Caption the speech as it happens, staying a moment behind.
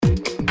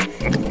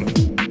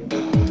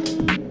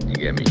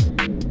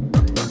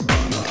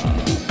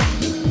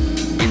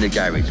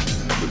garage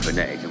with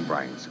Phonetix and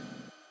BrainZ.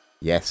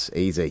 Yes,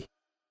 easy.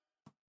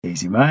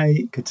 Easy,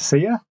 mate. Good to see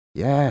you.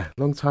 Yeah,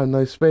 long time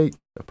no speak,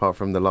 apart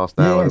from the last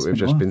hour that we've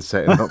just been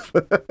setting up.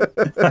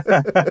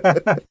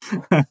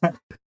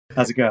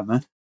 How's it going,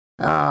 man?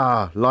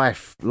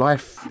 Life,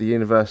 the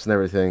universe and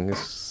everything.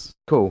 It's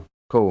cool.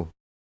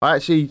 I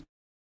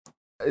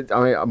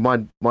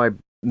mean, my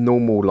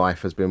normal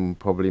life has been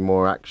probably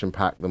more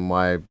action-packed than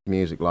my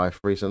music life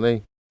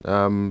recently.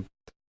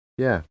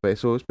 Yeah, but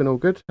it's been all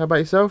good. How about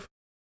yourself?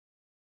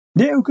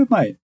 Yeah, all good,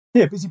 mate.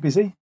 Yeah,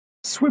 busy.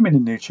 Swimming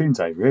in new tunes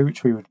over here,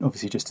 which we were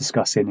obviously just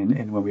discussing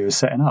in when we were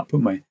setting up,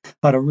 weren't we?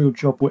 I had a real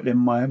job whittling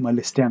my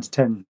list down to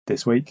 10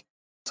 this week.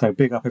 So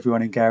big up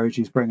everyone in garage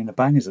who's bringing the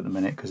bangers at the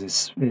minute, because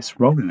it's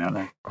rolling out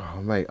there.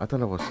 Oh mate, I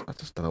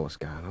just don't know what's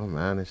going on,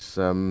 man. It's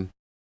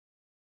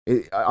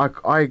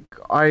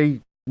I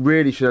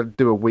really should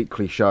do a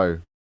weekly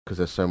show because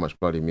there's so much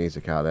bloody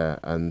music out there,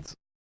 and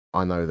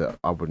I know that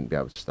I wouldn't be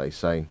able to stay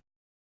sane.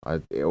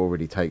 It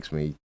already takes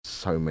me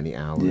so many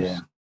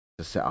hours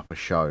to set up a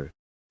show.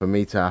 For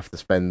me to have to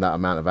spend that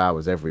amount of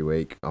hours every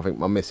week, I think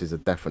my missus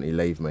would definitely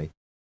leave me.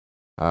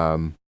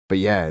 But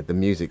yeah, the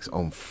music's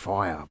on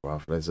fire,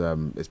 bruv. There's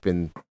it's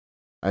been,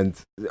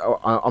 and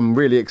I'm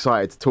really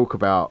excited to talk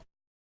about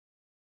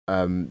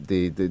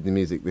the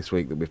music this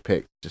week that we've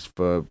picked, just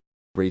for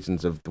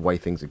reasons of the way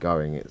things are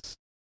going. It's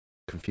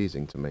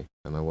confusing to me,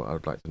 and I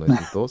would like to know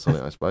some thoughts on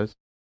it, I suppose.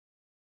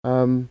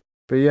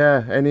 But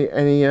yeah, any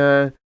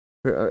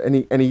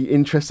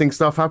interesting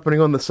stuff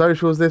happening on the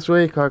socials this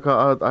week? I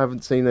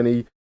haven't seen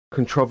any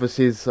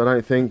controversies. I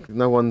don't think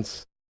no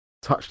one's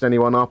touched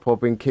anyone up or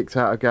been kicked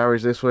out of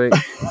garage this week.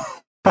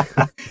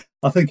 I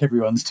think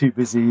everyone's too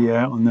busy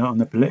on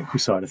the political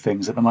side of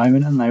things at the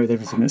moment, and with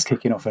everything that's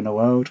kicking off in the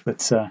world.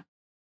 But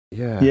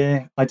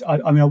yeah.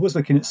 I mean, I was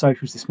looking at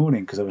socials this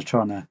morning because I was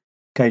trying to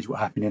gauge what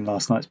happened in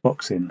last night's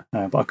boxing,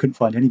 but I couldn't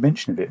find any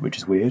mention of it, which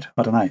is weird.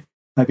 I don't know.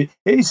 Maybe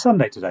it is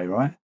Sunday today,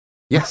 right?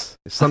 Yes,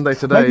 it's Sunday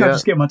today. Maybe I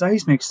just get my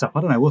days mixed up.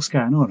 I don't know what's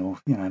going on, or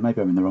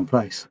maybe I'm in the wrong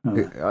place.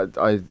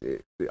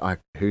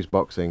 Who's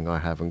boxing? I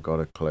haven't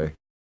got a clue.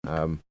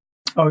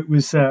 It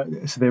was so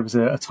there was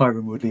a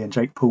Tyron Woodley and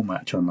Jake Paul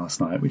match on last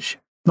night, which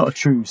not a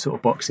true sort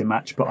of boxing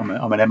match, but I'm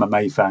an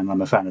MMA fan.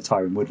 I'm a fan of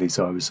Tyron Woodley,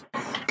 so I was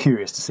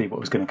curious to see what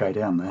was going to go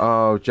down there.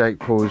 Oh, Jake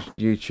Paul's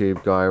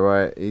YouTube guy,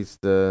 right?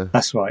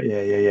 That's right.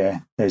 Yeah.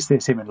 There's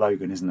him and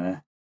Logan, isn't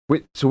there?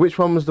 So which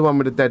one was the one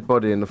with the dead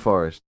body in the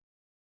forest?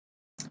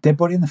 Dead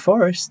body in the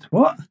forest?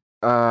 What?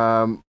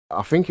 I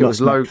think it was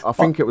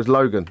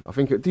Logan.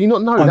 Do you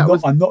not know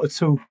I'm not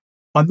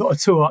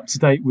at all up to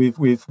date with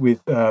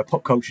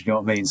pop culture. You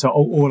know what I mean? So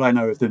all I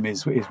know of them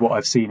is what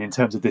I've seen in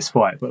terms of this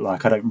fight. But I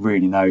don't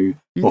really know. You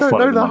don't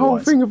know the whole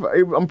thing about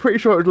it. I'm pretty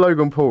sure it was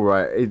Logan Paul,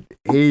 right?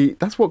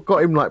 That's what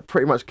got him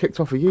pretty much kicked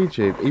off of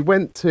YouTube. He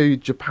went to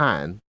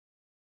Japan,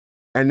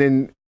 and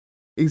then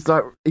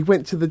he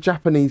went to the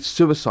Japanese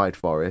suicide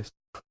forest,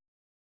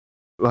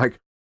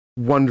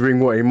 wondering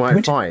what he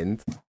might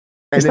find.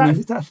 Is that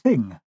a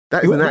thing?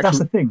 That's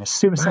the thing. A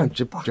suicide.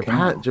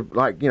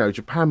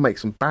 Japan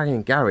makes some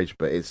banging garage,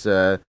 but it's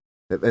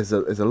there's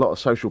a lot of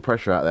social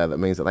pressure out there that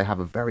means that they have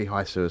a very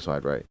high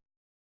suicide rate.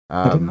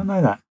 I did not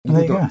know that.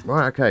 There you go.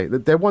 Right, okay.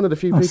 They're one of the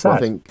few people, sad. I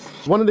think,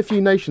 one of the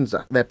few nations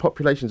that their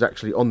population's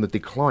actually on the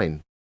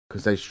decline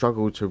because they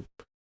struggle to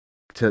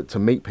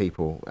meet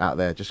people out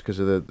there just because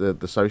of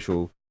the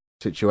social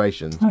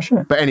situations. Oh,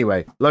 sure. But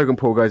anyway, Logan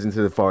Paul goes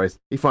into the forest.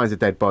 He finds a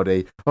dead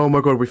body. Oh my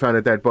God, we found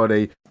a dead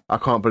body. I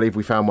can't believe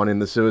we found one in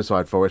the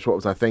suicide forest. What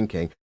was I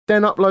thinking?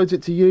 Then uploads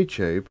it to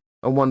YouTube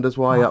and wonders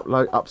why he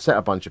upset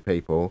a bunch of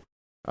people.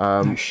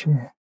 Oh, shit.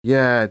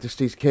 Yeah, just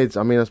these kids.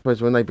 I mean, I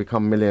suppose when they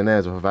become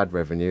millionaires off of ad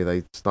revenue,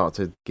 they start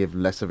to give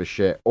less of a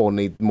shit or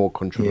need more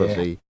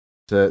controversy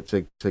to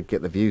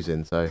get the views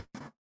in. So,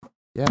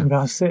 yeah. But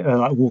I see they're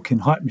like walking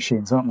hype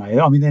machines, aren't they?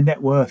 I mean, their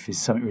net worth is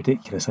something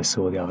ridiculous. I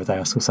saw the other day.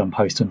 I saw some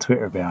post on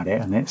Twitter about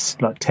it, and it's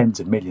like tens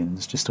of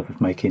millions just off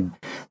of making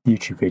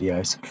YouTube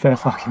videos. Fair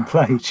fucking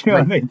play. Do you know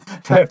what I mean?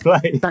 Fair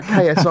play. That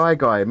KSI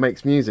guy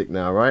makes music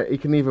now, right? He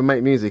can even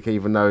make music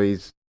even though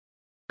he's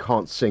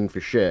can't sing for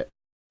shit.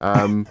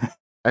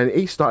 And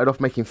he started off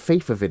making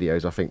FIFA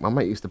videos, I think. My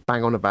mate used to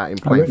bang on about him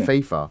playing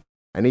FIFA.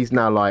 And he's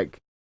now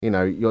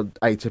your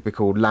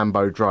atypical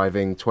Lambo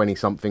driving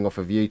 20-something off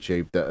of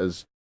YouTube that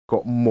has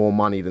got more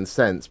money than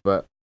sense.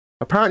 But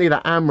apparently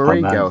that Anne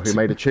Marie girl who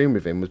made a tune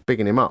with him was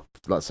bigging him up,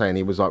 saying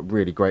he was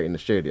really great in the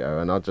studio.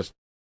 And I just,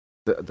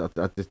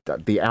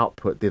 the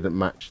output didn't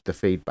match the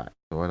feedback.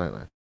 So I don't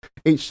know.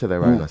 Each to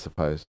their own, I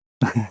suppose.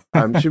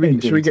 Should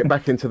we get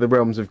back into the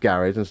realms of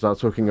garage and start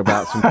talking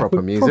about some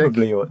proper music?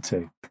 Probably ought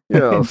to.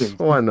 Yes,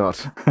 why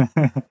not? Do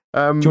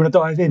you want to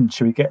dive in?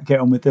 Should we get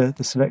on with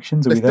the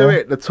selections? Let's do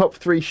it. The top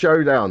 3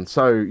 showdown.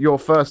 So your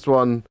first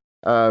one,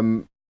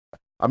 I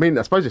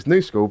suppose it's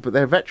new school, but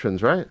they're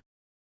veterans, right?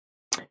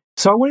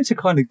 So I wanted to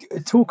kind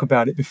of talk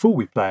about it before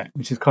we play it,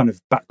 which is kind of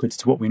backwards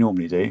to what we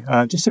normally do,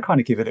 just to kind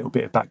of give a little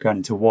bit of background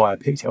into why I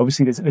picked it.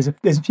 Obviously, there's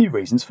a few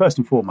reasons. First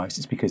and foremost,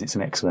 it's because it's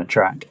an excellent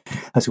track.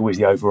 That's always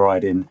the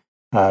overriding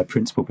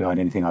principle behind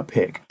anything I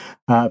pick.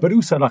 But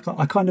also, like,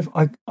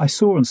 I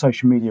saw on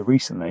social media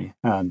recently,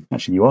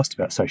 actually you asked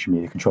about social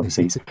media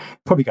controversies,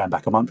 probably going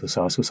back a month or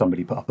so, I saw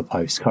somebody put up a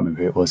post, can't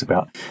remember who it was,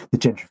 about the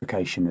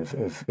gentrification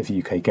of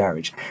UK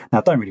garage. Now,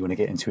 I don't really want to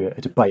get into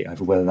a debate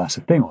over whether that's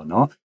a thing or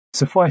not.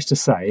 Suffice to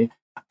say,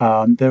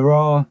 there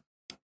are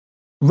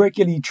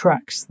regularly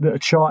tracks that are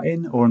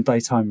charting or on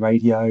daytime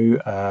radio,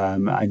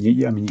 and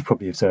you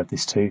probably observed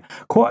this too.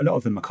 Quite a lot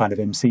of them are kind of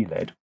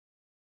MC-led.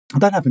 I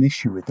don't have an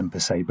issue with them per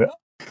se, but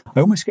I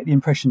almost get the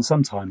impression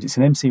sometimes it's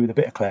an MC with a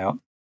bit of clout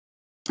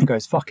and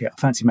goes, fuck it,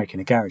 I fancy making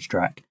a garage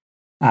track,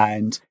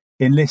 and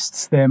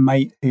enlists their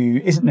mate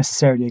who isn't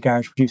necessarily a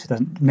garage producer,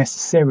 doesn't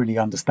necessarily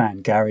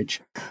understand garage,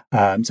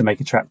 to make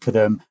a track for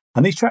them.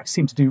 And these tracks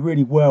seem to do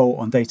really well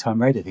on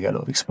daytime radio. They get a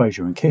lot of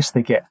exposure and KISS.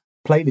 They get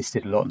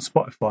playlisted a lot on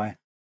Spotify.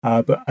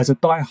 But as a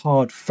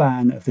die-hard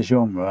fan of the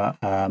genre,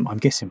 I'm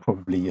guessing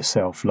probably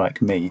yourself,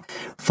 like me,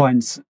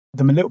 finds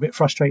them a little bit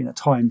frustrating at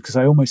times, because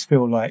I almost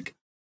feel like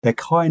they're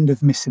kind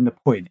of missing the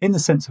point in the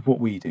sense of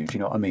what we do. Do you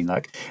know what I mean?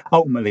 Like,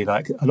 ultimately,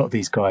 like, a lot of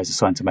these guys are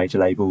signed to major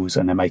labels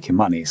and they're making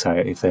money. So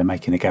if they're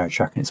making a garage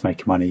track and it's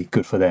making money,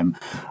 good for them.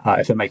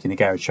 If they're making a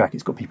garage track,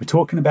 it's got people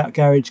talking about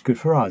garage, good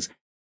for us.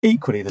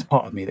 Equally, there's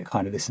part of me that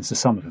kind of listens to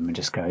some of them and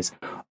just goes,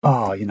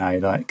 oh, you know,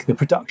 like, the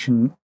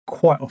production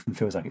quite often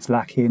feels like it's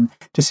lacking.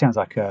 Just sounds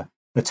like a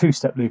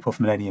two-step loop off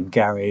Millennium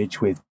Garage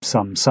with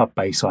some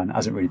sub-bass line that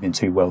hasn't really been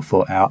too well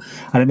thought out.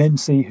 And an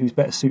MC who's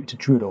better suited to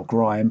drill or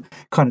grime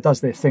kind of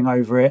does their thing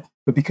over it,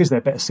 but because they're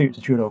better suited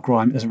to drill or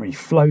grime, it doesn't really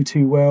flow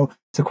too well.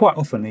 So quite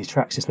often these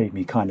tracks just leave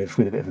me kind of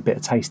with a bit of a bitter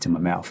taste in my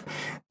mouth.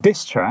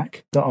 This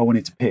track that I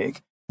wanted to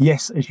pick,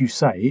 yes, as you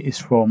say, is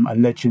from a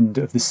legend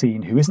of the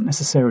scene who isn't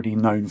necessarily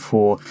known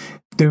for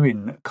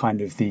doing kind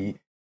of the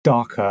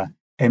darker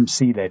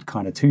MC-led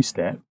kind of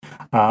two-step,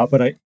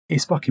 but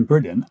it's fucking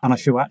brilliant. And I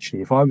feel,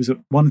 actually, if I was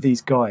one of these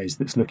guys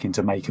that's looking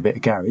to make a bit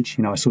of garage,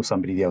 you know, I saw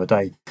somebody the other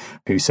day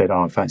who said,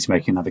 oh, I fancy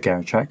making another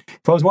garage track.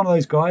 If I was one of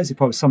those guys,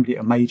 if I was somebody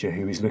at a major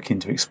who is looking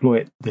to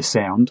exploit the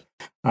sound,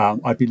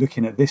 I'd be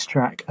looking at this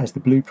track as the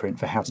blueprint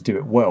for how to do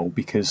it well,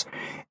 because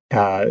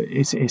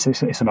it's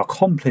an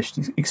accomplished,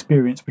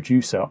 experienced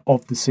producer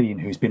of the scene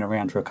who's been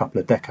around for a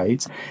couple of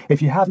decades.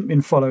 If you haven't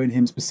been following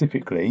him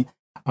specifically,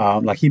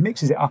 like, he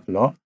mixes it up a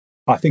lot.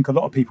 I think a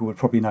lot of people would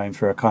probably know him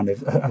for a kind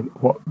of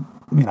what,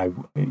 you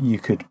know, you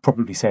could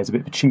probably say is a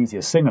bit of a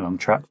cheesier sing-along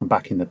track from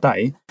back in the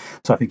day.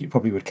 So I think it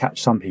probably would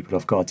catch some people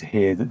off guard to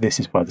hear that this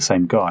is by the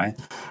same guy.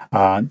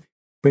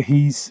 But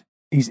he's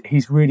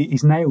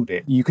nailed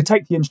it. You could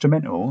take the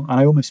instrumental, and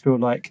I almost feel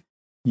like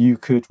you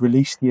could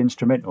release the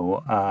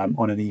instrumental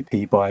on an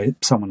EP by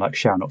someone like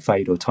Shall Not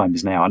Fade or Time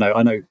Is Now.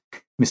 I know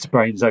Mr.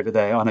 BrainZ over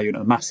there, I know you're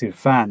not a massive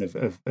fan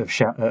of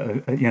Shall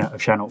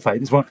Not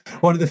Fade. It's one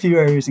of the few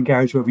areas in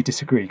garage where we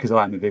disagree, because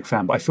I am a big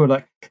fan. But I feel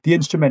like the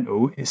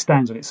instrumental, it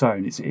stands on its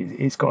own.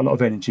 It's got a lot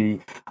of energy.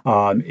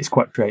 It's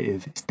quite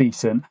creative. It's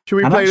decent. Should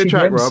we play the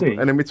track, Rob,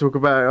 and then we talk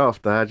about it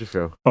after? How do you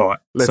feel? All right,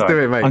 let's do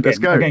it, mate. Let's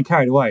go. I'm getting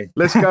carried away.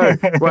 Let's go.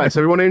 Right,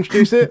 so we want to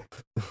introduce it.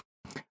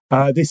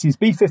 This is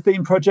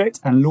B15 Project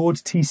and Lord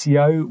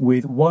TCO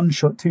with One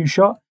Shot, Two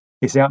Shot.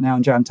 It's out now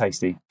on Jam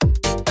Tasty.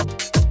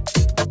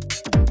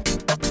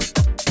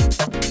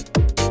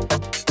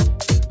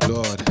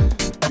 Lord,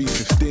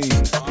 B15,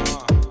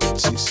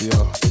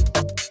 TCO.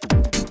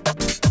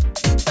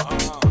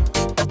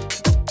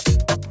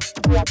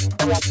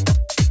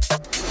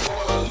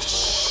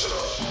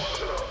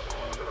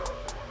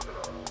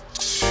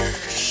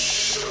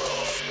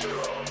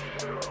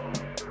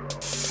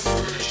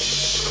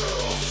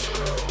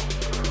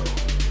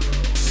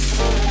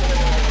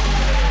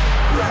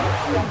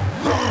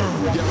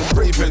 Yeah, I'm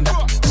raving.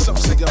 Some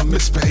say I'm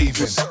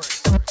misbehaving.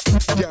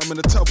 Yeah, I'm in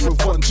the tub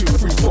with 1, 2,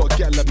 3, 4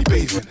 gal, let me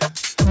bathing.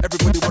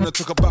 Everybody wanna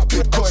talk about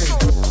Bitcoin,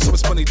 so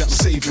much money that I'm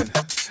saving.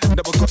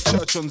 Never got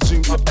church on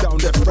Zoom, up, down,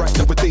 left, right.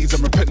 Nowadays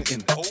I'm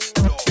repenting.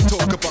 They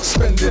talk about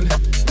spending,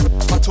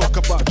 I talk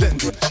about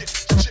lending.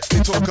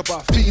 They talk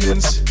about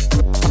feelings,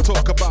 I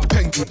talk about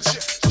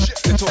paintings.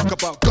 They talk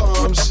about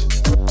gums,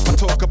 I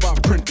talk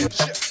about printing.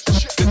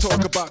 They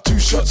talk about 2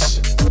 shots,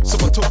 so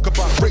I talk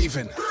about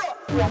raving.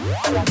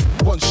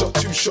 1 shot,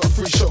 2 shot,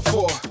 3 shot,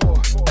 4.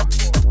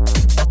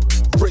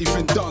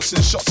 Raving,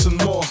 dancing, shots and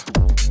more.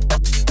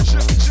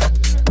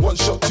 1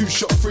 shot, 2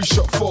 shot, 3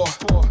 shot, 4.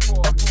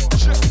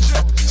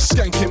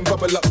 Skanking,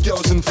 bubble up,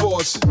 girls in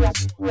 4s.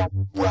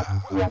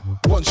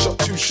 1 shot,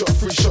 2 shot,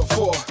 3 shot,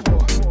 4.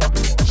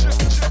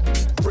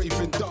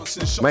 Raving,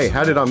 dancing, shots. Mate,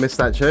 how did I miss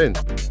that tune?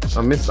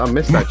 I missed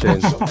that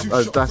tune.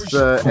 That's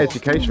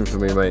education for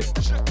me, mate.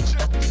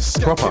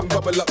 Proper.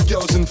 Bubble up,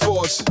 girls in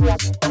 4s.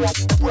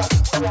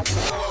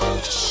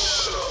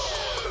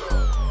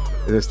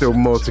 There's still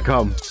more to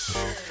come.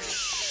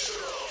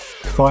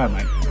 Fire,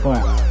 mate.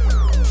 Fire.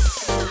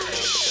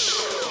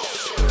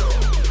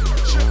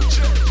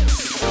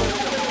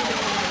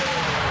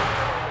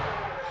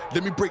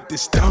 Let me break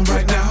this down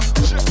right now.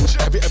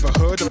 Have you ever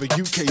heard of a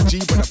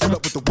UKG when I pull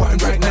up with the wine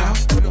right now?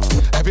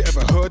 Have you ever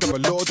heard of a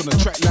lord on a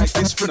track like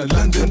this from a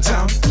London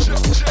town?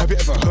 Have you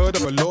ever heard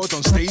of a lord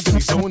on stage on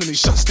his own and he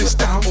shuts this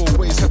down?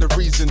 Always had a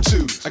reason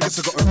to. I guess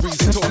I got a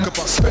reason. Talk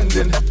about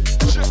spending,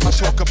 I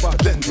talk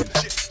about lending.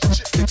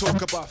 They talk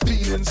about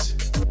feelings.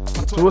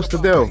 So what's the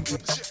deal?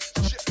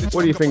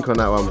 What do you think on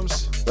that one?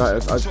 Is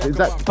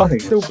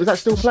that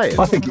still playing?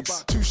 I think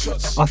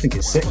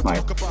it's sick,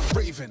 mate.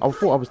 I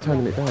thought I was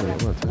turning it down.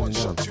 It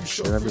wasn't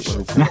turning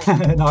it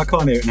down. No, I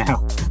can't hear it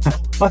now.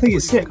 I think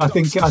it's sick. I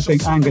think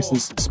Angus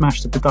has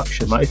smashed the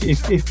production. Like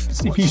if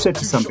you said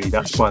to somebody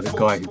that's by the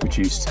guy who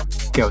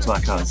produced Girls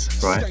Like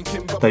Us, right?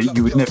 That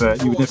you would never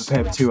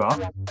pair the two up.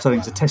 So I think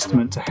it's a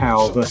testament to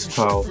how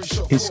versatile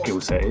his skill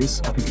set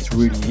is. I think it's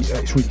really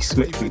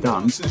slickly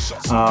done.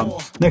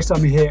 Next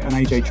time you hear an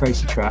AJ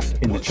Tracy track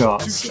in the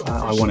charts,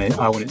 I want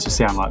it to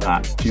sound like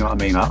that. Do you know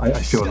what I mean? I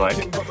feel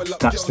like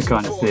that's the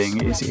kind of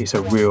thing. It's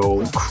a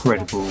real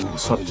credible,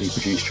 solidly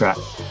produced track.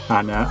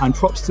 And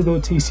props to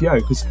Lord TCO,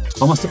 because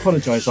I must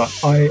apologise.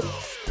 Like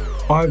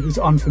I was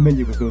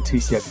unfamiliar with Lord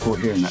TCO before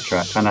hearing that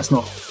track, and that's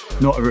not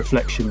a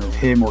reflection of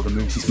him or the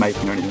moves he's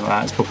making or anything like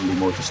that. It's probably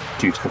more just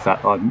due to the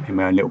fact that I'm in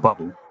my own little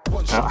bubble.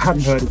 I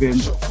hadn't heard of him,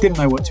 didn't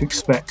know what to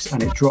expect,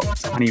 and it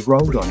dropped, and he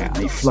rolled on it, and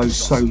he flows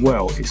so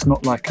well. It's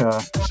not like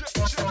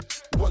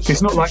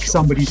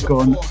somebody's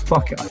gone,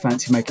 fuck it, I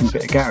fancy making a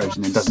bit of garage,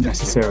 and then doesn't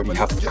necessarily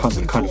have the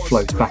kind of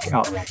flow to back it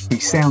up. He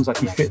sounds like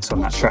he fits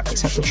on that track.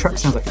 The track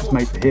sounds like it was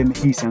made for him.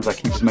 He sounds like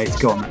he was made to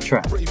go on that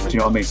track. Do you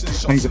know what I mean?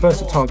 And he's a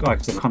versatile guy,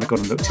 because I've kind of gone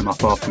and looked him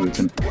up afterwards,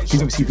 and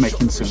he's obviously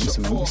making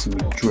some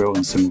drill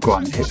and some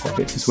grime and hip hop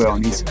bits as well.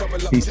 And he's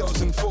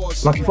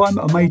like, if I'm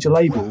at a major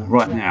label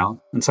right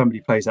now and somebody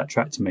plays that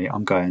track to me,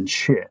 I'm going,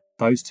 shit,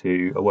 those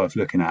two are worth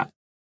looking at.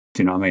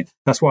 Do you know what I mean?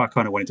 That's why I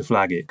kind of wanted to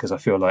flag it, because I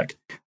feel like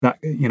that,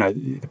 you know,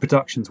 the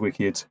production's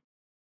wicked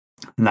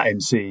and that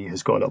MC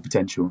has got a lot of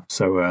potential.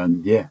 So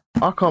yeah,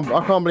 I can't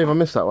believe I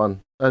missed that one.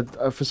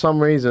 For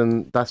some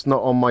reason, that's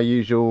not on my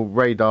usual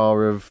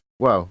radar of.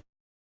 Well,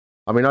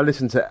 I mean, I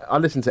listen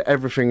to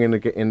everything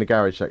in the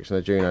garage section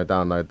of Juno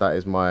Download. That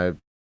is my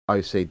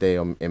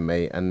OCD in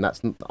me, and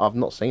I've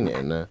not seen it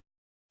in there,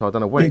 so I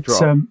don't know when it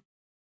dropped.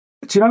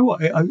 Do you know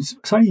what?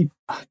 It's only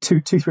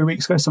 2-3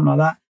 weeks ago, something like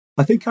that.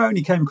 I think I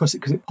only came across it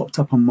because it popped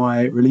up on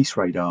my release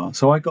radar.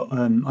 So I got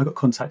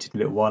contacted a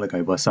little while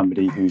ago by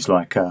somebody who's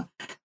like, I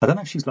don't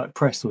know if she's like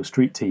press or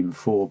street team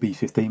for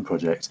B15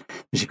 Project.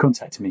 But she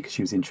contacted me because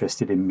she was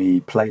interested in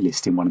me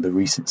playlisting one of the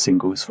recent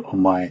singles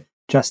on my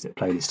Jazz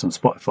playlist on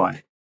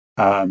Spotify.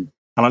 And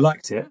I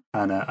liked it,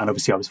 and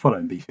obviously I was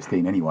following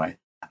B15 anyway.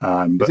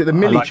 Is it the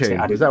Millie tune?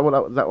 Is that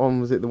what that one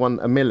was? It the one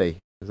a Millie?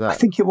 I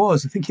think it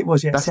was. Yeah,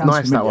 that's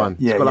nice. Familiar. That one.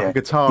 Yeah, it's got like a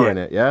guitar in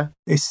it. Yeah.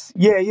 It's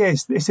another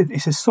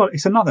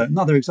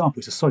example.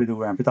 It's a solid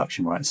all-round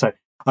production, right? So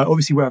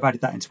obviously, where I've added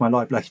that into my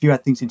library, like if you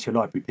add things into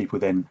your library, people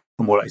then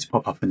are more likely to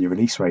pop up on your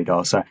release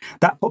radar. So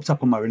that popped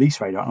up on my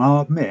release radar, and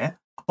I'll admit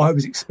I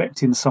was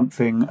expecting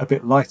something a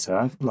bit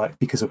lighter, like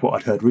because of what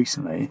I'd heard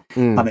recently,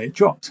 and then it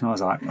dropped, and I was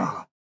like,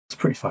 oh, it's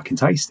pretty fucking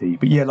tasty.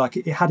 But yeah, like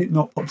had it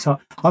not popped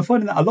up, I'm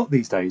finding that a lot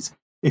these days.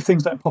 If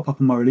things don't pop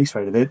up on my release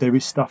radar, there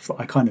is stuff that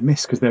I kind of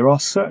miss, because there are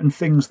certain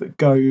things that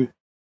go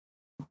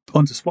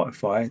onto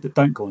Spotify that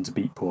don't go onto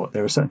Beatport.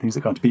 There are certain things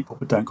that go onto Beatport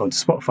but don't go onto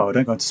Spotify, or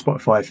don't go onto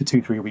Spotify for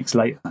 2-3 weeks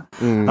later.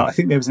 I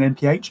think there was an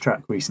MPH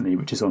track recently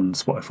which is on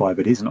Spotify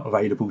but is not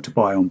available to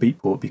buy on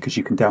Beatport because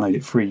you can download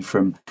it free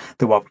from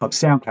the Wild Club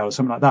SoundCloud or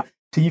something like that.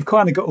 So you've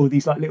kind of got all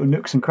these like little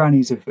nooks and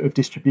crannies of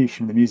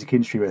distribution in the music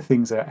industry where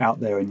things are out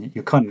there, and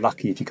you're kind of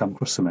lucky if you come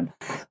across them. And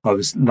I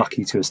was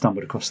lucky to have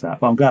stumbled across that.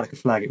 But I'm glad I could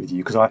flag it with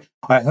you, because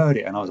I heard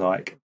it and I was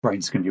like,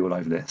 BrainZ going to be all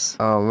over this.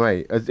 Oh,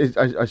 mate.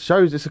 It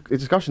shows it's a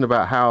discussion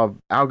about how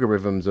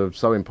algorithms are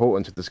so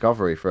important to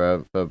discovery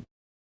for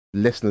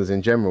listeners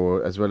in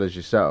general as well as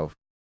yourself.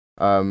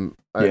 And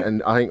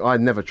I think I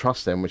never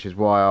trust them, which is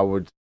why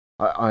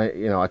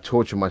I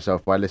torture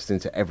myself by listening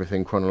to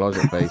everything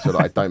chronologically so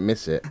that I don't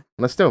miss it.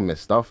 And I still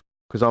miss stuff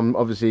because I'm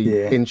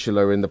obviously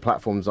insular in the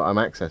platforms that I'm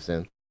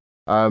accessing.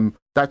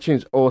 That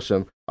tune's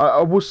awesome.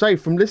 I will say,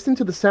 from listening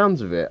to the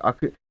sounds of it, I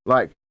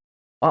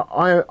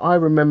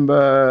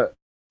remember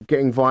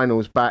getting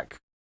vinyls back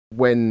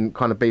when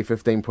kind of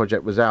B15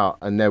 Project was out,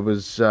 and there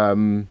was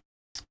and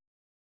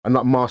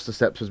like Master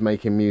Steps was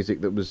making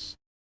music that was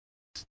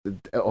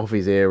of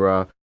his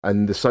era,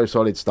 and the So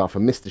Solid stuff,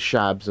 and Mr.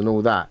 Shabs and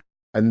all that.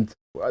 And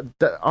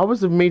I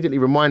was immediately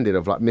reminded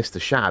of like Mr.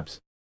 Shabs.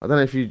 I don't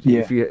know if he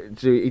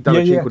done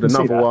a tune called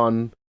Another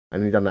One,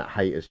 and he done that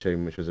Haters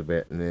tune, which was a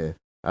bit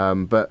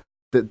but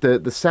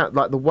the sound,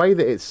 like the way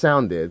that it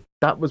sounded,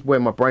 that was where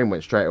my brain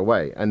went straight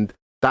away, and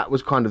that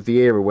was kind of the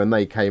era when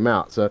they came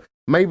out. So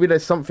maybe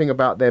there's something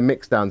about their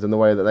mixdowns and the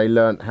way that they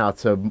learnt how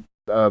to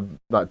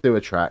like do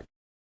a track.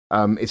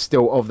 It's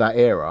still of that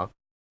era,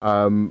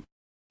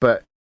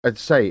 but I'd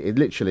say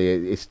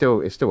it's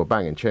still a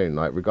banging tune.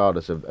 Like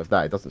regardless of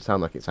that, it doesn't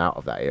sound like it's out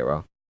of that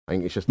era. I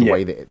think it's just the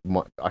way that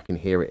I can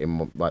hear it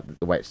in like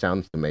the way it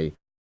sounds to me.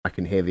 I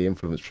can hear the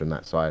influence from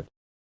that side.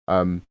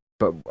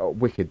 but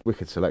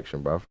wicked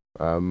selection, bruv.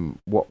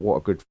 What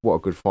a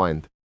good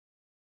find.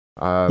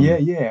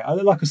 Yeah.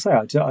 Like I say,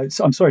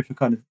 I'm sorry for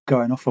kind of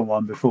going off on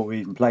one before we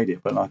even played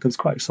it, but like I was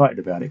quite excited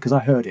about it because I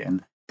heard it,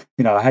 and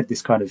I had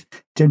this kind of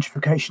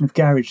gentrification of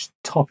garage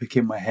topic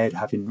in my head,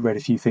 having read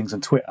a few things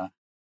on Twitter,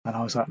 and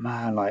I was like,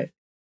 man, like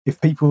if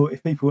people,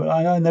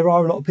 I know, and there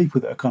are a lot of people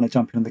that are kind of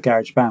jumping on the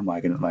garage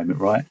bandwagon at the moment,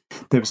 right?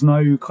 There was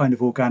no kind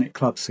of organic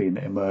club scene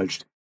that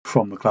emerged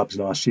from the clubs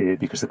last year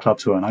because the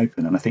clubs weren't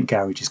open, and I think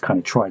garage is kind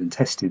of tried and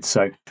tested.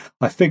 So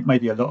I think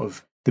maybe a lot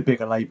of the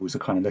bigger labels are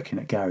kind of looking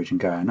at garage and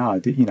going,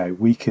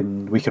 we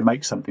can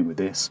make something with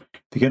this.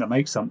 If you're going to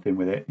make something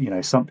with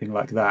it, something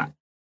like that,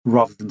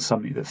 rather than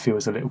something that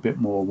feels a little bit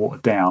more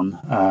watered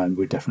down,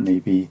 would definitely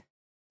be,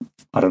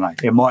 I don't know,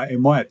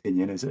 in my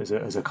opinion, as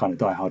a kind of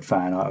diehard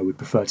fan, I would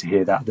prefer to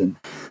hear that than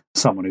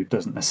someone who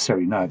doesn't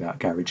necessarily know about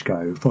garage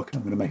go, fuck it,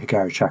 I'm going to make a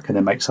garage track and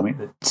then make something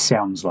that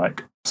sounds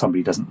like somebody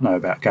who doesn't know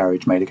about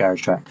garage made a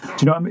garage track. Do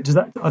you know what I mean?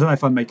 I don't know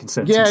if I'm making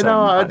sense. Yeah,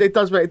 no, it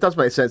does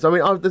make sense. I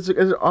mean,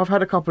 I've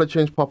had a couple of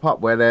tunes pop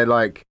up where they're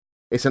like,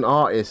 it's an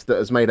artist that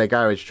has made a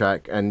garage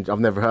track and I've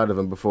never heard of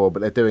them before,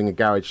 but they're doing a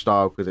garage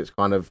style because it's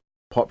kind of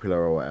popular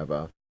or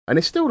whatever, and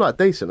it's still like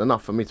decent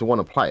enough for me to want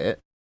to play it.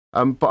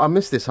 But I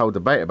missed this whole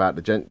debate about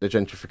the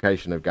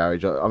gentrification of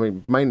garage. I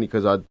mean, mainly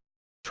because I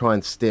try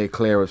and steer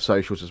clear of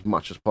socials as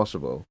much as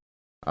possible,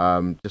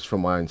 just for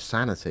my own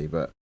sanity.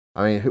 But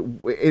I mean,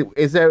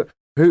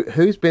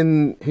 who's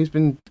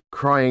been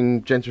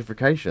crying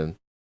gentrification?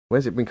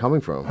 Where's it been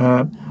coming from?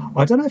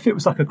 I don't know if it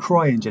was like a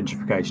crying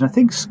gentrification.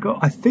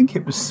 I think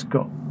it was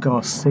Scott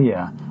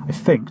Garcia. I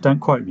think.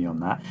 Don't quote me on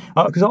that.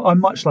 Because I'm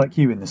much like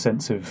you in the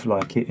sense of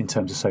like in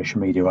terms of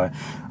social media.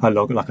 I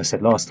log, like I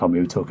said last time we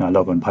were talking, I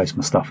log on, post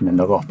my stuff, and then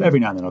log off. But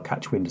every now and then I'll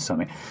catch wind of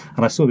something.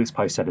 And I saw this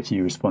post had a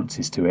few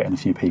responses to it, and a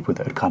few people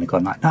that had kind of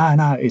gone like,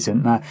 no, it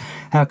isn't. No.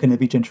 How can there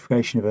be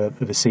gentrification of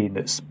a scene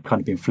that's kind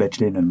of been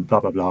fledged in and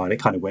blah blah blah? And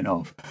it kind of went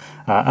off.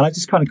 And I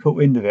just kind of caught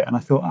wind of it, and I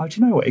thought, do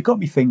you know what? It got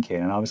me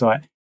thinking, and I was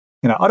like,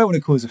 I don't want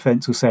to cause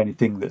offence or say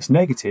anything that's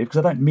negative because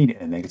I don't mean it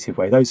in a negative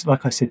way. Those,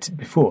 like I said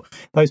before,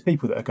 those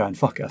people that are going,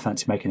 fuck it, I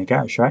fancy making a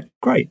garage track,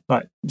 great.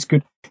 Like, it's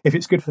good. If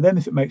it's good for them,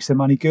 if it makes their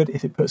money good,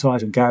 if it puts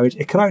eyes on garage,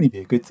 it can only be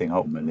a good thing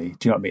ultimately.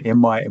 Do you know what I mean?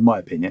 In my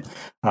opinion,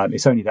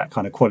 it's only that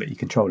kind of quality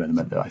control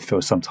element that I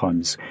feel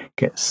sometimes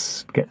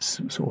gets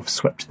sort of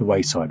swept to the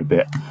wayside a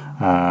bit.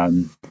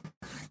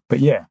 But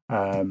yeah.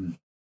 I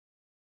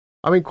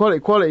mean,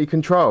 quality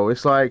control,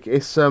 it's like,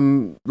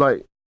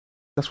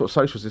 that's what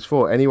socials is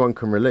for. Anyone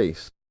can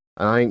release.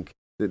 And I think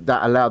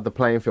that allowed the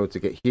playing field to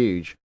get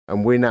huge.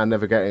 And we're now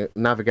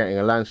navigating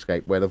a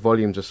landscape where the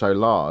volumes are so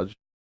large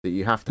that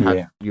you have to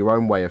have your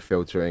own way of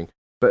filtering.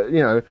 But,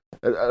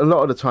 a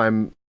lot of the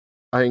time,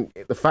 I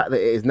think the fact that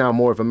it is now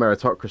more of a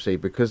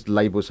meritocracy because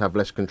labels have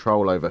less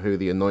control over who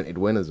the anointed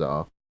winners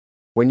are.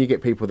 When you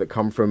get people that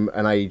come from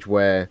an age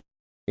where,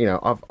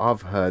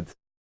 I've heard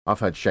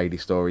shady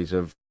stories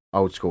of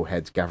old school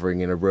heads gathering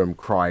in a room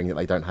crying that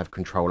they don't have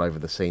control over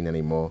the scene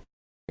anymore.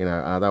 And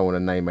I don't want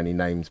to name any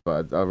names,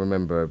 but I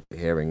remember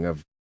hearing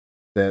of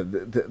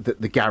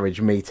the garage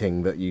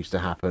meeting that used to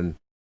happen.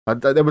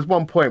 There was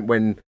one point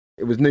when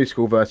it was new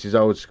school versus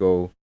old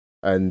school,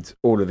 and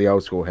all of the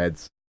old school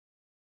heads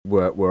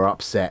were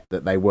upset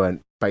that they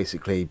weren't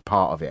basically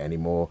part of it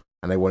anymore,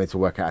 and they wanted to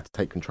work out how to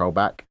take control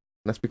back.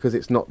 And that's because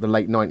it's not the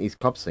late 90s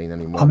club scene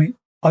anymore. I mean,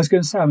 I was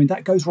going to say,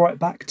 that goes right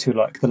back to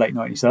like the late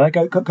 90s. So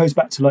that goes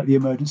back to like the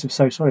emergence of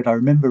So Solid. I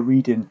remember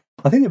reading,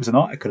 I think there was an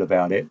article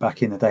about it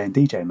back in the day in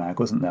DJ Mag,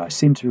 wasn't there? I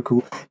seem to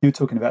recall you were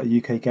talking about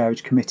the UK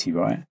Garage Committee,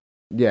 right?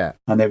 Yeah.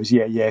 And there was,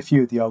 a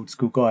few of the old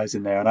school guys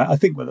in there. And I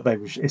think what they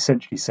were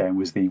essentially saying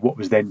was what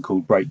was then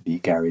called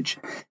breakbeat garage,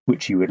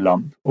 which you would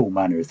lump all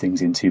manner of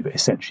things into, but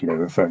essentially they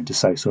were referring to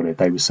So Solid.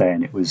 They were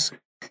saying it was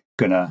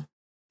going to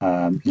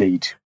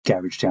lead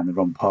garage down the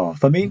wrong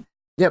path. I mean...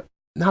 Yep.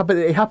 No, but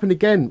it happened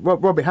again.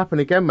 Rob, it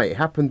happened again, mate. It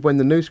happened when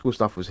the new school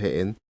stuff was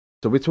hitting.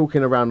 So we're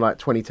talking around like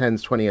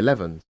 2010s,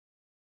 2011s.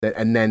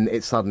 And then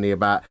it's suddenly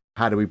about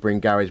how do we bring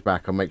garage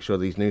back and make sure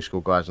these new school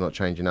guys are not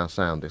changing our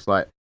sound. It's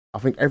like, I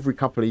think every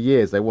couple of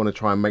years they want to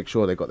try and make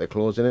sure they've got their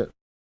claws in it.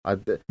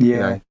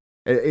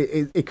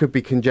 It could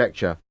be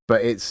conjecture,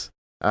 but it's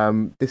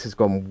this has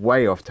gone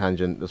way off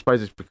tangent. I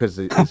suppose it's because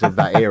it's of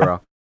that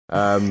era.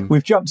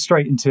 We've jumped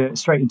straight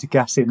into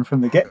gas in from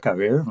the get-go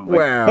here, haven't we?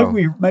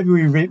 Well, maybe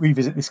we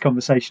revisit this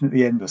conversation at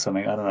the end or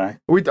something. I don't know.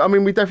 We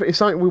definitely, it's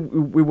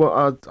something we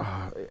want.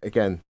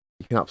 Again,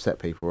 you can upset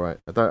people, right?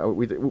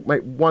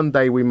 One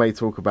day we may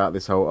talk about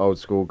this whole old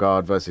school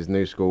guard versus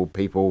new school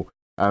people.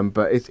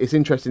 But it's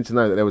interesting to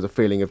know that there was a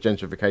feeling of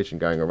gentrification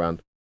going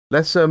around.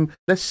 Let's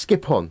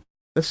skip on.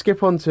 Let's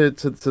skip on to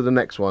the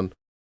next one.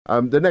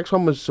 The next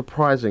one was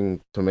surprising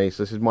to me,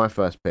 so this is my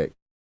first pick.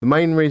 The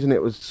main reason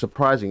it was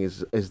surprising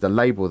is the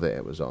label that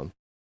it was on.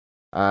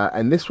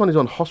 And this one is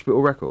on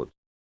Hospital Records.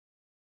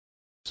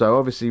 So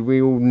obviously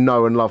we all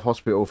know and love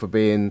Hospital for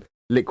being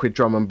liquid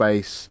drum and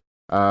bass,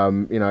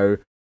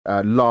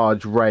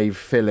 large rave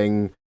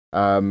filling,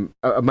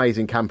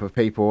 amazing camp of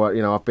people.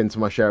 I've been to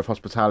my share of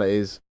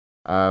hospitalities.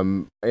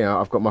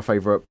 I've got my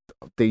favourite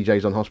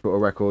DJs on Hospital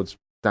Records,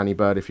 Danny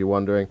Bird, if you're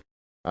wondering.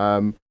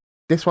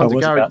 This one's I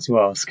was about to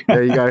ask.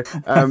 There you go.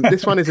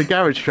 This one is a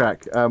garage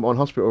track on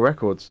Hospital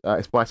Records.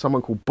 It's by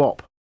someone called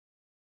Bop.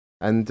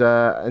 And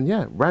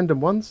yeah,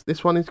 random ones.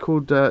 This one is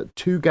called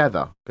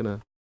Together.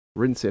 Gonna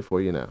rinse it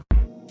for you now.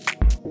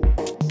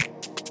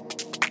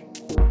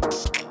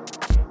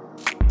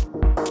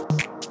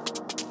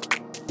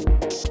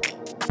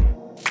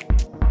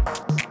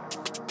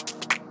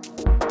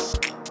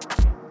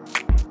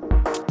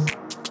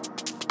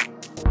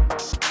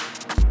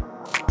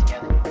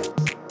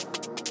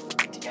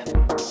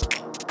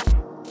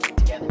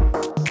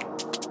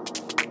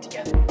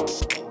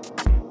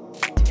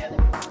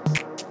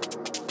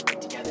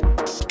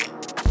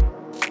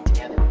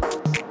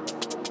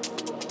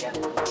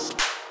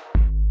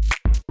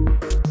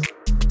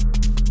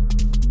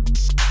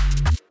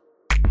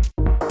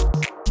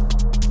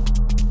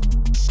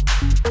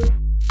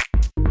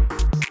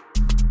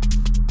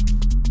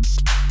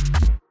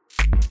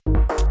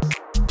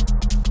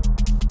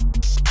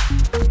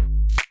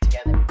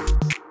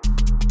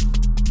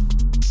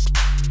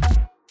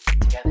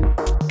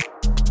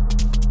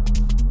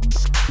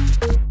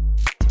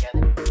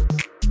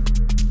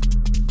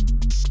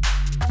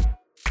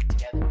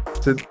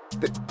 So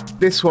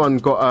this one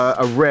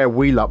got a rare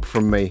wheel up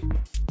from me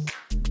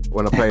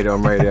when I played it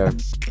on radio.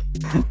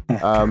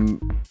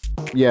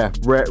 Yeah,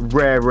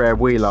 rare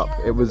wheel up.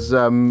 It was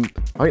I think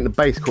the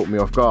bass caught me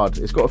off guard.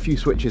 It's got a few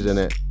switches in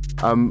it,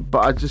 but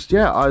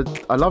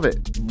I love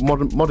it.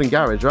 Modern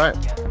garage, right?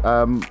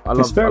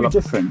 It's very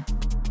different.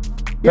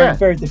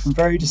 Very different,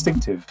 very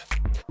distinctive.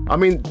 I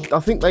mean, I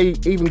think they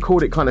even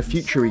called it kind of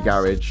future-y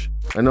garage,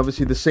 and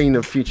obviously the scene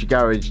of future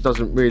garage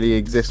doesn't really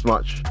exist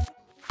much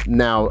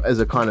now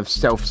as a kind of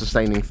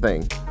self-sustaining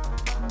thing.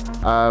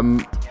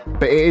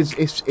 But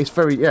it's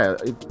very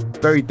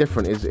very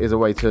different is a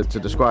way to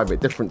describe it.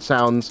 Different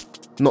sounds,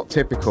 not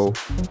typical.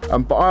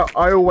 But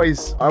I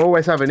always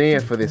have an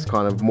ear for this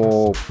kind of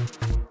more,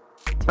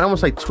 I don't want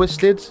to say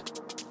twisted,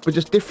 but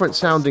just different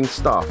sounding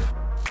stuff.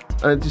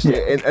 And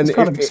it's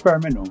kind of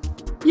experimental.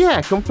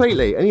 Yeah,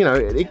 completely. And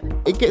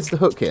it gets the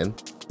hook in.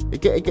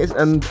 It gets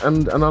and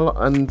I'm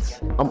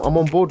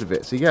on board with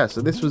it. So yeah,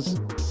 so this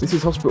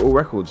is Hospital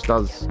Records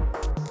does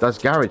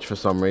garage for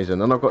some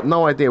reason, and I've got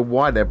no idea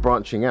why they're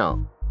branching out.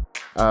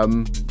 Well,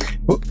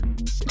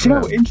 do you know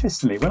what?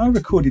 Interestingly, when I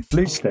recorded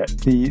Blue Step,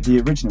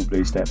 the original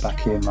Blue Step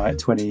back in like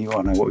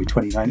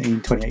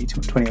 2019,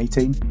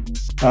 2018,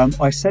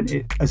 I sent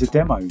it as a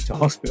demo to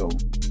Hospital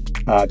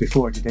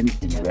before I did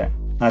anything with it.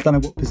 And I don't know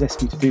what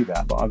possessed me to do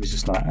that, but I was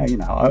just like,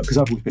 because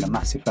I've always been a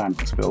massive fan of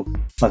Hospital.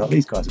 I thought,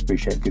 these guys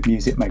appreciate good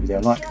music, maybe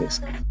they'll like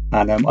this.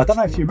 And I don't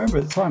know if you remember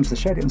at the time, because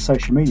I shared it on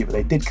social media, but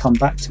they did come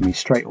back to me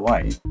straight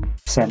away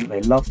saying that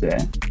they loved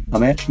it.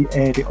 And they actually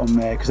aired it on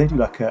there, because they do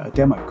like a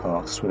demo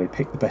cast where they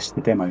pick the best of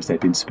the demos they've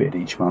been submitted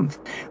each month.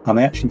 And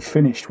they actually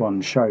finished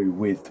one show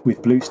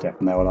with Blue Step,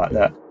 and they were like,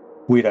 look,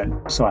 we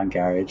don't sign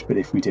garage, but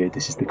if we did,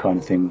 this is the kind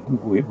of thing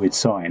we'd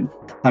sign.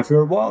 And for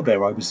a while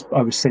there, I was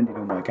sending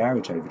all my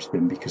garage over to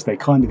them because they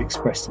kind of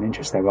expressed an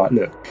interest. They were like,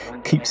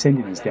 look, keep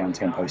sending us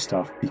down-tempo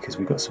stuff because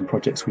we've got some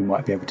projects we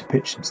might be able to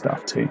pitch some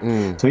stuff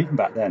to. So even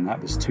back then,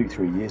 that was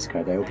 2-3 years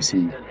ago, they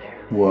obviously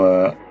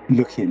were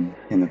looking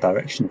in the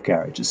direction of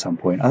garage at some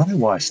point. I don't know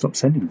why I stopped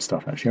sending them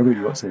stuff, actually. I really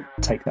want to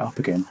take that up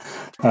again.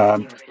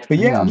 But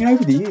yeah, I mean,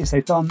 over the years,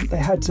 they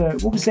had,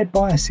 what was Zed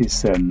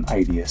Bias's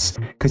alias?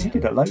 Because he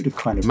did a load of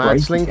kind of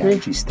breaky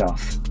garagey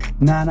stuff.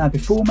 No,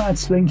 before Mad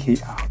Slinky,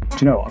 do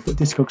you know what? I've got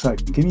Discogs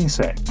open. Give me a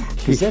sec.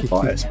 Because Zed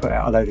Bias put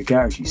out a load of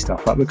garagey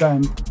stuff. Like, we're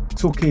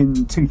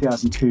talking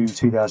 2002,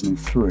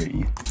 2003.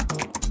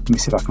 Let me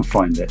see if I can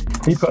find it.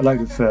 He put a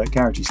load of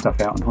garagey stuff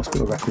out on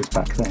Hospital Records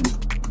back then.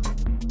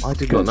 I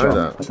did not know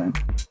that.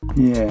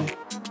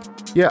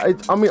 Yeah.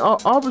 I mean,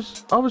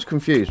 I was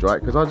confused, right?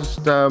 Because I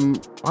just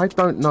I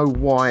don't know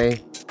why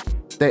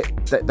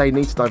they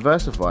need to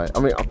diversify. I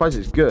mean, I suppose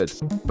it's good,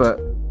 but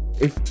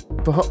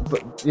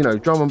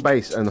drum and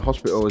bass and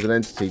Hospital as an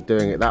entity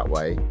doing it that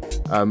way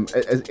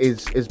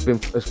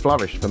has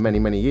flourished for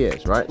many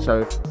years, right?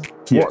 So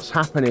what's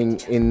happening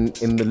in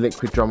the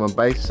liquid drum and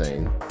bass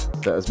scene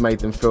that has made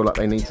them feel like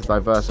they need to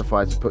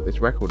diversify to put this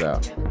record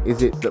out?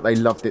 Is it that they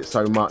loved it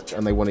so much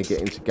and they want to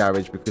get into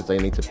garage because they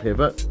need to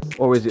pivot,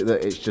 or is it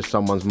that it's just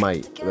someone's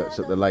mate that's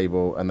at the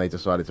label and they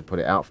decided to put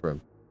it out for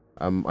him?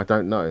 I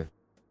don't know.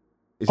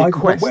 Is it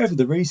Quest? Whatever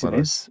the reason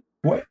is,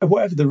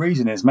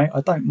 mate,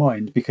 I don't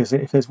mind, because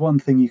if there's one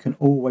thing you can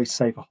always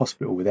say for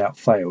Hospital without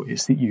fail,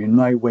 it's that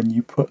when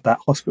you put that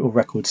Hospital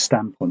Record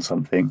stamp on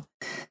something,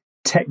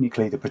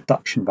 technically the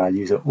production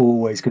values are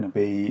always going to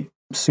be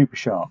super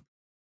sharp.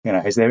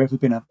 Has there ever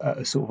been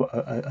a sort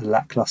of a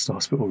lackluster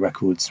Hospital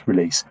Records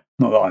release?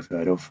 Not that I've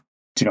heard of.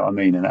 Do you know what I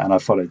mean? And I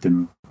followed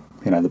them,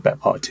 the better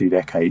part of 2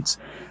 decades.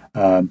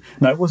 No,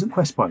 it wasn't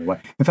Quest, by the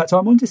way. In fact,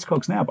 I'm on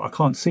Discogs now, but I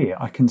can't see it.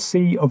 I can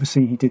see,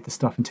 obviously, he did the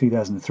stuff in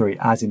 2003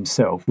 as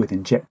himself with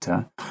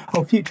Injector.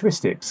 Oh,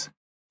 Futuristics.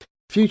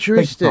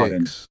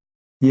 Futuristics.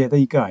 Yeah, there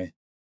you go.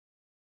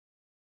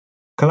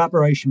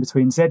 collaboration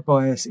between Z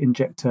Bias,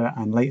 Injector,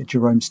 and later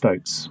Jerome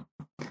Stokes.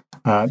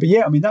 But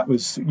yeah, I mean, that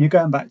was, you're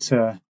going back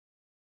to,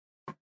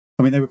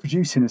 I mean, they were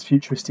producing as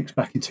Futuristics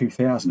back in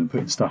 2000 and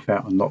putting stuff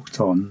out on Locked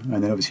On,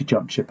 and then obviously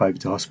jumped ship over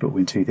to Hospital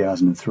in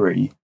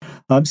 2003.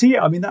 So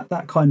yeah, I mean,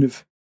 that kind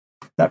of,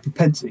 that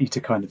propensity to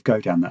kind of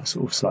go down that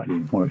sort of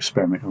slightly more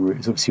experimental route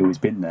has obviously always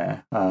been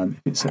there. If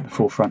it's at the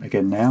forefront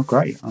again now,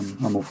 great.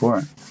 I'm all for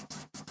it.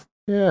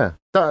 Yeah,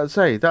 I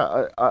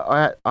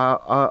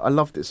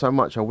loved it so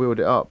much. I wheeled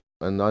it up,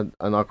 and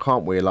I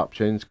can't wheel up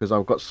tunes because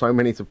I've got so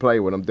many to play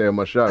when I'm doing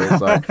my show.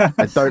 It's like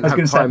I don't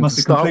have time to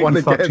start one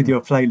again. With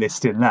your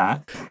playlist in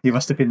that, you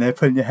must have been there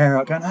pulling your hair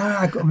out, going,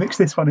 I've got to mix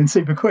this one in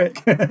super quick.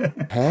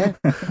 Hair?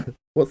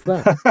 What's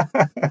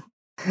that?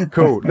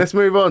 Cool. Let's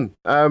move on.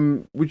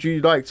 Would you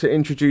like to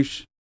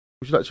introduce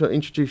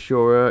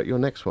your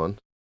next one?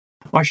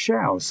 I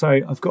shall. So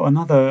I've got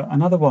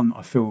another one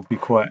I feel would be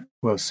quite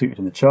well suited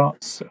in the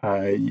charts.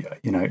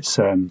 It's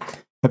a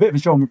bit of a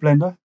genre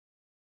blender.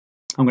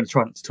 I'm going to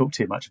try not to talk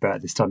too much about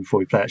it this time before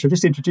we play it. So I'll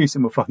just introduce it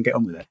and we'll fucking get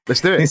on with it.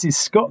 Let's do it. This is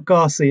Scott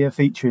Garcia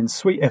featuring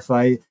Sweet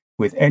FA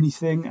with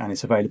Anything, and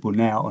it's available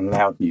now on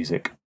Loud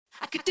Music.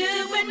 I could do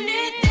anything.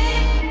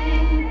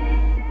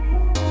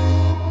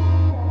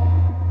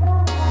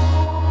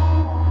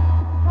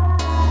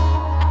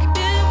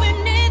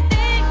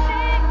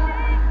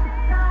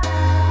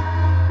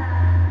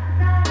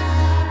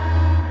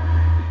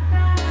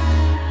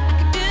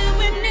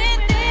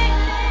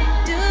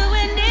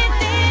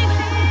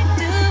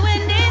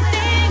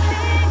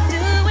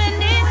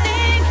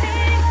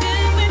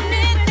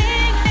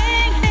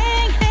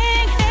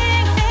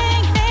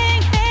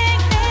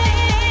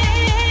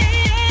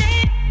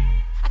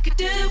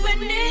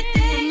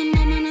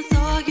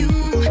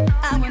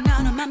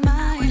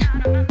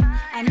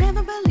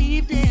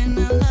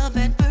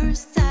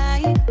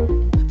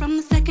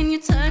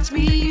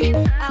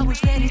 I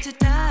was ready to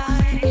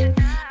die.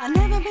 I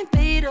never been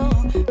fatal.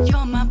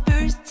 You're my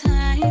first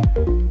time.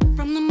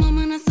 From the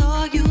moment I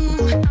saw you,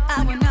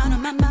 I went out of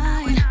my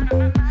mind.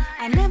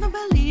 I never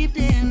believed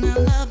in a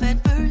love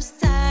at first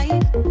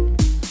sight.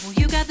 Well,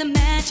 you got the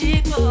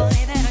magic, boy,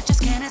 that I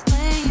just can't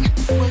explain.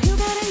 Well, you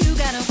got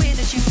a way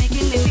that you're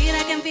making me feel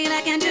I can do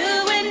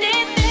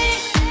anything.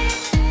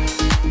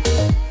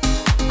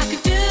 I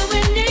could do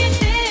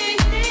anything.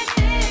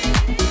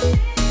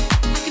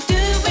 I could do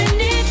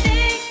anything.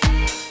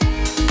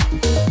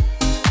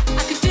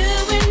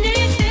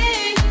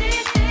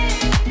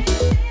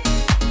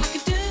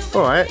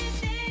 All right,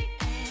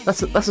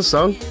 that's a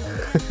song.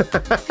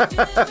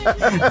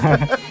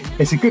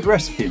 It's a good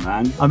recipe,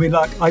 man. I mean,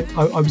 like I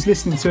was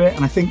listening to it,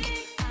 and I think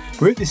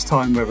we're at this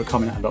time where we're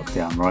coming out of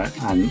lockdown, right?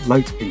 And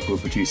loads of people are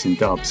producing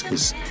dubs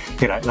because,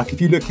 like if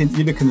you look in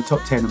the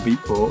top 10 on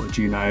Beatport or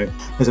Juno,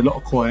 there's a lot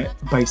of quiet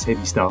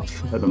bass-heavy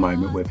stuff at the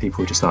moment where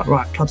people are just like,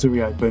 right, clubs are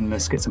reopen,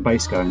 let's get some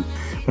bass going.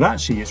 But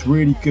actually, it's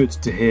really good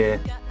to hear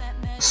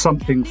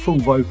something full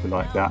vocal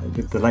like that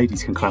the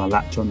ladies can kind of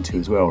latch onto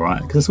as well, right?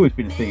 Because it's always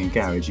been a thing in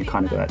garage. You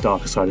kind of got that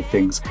darker side of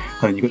things,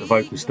 and then you've got the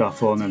vocal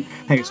stuff on, and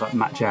I think it's like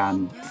Matt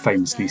Jan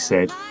famously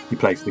said, you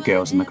play for the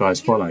girls and the guys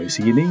follow.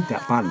 So you need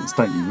that balance,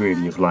 don't you,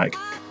 really, of like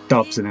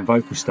dubs and then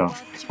vocal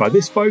stuff. But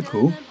this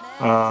vocal,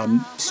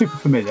 super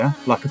familiar,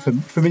 like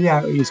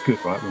familiarity is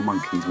good, right? With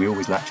Monkeys, we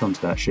always latch onto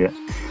that shit.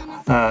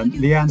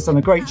 Leanne's done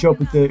a great job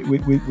with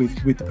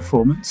the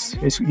performance.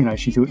 It's,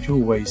 she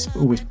always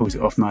pulls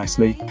it off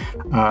nicely.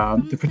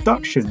 The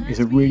production is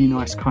a really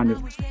nice kind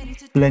of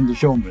blend of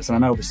genres, and I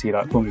know obviously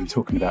like when we were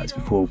talking about this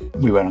before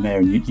we went on air,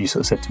 and you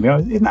sort of said to me, "Oh,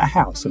 isn't that a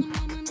house?" And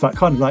it's like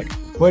kind of like,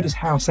 where does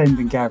house end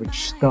and garage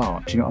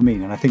start? Do you know what I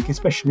mean? And I think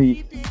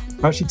especially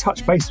I actually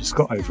touched base with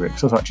Scott over it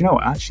because I was like, do you know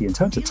what? Actually, in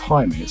terms of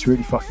timing, it's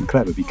really fucking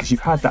clever because you've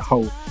had that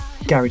whole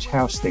garage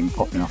house thing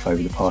popping off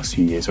over the past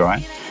few years,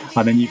 right?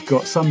 And then you've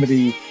got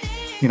somebody,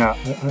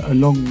 a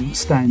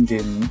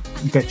long-standing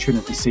veteran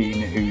of the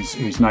scene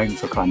who's known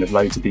for kind of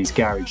loads of these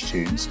garage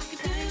tunes,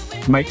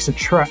 makes a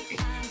track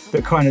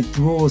that kind of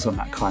draws on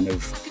that kind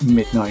of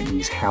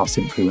mid-90s house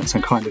influence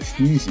and kind of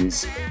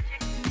fuses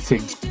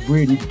things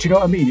really. Do you know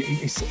what I mean?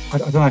 I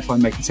don't know if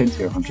I'm making sense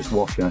here, if I'm just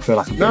waffling. I feel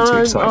like I'm getting too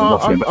excited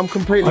waffling. I'm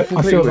completely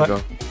I feel with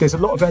like there's a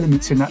lot of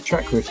elements in that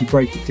track where if you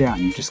break it down,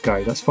 you just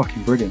go, that's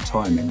fucking brilliant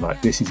timing.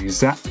 Like, this is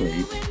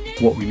exactly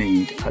what we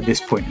need at this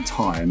point in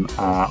time.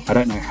 I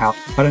don't know how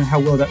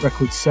well that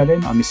record's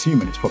selling. I'm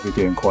assuming it's probably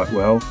doing quite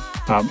well.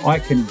 I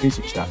can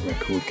envisage that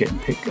record getting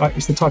picked.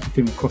 It's the type of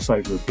thing with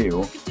crossover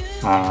appeal,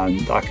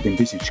 and I can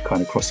envisage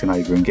kind of crossing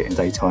over and getting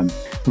daytime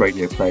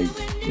radio play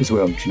as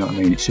well. Do you know what I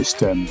mean? It's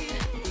just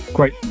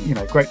great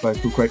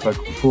vocal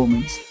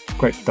performance,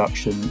 great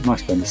production,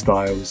 nice blend of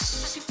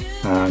styles.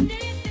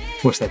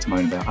 What's there to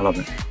moan about? I love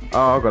it.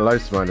 Oh, I've got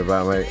loads to moan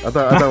about, mate. I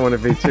don't want to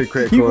be too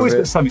critical. You've always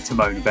got something to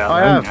moan about.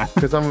 I have,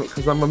 because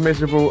I'm a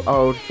miserable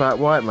old fat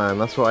white man.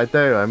 That's what I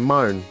do. I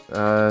moan.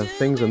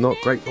 Things are not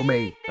great for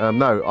me.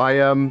 Look.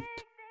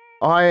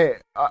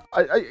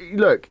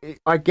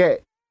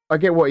 I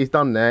get what he's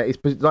done there. It's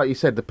like you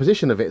said, the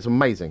position of it is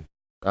amazing.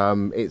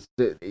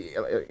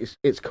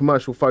 It's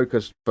commercial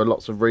focused for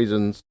lots of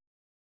reasons.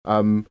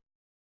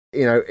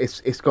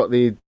 it's got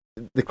the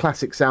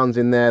classic sounds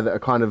in there that are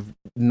kind of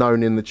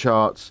known in the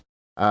charts.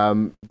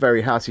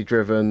 Very housey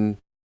driven.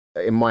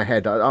 In my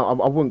head, I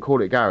wouldn't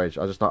call it garage.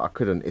 I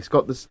couldn't. It's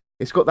got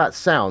that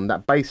sound,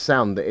 that bass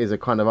sound that is a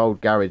kind of old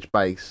garage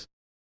bass.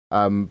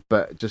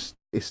 But just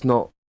it's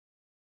not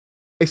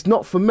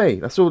for me.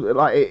 That's all.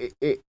 Like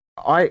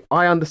I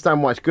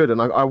understand why it's good,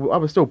 and I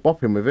was still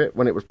bopping with it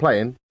when it was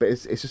playing. But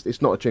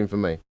it's not a tune for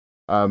me.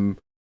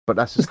 But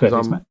that's just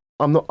because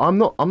I'm not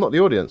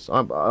the audience.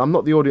 I'm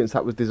not the audience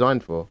that was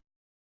designed for.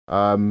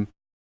 The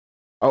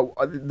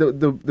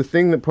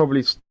thing that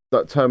probably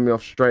that turned me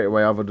off straight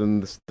away, other than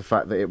the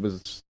fact that it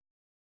was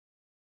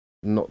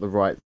not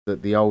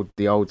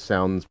the old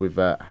sounds with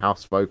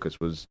house focus,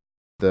 was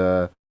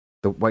the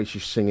way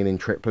she's singing in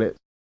triplets.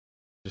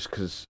 Just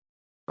because,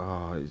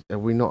 are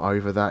we not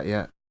over that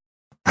yet?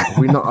 Are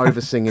we not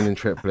over singing in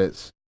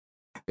triplets?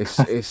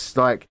 It's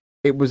like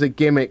it was a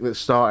gimmick that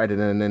started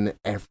and then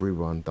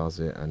everyone does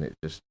it, and it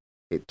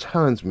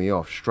turns me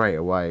off straight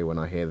away when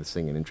I hear the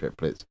singing in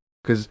triplets.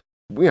 Because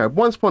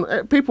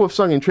people have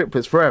sung in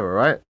triplets forever,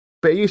 right?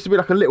 But it used to be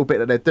like a little bit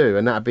that they'd do,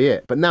 and that'd be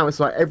it. But now it's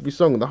like every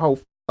song, the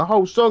whole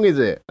song is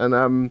it.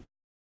 And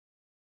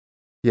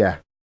yeah,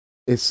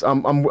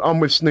 I'm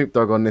with Snoop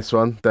Dogg on this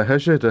one. The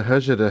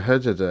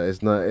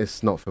hujja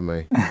it's not for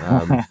me.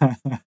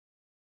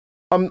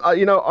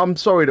 I'm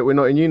sorry that we're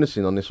not in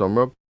unison on this one,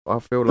 Rob. I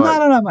feel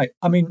like no, mate.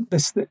 I mean,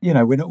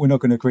 we're not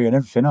going to agree on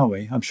everything, are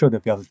we? I'm sure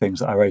there'll be other things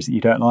that I raise that you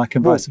don't like,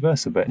 and vice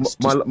versa. But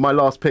my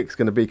last pick's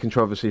going to be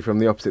controversy from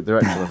the opposite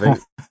direction, I think.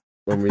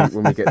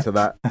 when we get to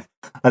that,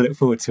 I look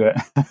forward to it.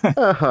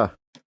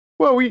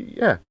 Well,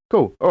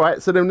 cool. All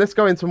right, so then let's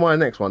go into my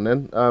next one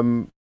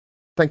then.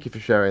 Thank you for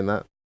sharing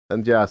that.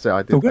 And yeah,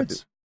 I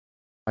didn't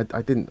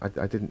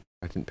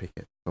pick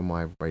it for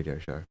my radio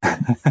show.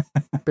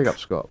 Big up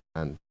Scott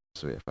and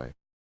CFA.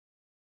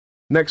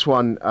 Next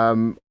one,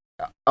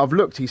 I've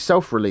looked. He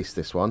self-released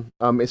this one.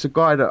 It's a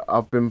guy that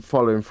I've been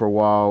following for a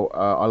while.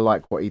 I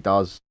like what he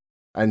does,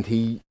 and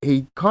he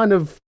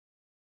does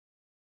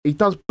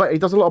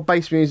a lot of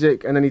bass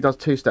music, and then he does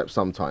two-step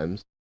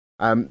sometimes.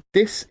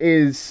 This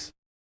is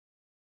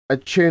a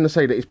tune, I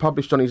say, that he's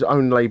published on his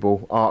own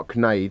label,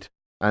 Arcnade,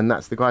 and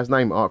that's the guy's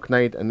name,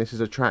 Arcnade, and this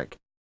is a track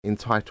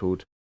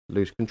entitled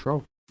Lose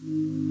Control.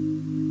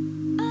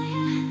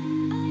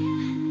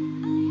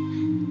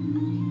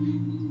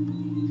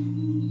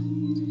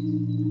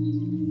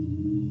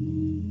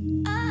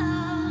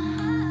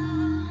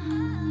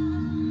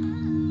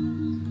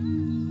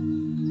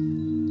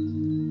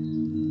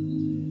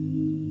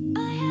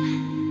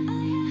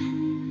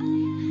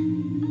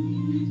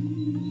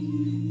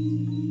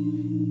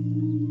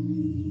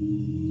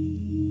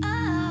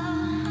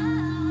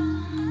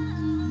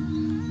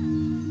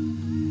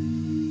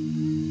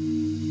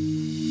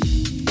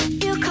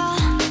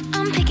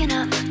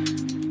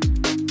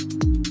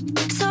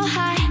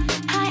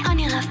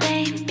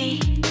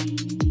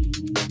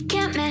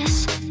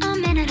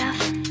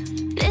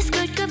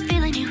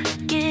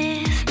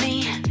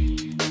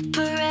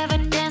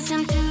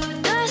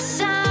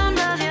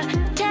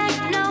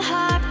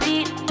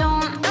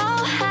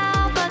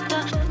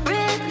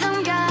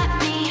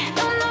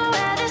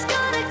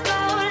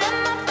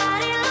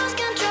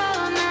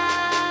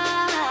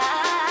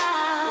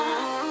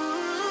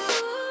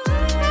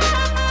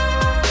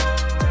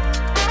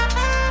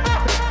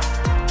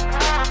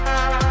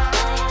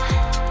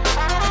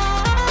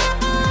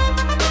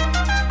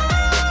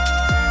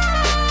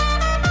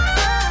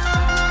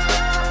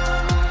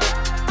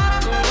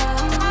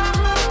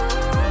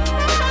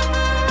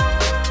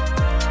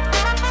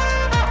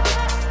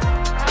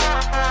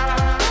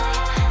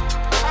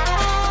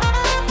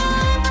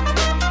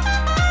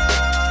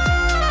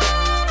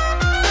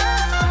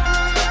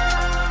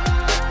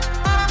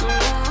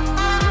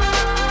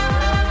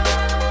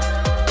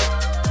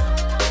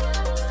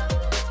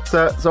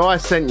 So I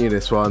sent you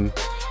this one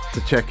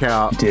to check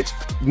out. You did.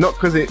 Not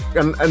because it,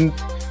 and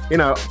you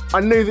know, I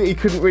knew that he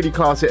couldn't really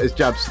class it as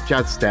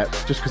jazz step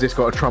just because it's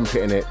got a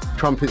trumpet in it.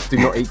 Trumpets do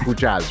not equal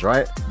jazz,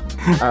 right?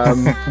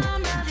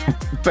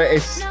 But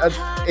it's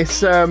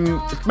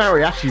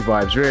mariachi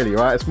vibes, really,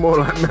 right? It's more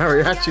like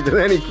mariachi than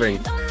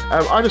anything.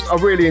 I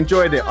really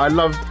enjoyed it. I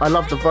loved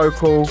the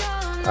vocal.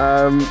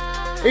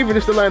 Even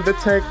just the line, the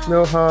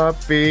techno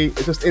heartbeat,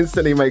 it just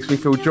instantly makes me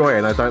feel joy,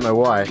 and I don't know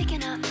why.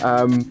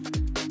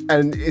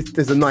 And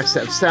there's a nice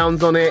set of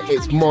sounds on it.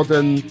 It's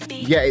modern,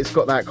 yet it's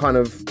got that kind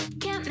of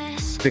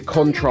the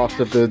contrast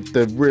of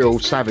the real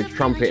savage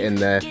trumpet in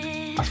there.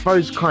 I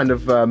suppose kind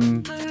of a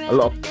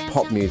lot of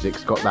pop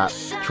music's got that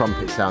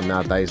trumpet sound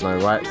nowadays, now,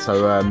 right?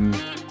 So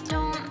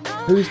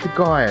who's the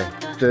guy?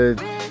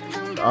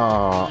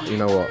 You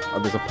know what?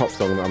 There's a pop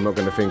song that I'm not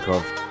going to think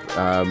of.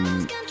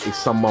 It's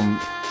someone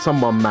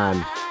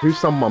man. Who's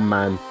someone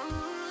man?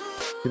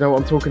 You know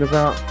what I'm talking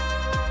about?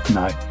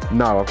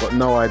 No, I've got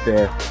no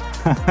idea.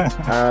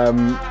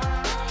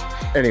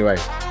 Anyway,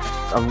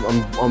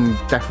 I'm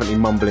definitely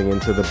mumbling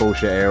into the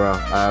bullshit era.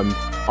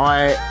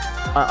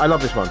 I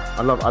love this one.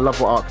 I love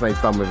what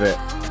Arcnade's done with it,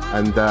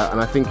 and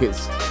I think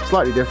it's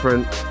slightly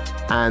different.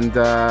 and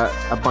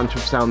a bunch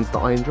of sounds that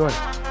I enjoy.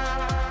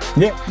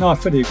 Yeah, no, I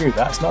fully agree with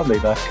that. It's lovely.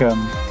 Like,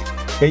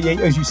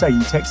 yeah, as you say, you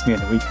texted me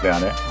in a week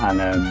about it,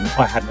 and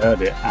I hadn't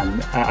heard it.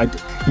 And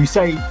you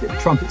say that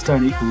trumpets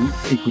don't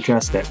equal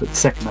jazz step, but the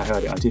second I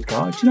heard it, I did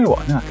go, oh, do you know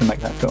what? Now I can make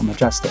that fit on my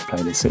jazz step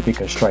playlist, so it did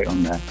go straight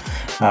on there.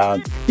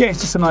 Yeah,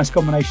 it's just a nice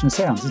combination of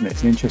sounds, isn't it?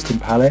 It's an interesting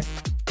palette.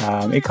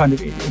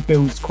 It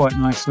builds quite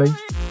nicely.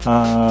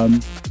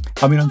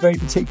 I mean, I'm very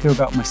particular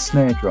about my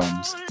snare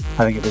drums.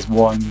 I think if there's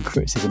one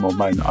criticism or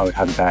moment I would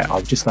have about it, I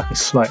would just like a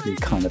slightly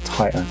kind of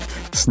tighter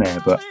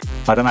snare, but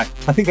I don't know.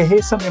 I think I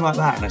hear something like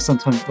that, and I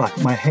sometimes,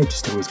 like, my head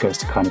just always goes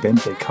to kind of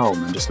MJ Cole,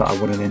 and I'm just like, I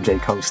want an MJ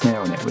Cole snare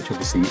on it, which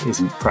obviously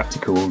isn't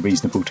practical or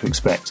reasonable to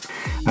expect.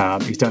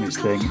 He's done his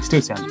thing. It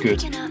still sounds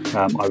good.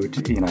 I would,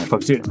 if I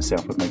was doing it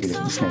myself, I'd make a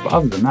different snare. But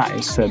other than that,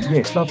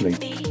 it's lovely.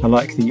 I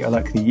like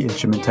the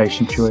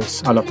instrumentation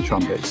choice. I love the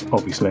trumpets,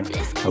 obviously.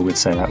 I would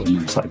say that when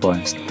I'm slightly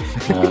biased.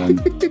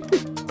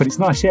 But it's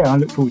nice, yeah. I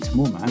look forward to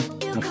more, man.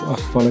 I've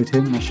followed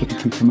him, and I should be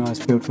keeping my eyes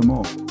peeled for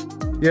more.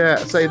 Yeah,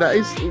 so that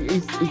is,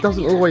 he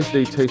doesn't always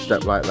do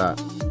two-step like that.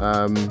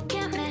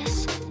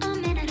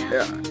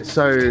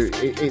 So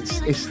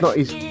it's not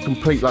his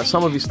complete, like,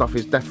 some of his stuff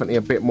is definitely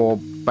a bit more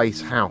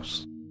bass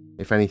house,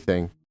 if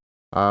anything.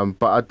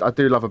 But I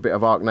do love a bit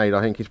of Arcade.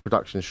 I think his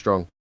production's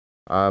strong.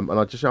 And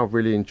I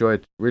really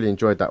enjoyed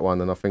that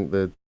one, and I think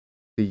the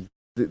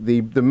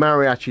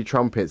mariachi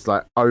trumpets,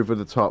 like, over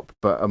the top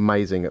but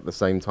amazing at the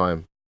same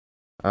time.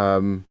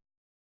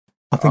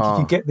 I think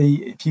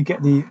if you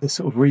get the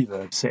sort of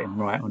reverb sitting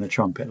right on a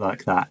trumpet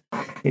like that,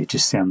 it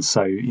just sounds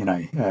so, you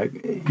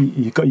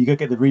got to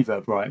get the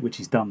reverb right, which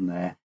he's done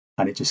there,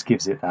 and it just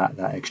gives it that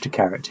extra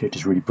character. It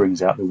just really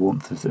brings out the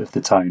warmth of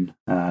the tone.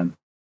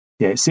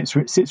 It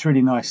sits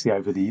really nicely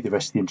over the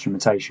rest of the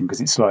instrumentation,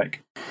 because it's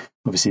like,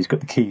 obviously he's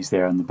got the keys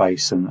there and the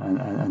bass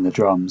and the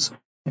drums.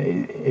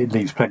 It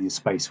leaves plenty of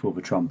space for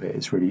the trumpet.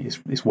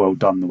 It's well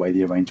done the way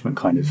the arrangement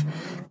kind of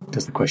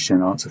does the question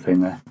and answer thing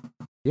there.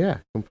 Yeah,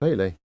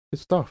 completely. Good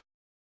stuff.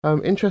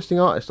 Interesting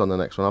artist on the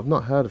next one. I've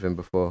not heard of him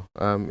before.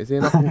 Is he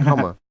an up and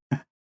comer?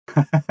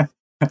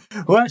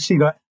 Well, actually,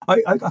 like,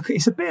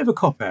 it's a bit of a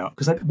cop out,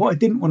 because what I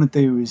didn't want to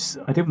do is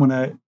I didn't want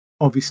to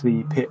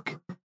obviously pick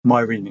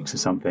my remix of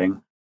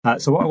something.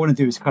 So what I want to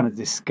do is kind of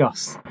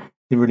discuss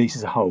the release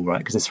as a whole, right?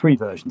 Because there's 3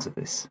 versions of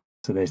this.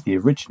 So there's the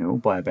original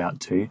by About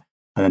To,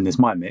 and then there's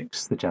my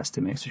mix, the Jazz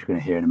mix, which you're going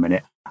to hear in a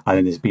minute, and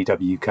then there's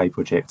BWK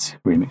Project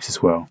remix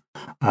as well.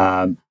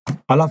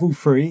 I love all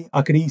 3.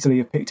 I could easily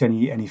have picked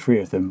any 3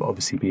 of them, but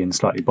obviously being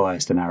slightly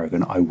biased and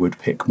arrogant, I would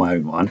pick my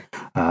own one.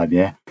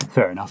 Yeah,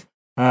 fair enough.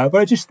 But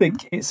I just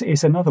think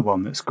it's another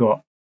one that's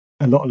got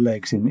a lot of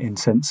legs in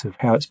sense of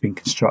how it's been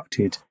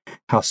constructed,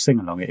 how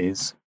sing-along it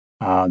is,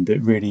 that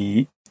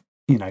really,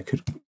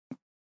 could...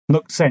 I'm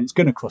not saying it's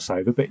going to cross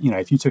over, but,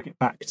 if you took it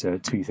back to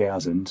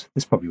 2000,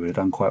 this probably would have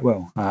done quite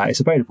well.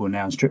 It's available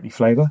now in Strictly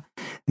Flavour.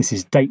 This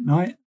is Date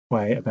Night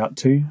by About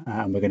To,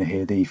 and we're going to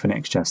hear the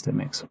Phonetix Jazz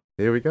mix.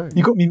 Here we go.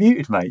 You got me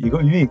muted, mate. You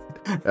got me muted.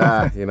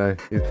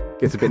 It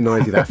gets a bit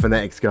noisy, that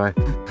Phonetix guy.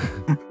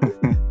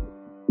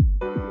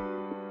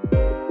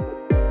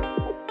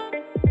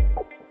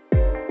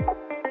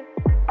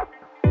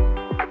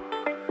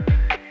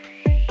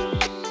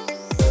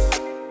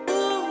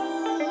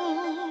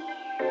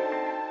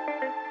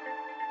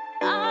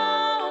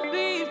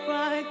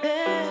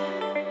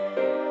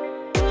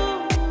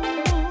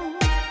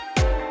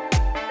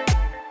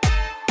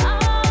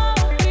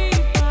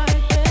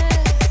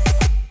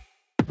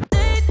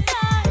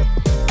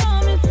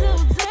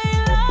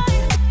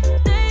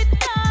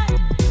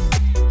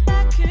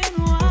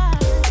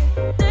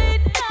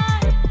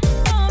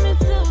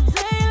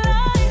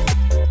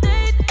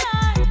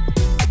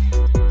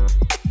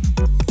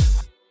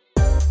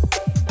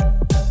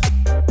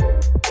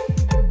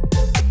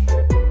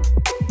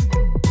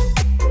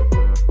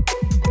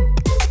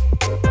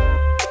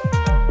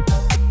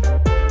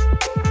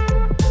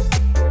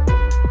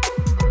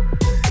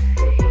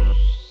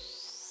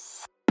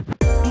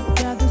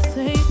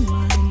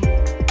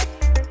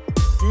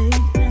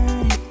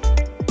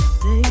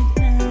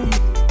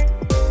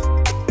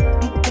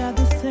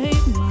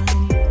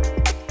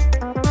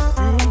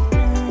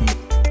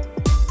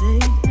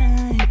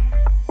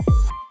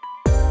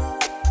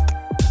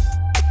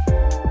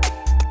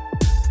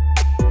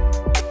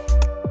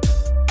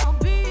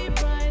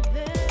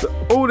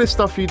 This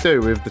stuff you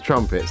do with the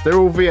trumpets, they're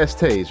all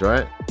VSTs,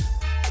 right?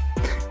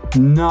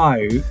 No,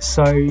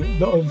 so a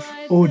lot of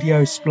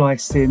audio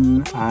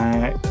splicing.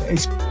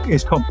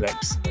 It's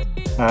complex,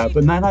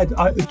 but no,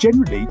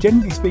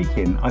 generally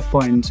speaking, I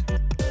find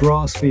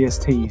brass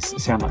VSTs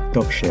sound like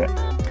dog shit.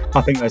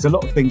 I think there's a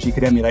lot of things you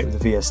could emulate with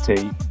a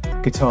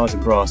VST. Guitars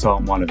and brass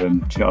aren't one of them.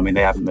 Do you know what I mean?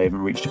 They haven't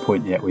reached a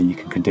point yet where you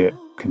can do it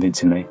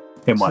convincingly,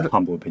 in my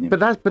humble opinion. But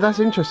that's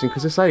interesting,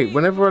 because I say,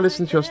 whenever I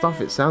listen to your stuff,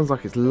 it sounds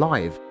like it's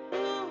live.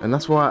 And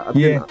that's why I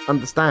didn't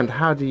understand,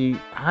 how do you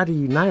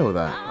nail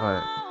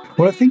that?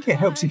 Well, I think it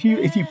helps if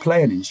you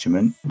play an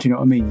instrument. Do you know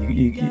what I mean?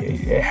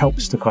 It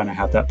helps to kind of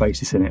have that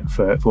basis in it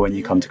for when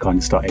you come to kind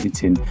of start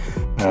editing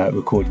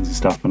recordings and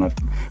stuff. And I've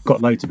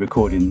got loads of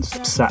recordings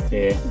sat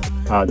there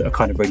that are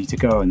kind of ready to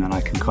go, and then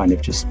I can kind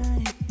of just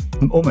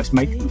almost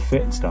make them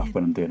fit and stuff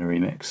when I'm doing a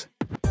remix.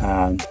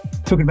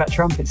 Talking about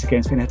trumpets again,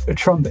 it's been a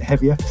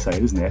trumpet-heavy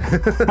episode, isn't it?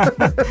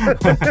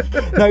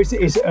 No,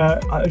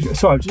 it's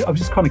sorry, I was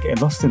just kind of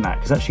getting lost in that,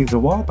 because actually it was a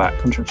while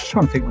back. I'm just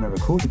trying to think when I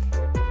recorded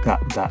that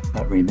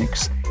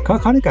remix.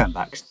 Kind of going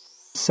back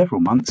several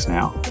months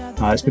now.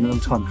 It's been a long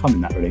time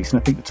coming, that release,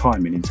 and I think the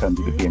timing in terms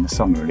of it being a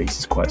summer release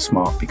is quite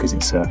smart, because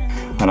it's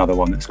another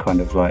one that's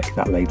kind of like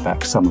that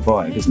laid-back summer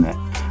vibe, isn't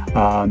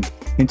it?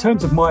 In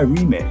terms of my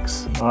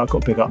remix, I've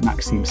got to big up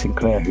Maxime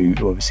Sinclair, who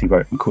obviously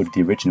wrote and recorded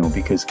the original,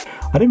 because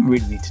I didn't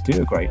really need to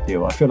do a great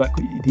deal. I feel like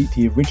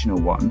the original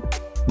one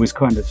was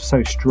kind of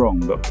so strong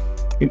that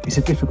it's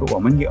a difficult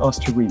one. When you get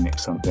asked to remix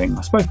something,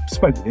 I spoke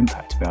with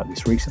Impact about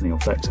this recently on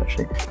Flex,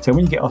 actually. So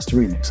when you get asked to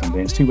remix something,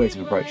 there's two ways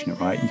of approaching it,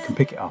 right? You can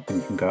pick it up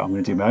and you can go, I'm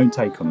going to do my own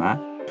take on that.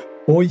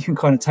 Or you can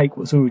kind of take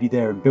what's already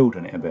there and build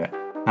on it a bit.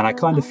 And I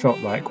kind of felt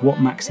like what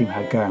Maxime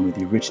had going with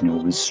the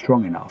original was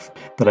strong enough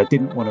that I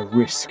didn't want to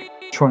risk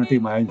trying to do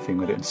my own thing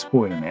with it and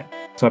spoiling it.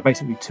 So I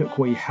basically took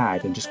what he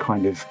had and just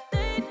kind of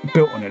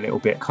built on it a little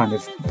bit, kind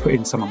of put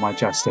in some of my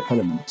jazz step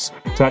elements.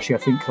 So actually I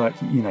think, like,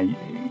 you know,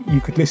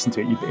 you could listen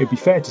to it. It'd be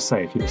fair to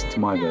say, if you listen to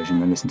my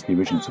version and listen to the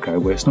original, to go,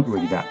 well, it's not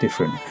really that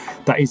different.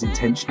 That is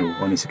intentional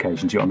on this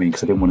occasion, do you know what I mean?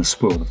 Because I didn't want to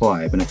spoil the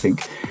vibe. And I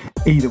think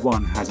either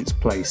one has its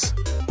place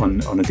on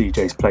a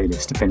DJ's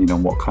playlist, depending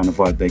on what kind of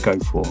vibe they go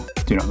for. Do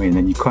you know what I mean? And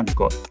then you've kind of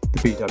got the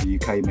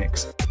BWK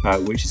mix,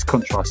 which is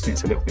contrasting.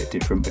 It's a little bit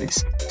different, but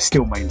it's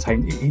still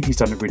maintained. He's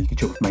done a really good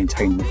job of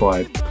maintaining the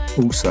vibe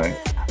also.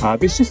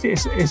 But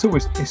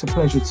it's a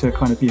pleasure to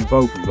kind of be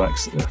involved with like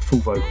a full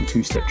vocal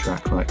two-step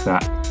track like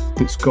that,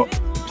 that's got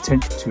the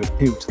potential to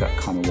appeal to that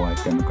kind of wide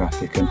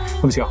demographic. And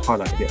obviously I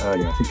highlighted it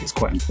earlier, I think it's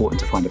quite important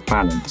to find a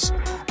balance.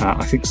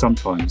 I think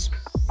sometimes,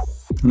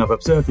 and I've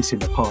observed this in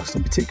the past,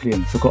 and particularly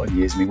in the forgotten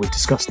years, I mean, we've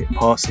discussed it in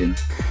passing,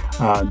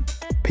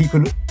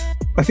 people,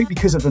 I think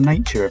because of the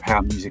nature of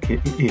how music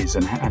is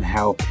and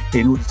how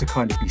in order to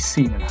kind of be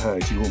seen and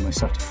heard, you almost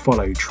have to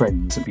follow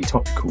trends and be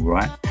topical,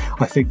 right?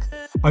 I think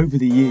over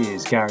the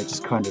years, garage has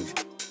kind of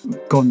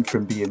gone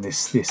from being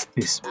this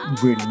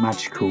really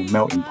magical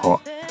melting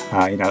pot,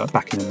 you know,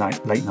 back in the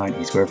late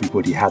 90s, where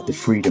everybody had the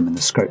freedom and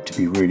the scope to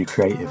be really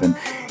creative, and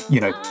you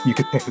know, you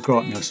could pick a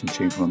Grant Nelson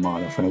tune from a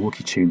mile off and a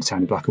Wookiee tune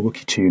sounded like a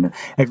Wookiee tune, and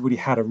everybody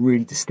had a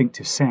really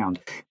distinctive sound.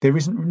 There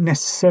isn't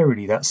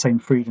necessarily that same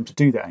freedom to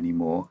do that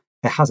anymore.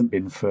 There hasn't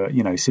been for,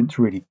 you know, since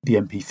really the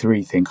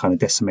MP3 thing kind of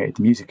decimated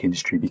the music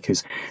industry,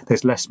 because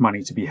there's less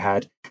money to be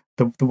had.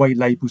 The way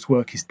labels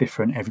work is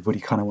different. Everybody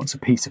kind of wants a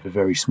piece of a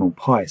very small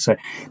pie. So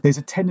there's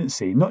a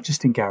tendency, not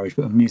just in garage,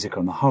 but in music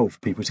on the whole, for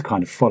people to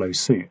kind of follow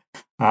suit.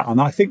 And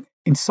I think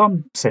in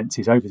some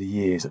senses over the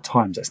years, at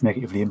times that's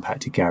negatively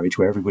impacted garage,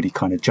 where everybody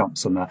kind of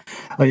jumps on that.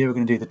 Oh yeah, we're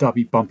going to do the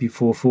dubby bumpy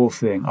 4/4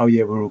 thing. Oh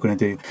yeah, we're all going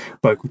to do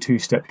vocal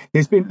two-step.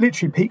 There's been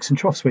literally peaks and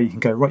troughs where you can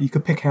go, right, you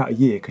could pick out a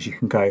year, because you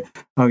can go,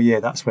 oh yeah,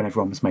 that's when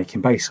everyone was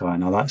making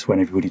bassline, or that's when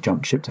everybody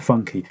jumped ship to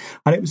funky.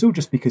 And it was all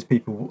just because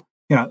people,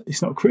 you know,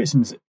 it's not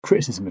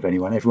criticism of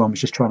anyone. Everyone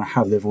was just trying to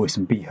have their voice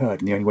and be heard,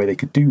 and the only way they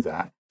could do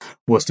that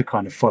was to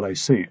kind of follow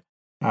suit.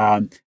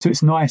 So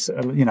it's nice,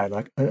 you know,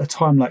 like a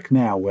time like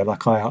now, where,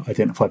 like I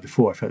identified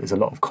before, I felt there's a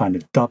lot of kind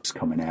of dubs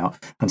coming out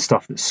and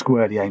stuff that's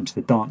squarely aimed to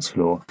the dance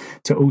floor,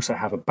 to also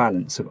have a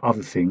balance of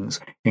other things,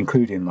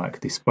 including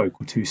like this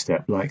vocal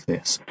two-step like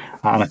this.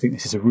 And I think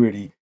this is a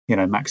really, you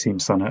know,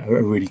 Maxime's done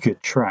a really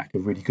good track, a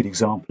really good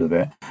example of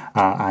it.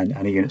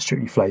 And Ian at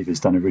Strictly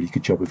Flavors done a really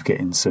good job of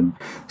getting some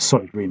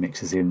solid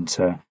remixes in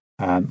to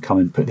come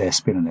and put their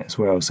spin on it as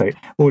well. So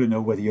all in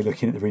all, whether you're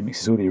looking at the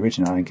remixes or the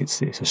original, I think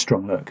it's a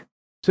strong look.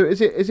 So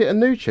is it a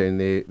new tune,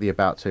 the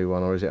About To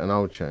one, or is it an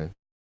old tune?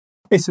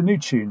 It's a new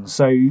tune.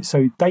 So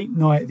Date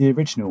Night, the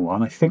original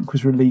one, I think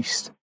was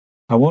released,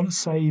 I want to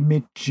say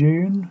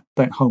mid-June.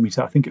 Don't hold me to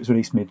that. I think it was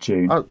released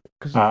mid-June. Oh,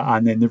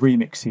 and then the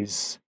remix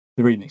is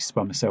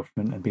by myself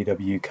and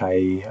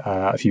BWK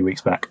a few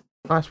weeks back.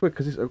 Oh, that's weird,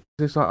 because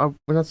it's like,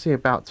 when I see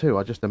About To,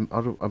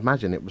 I'd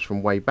imagine it was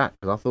from way back,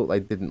 because I thought they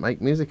didn't make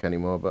music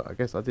anymore, but I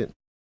guess I didn't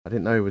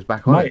know he was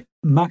back on it.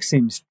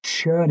 Maxime's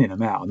churning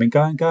them out. I mean,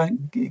 go on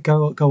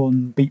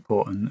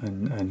Beatport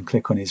and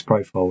click on his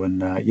profile,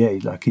 and yeah,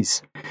 like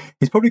he's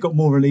probably got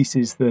more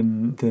releases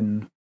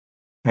than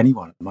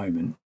anyone at the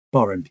moment,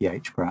 bar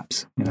MPH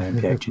perhaps. You know,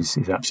 MPH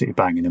is absolutely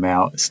banging them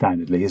out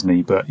standardly, isn't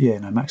he? But yeah,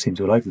 no, Maxime's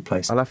all over the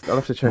place. I'll have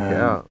to check it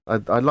out.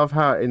 I love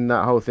how in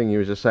that whole thing you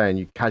were just saying,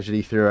 you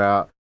casually threw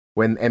out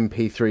when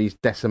MP3s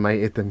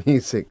decimated the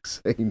music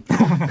scene.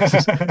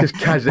 just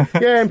casually,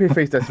 yeah,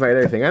 MP3s decimated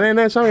everything. And then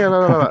there's something, do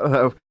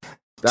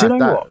you know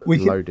what?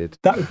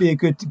 That would be a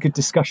good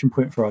discussion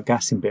point for our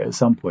gassing bit at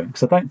some point,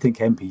 because I don't think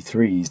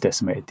MP3s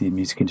decimated the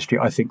music industry.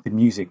 I think the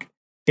music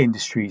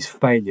industry's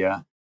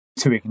failure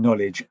to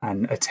acknowledge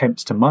and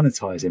attempts to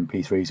monetize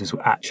MP3s was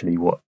actually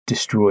what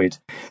destroyed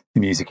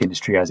the music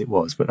industry as it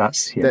was. But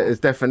that's there's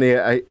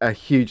definitely a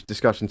huge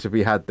discussion to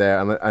be had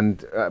there,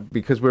 and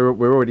because we're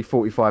already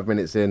 45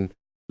 minutes in,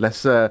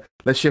 let's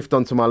shift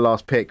on to my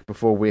last pick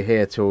before we're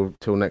here till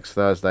next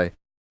Thursday.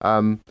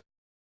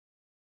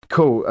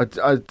 Cool. I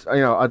don't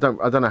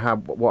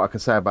know what I can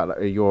say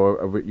about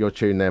your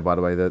tune there. By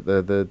the way,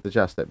 the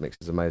jazz step mix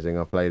is amazing.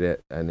 I played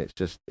it and it's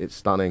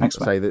stunning. Thanks,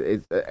 to say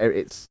that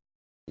it's.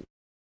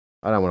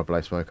 I don't want to blow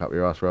smoke up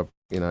your ass, Rob.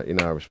 You know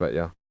I respect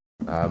you.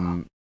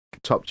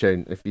 Top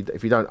tune.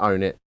 If you don't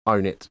own it,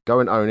 own it. Go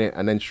and own it,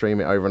 and then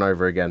stream it over and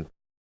over again.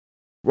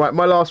 Right,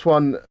 my last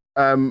one.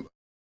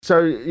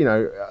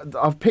 So,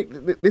 I've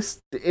picked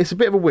this. It's a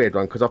bit of a weird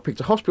one because I've picked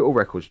a Hospital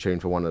Records tune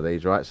for one of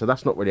these, right? So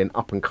that's not really an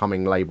up and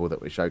coming label that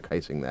we're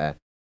showcasing there.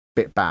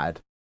 Bit bad.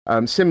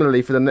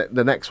 Similarly, for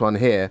the next one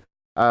here,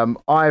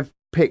 I've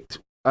picked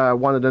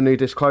one of the new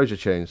Disclosure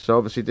tunes. So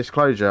obviously,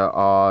 Disclosure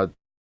are,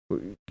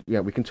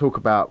 we can talk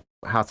about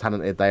how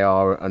talented they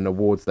are and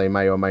awards they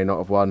may or may not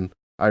have won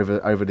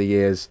over the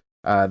years.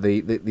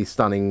 The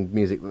stunning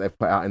music that they've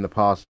put out in the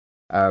past.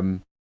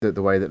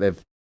 The way that they've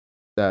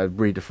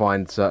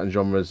redefined certain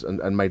genres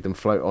and made them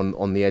float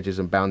on the edges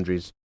and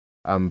boundaries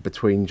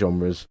between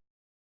genres.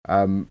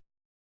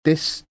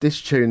 This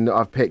tune that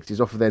I've picked is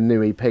off of their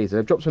new EP. So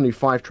they've dropped a new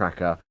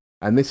 5-tracker,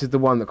 and this is the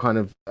one that kind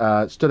of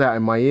stood out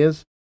in my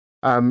ears.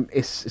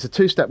 It's a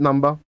 2-step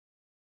number,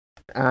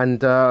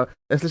 and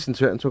let's listen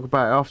to it and talk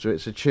about it after.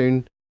 It's a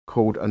tune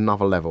called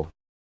Another Level.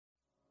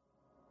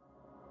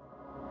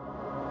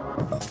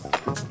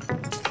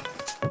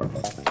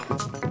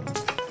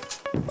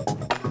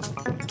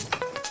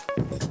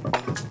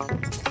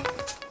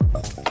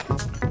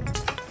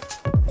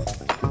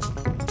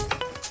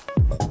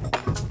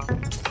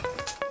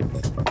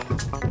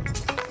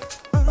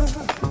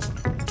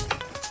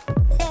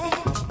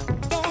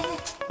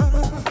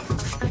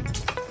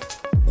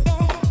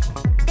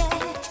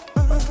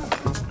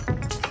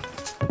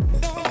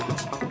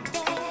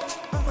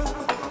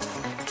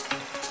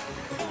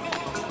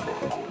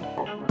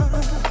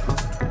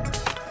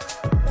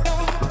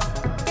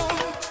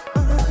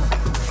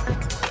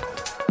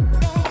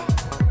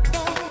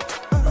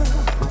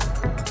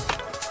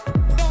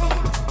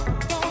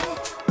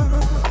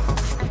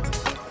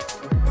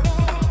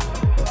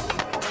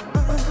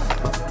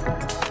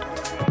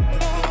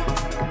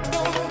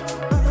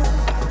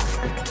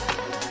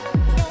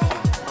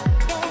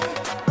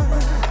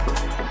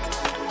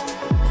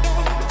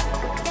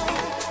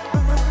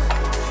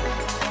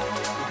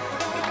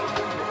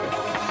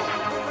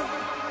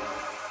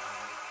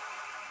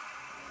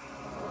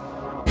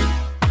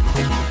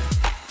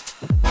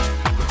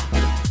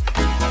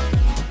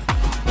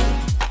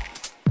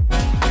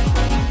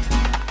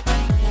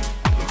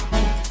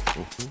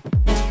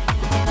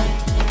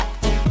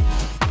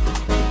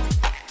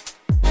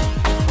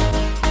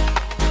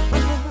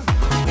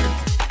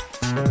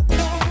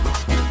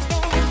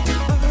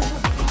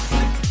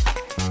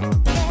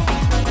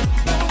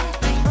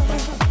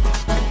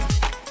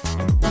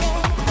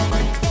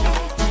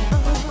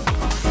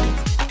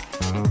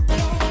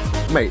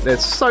 Mate,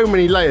 there's so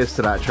many layers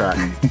to that track.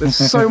 There's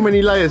so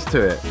many layers to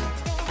it.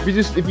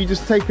 If you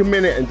just take a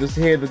minute and just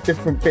hear the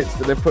different bits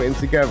that they're putting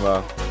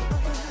together,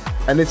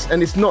 and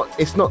it's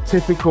not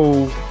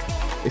typical.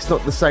 It's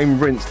not the same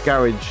rinsed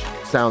garage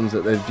sounds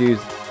that they've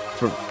used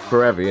for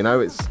forever.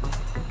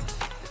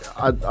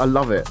 I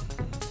love it,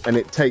 and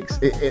it takes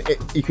it.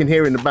 You can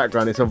hear in the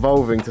background it's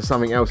evolving to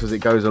something else as it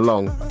goes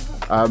along.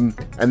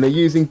 And they're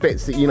using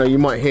bits that you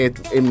might hear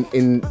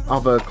in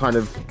other kind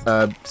of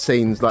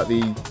scenes, like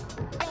the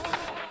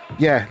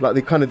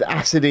kind of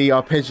acidy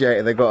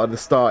arpeggiator they got at the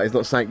start is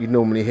not something you'd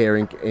normally hear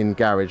in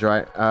garage,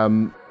 right? I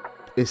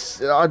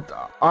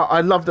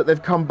love that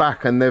they've come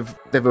back and they've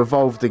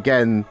evolved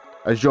again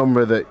a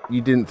genre that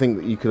you didn't think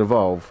that you could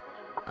evolve,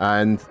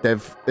 and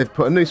they've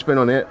put a new spin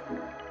on it.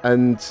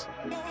 And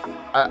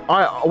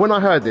when I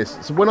heard this,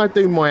 so when I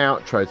do my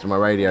outro to my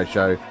radio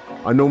show,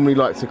 I normally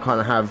like to kind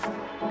of have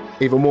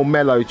either more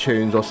mellow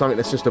tunes or something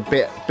that's just a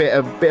bit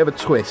of a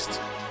twist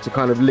to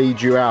kind of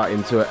lead you out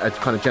into a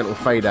kind of gentle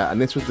fade out.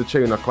 And this was the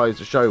tune I closed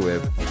the show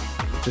with,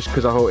 just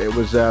because I thought it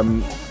was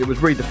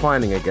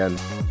redefining again.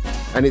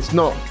 And it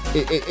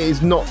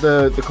is not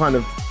the kind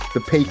of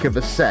the peak of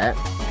a set,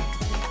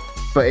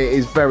 but it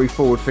is very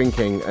forward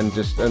thinking, and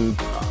the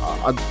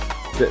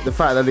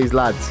fact that these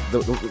lads,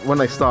 when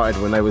they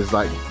started, when they was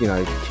like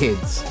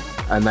kids,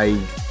 and they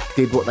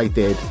did what they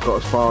did, got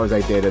as far as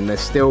they did, and they're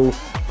still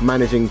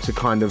managing to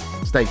kind of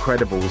stay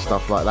credible with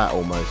stuff like that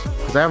almost,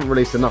 because they haven't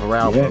released another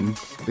album. Yeah.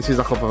 This is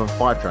like off of a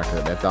 5-tracker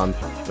that they've done.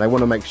 They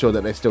want to make sure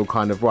that they're still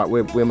kind of right.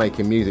 We're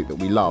making music that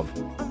we love,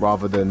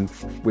 rather than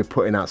we're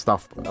putting out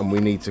stuff and we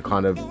need to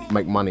kind of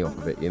make money off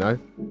of it. Yeah.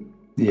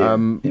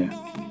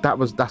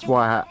 That's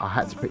why I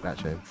had to pick that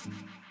tune.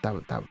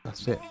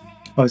 That's it.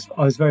 I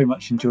was very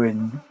much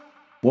enjoying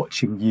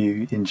watching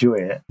you enjoy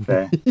it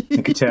there.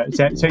 I could tell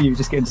you were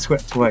just getting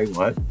swept away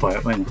by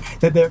it, weren't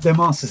you? They're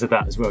masters of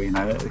that as well, you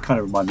know. They kind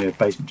of remind me of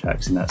Basement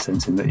Jacks in that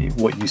sense, in that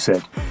what you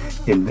said,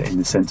 in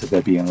the sense of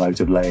there being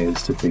loads of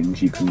layers to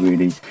things. You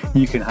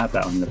can have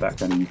that on in the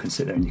background, and you can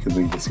sit there and you can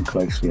really listen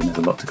closely, and there's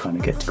a lot to kind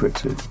of get to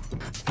grips with.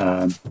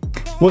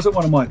 Wasn't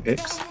one of my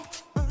picks.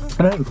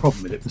 I don't have a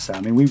problem with it per se.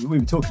 I mean, we were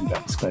talking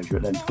about Disclosure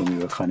at length when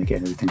we were kind of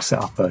getting everything set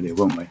up earlier,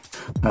 weren't we?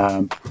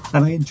 And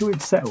I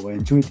enjoyed Settle. I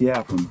enjoyed the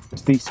album.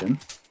 It's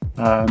decent.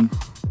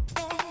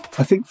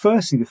 I think,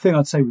 firstly, the thing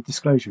I'd say with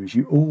Disclosure is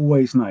you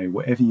always know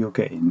whatever you're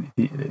getting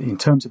in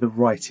terms of the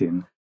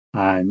writing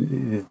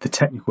and the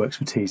technical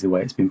expertise, the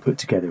way it's been put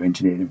together,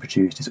 engineered and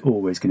produced, is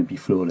always going to be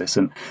flawless.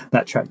 And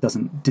that track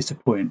doesn't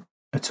disappoint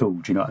at all.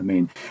 Do you know what I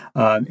mean?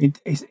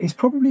 It's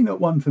probably not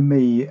one for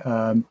me.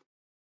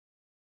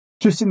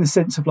 Just in the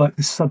sense of like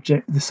the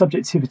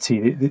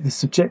subjectivity, the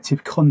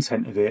subjective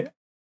content of it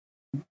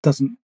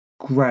doesn't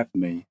grab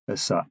me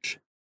as such.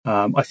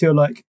 I feel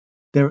like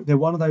they're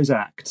one of those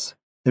acts.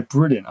 They're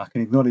brilliant. I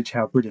can acknowledge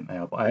how brilliant they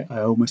are, but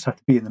I almost have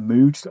to be in the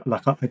mood.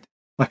 Like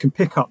I can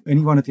pick up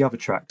any one of the other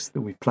tracks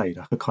that we've played.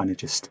 I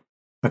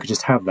could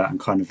just have that and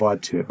kind of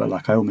vibe to it. But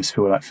like I almost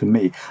feel like for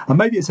me, and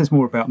maybe it says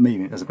more about me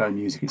than it does about the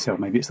music itself.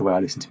 Maybe it's the way I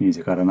listen to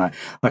music. I don't know.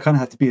 I kind of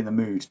have to be in the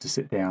mood to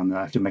sit down.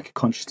 I have to make a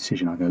conscious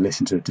decision. I'm going to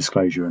listen to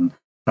Disclosure and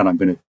I'm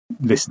going to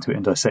listen to it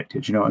and dissect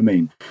it. Do you know what I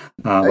mean?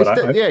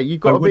 You've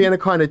got to be in a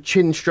kind of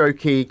chin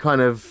strokey, kind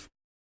of,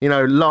 you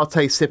know,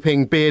 latte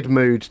sipping beard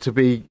mood to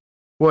be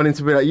wanting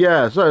to be like,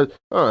 yeah. So,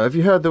 have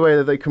you heard the way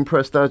that they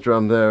compressed that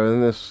drum there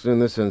in this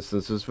instance?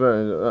 It's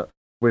very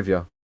with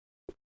you.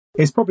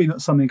 It's probably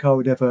not something I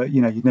would ever,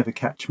 you know, you'd never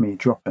catch me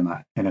dropping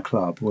that in a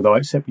club. Although I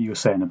accept what you were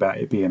saying about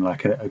it being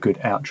like a good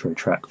outro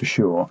track for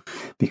sure,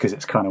 because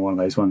it's kind of one of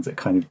those ones that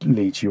kind of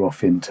leads you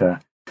off into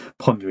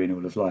pondering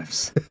all of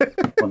life's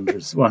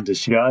wonders.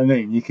 You know what I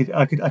mean?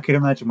 I could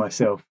imagine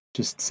myself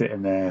just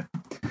sitting there,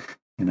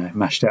 you know,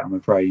 mashed out on my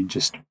brain,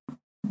 just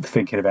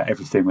thinking about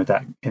everything with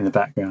that in the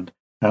background.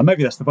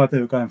 Maybe that's the vibe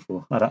they were going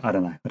for. I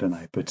don't know.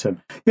 But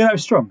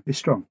it's strong. It's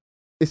strong.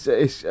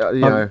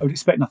 I would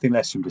expect nothing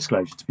less from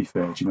Disclosure, to be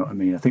fair. Do you know what I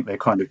mean? I think they're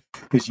kind of,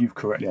 as you've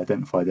correctly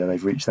identified there,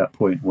 they've reached that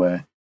point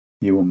where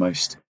you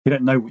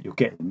don't know what you're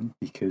getting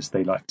because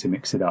they like to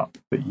mix it up,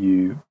 but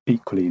you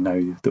equally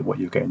know that what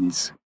you're getting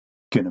is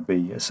going to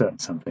be a certain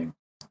something.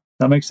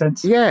 That makes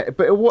sense? Yeah,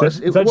 but it was.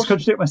 Did I just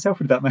contradict myself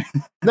with that, mate?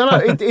 No,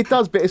 it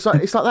does. But it's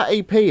like that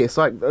EP. It's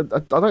like I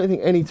don't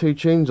think any two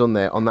tunes on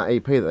that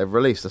EP that they've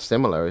released are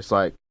similar. It's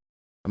like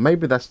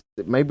maybe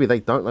they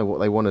don't know what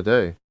they want to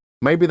do.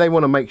 Maybe they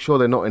want to make sure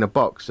they're not in a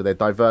box, so they're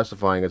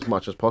diversifying as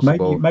much as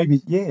possible. Maybe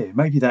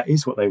that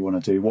is what they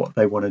want to do. What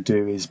they want to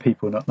do is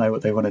people not know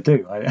what they want to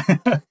do.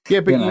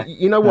 Yeah, but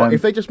you know what?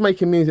 If they're just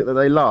making music that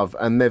they love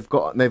and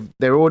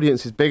their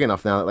audience is big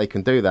enough now that they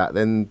can do that,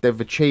 then they've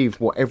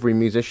achieved what every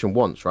musician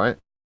wants, right?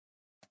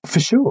 For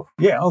sure.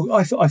 Yeah,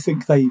 I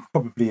think they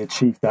probably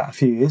achieved that a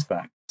few years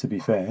back, to be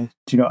fair.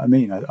 Do you know what I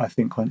mean? I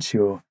think once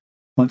you're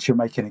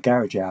making a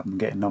garage album and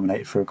getting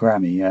nominated for a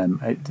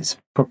Grammy, it's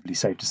probably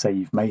safe to say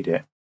you've made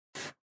it,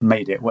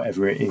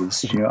 whatever it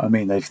is. Do you know what I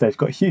mean? They've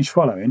got a huge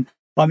following.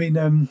 I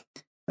mean,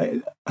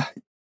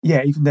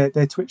 even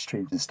their Twitch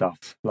streams and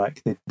stuff,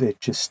 like they're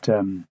just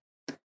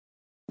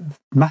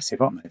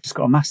massive, aren't they? They've just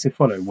got a massive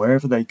following.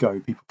 Wherever they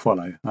go, people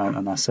follow,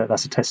 and that's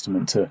a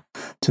testament to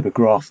the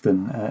graft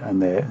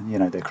and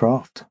their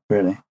craft,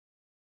 really.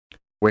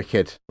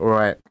 Wicked. All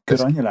right.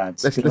 Good on you,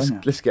 lads.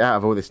 Let's get out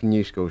of all this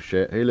new school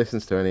shit. Who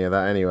listens to any of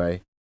that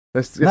anyway?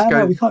 Let's go.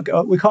 No, we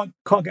can't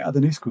get out of the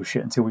new school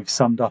shit until we've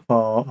summed up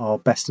our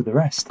best of the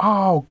rest.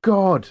 Oh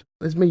God,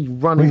 there's me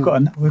running.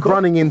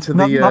 Running into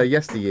the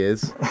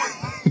yesteryears.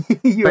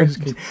 You're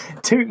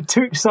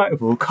too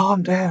excitable.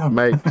 Calm down,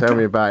 mate. Tell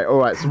me about it. All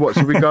right. So what?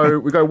 So we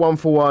go one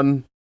for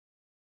one.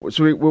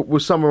 So we'll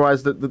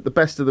summarise the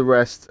best of the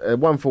rest.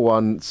 1 for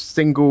 1.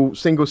 Single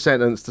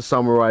sentence to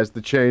summarise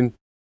the tune.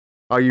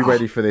 Are you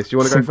ready for this? You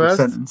want to go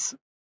first?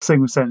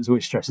 Single sentence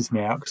always stresses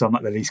me out because I'm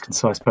like the least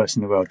concise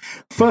person in the world.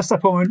 First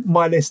up on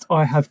my list,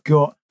 I have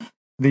got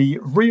the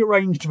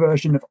rearranged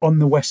version of On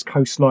the West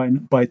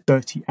Coastline by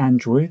Dirty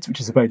Androids, which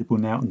is available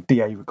now on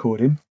DA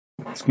Recording.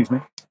 Excuse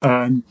me.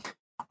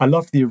 I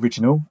love the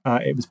original.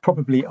 It was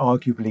probably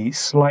arguably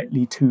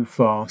slightly too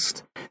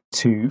fast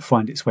to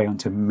find its way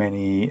onto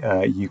many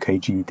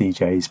UKG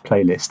DJs'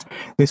 playlist.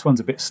 This one's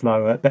a bit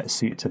slower, better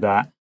suited to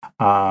that.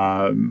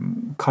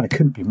 Kind of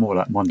couldn't be more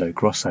like Mondo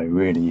Grosso,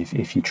 really,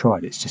 if you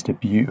tried. It's just a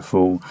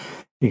beautiful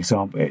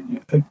example,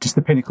 just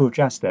the pinnacle of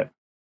jazz step.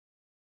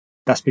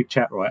 That's big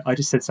chat, right? I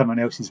just said someone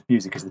else's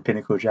music is the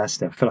pinnacle of jazz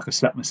step. I feel like I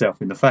slapped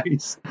myself in the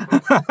face.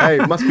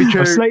 Hey, it must be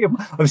true.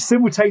 I've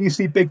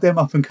simultaneously bigged them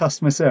up and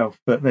cussed myself,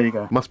 but there you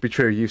go. Must be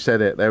true. You said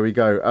it. There we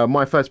go.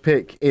 My first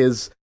pick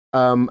is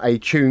a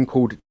tune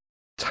called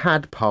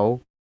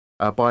Tadpole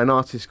by an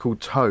artist called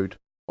Toad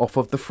off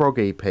of the Frog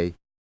EP.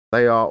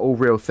 They are all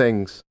real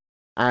things.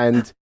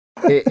 And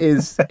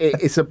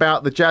it's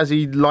about the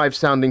jazzy,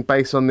 live-sounding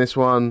bass on this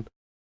one.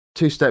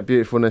 Two-step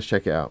beautifulness.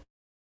 Check it out.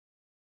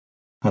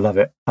 I love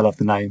it. I love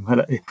the name.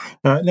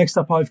 Next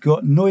up, I've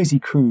got Noisy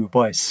Crew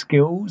by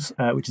Skills,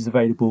 which is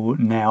available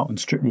now on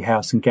Strictly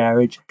House and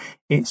Garage.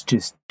 It's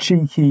just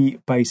cheeky,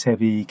 bass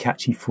heavy,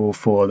 catchy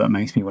 4/4 that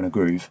makes me want to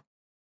groove.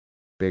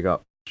 Big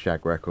up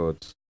Shag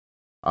Records.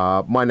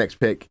 My next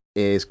pick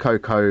is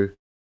Coco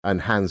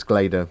and Hans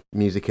Glader,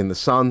 Music in the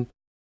Sun.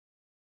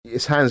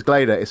 It's Hans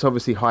Glader. It's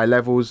obviously high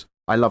levels.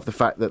 I love the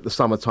fact that the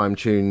summertime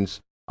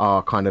tunes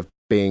are kind of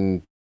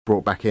being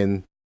brought back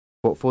in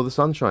for the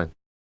sunshine.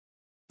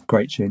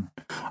 Great tune.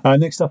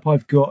 Next up,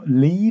 I've got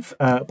Leave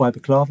by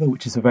Baklava,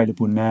 which is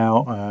available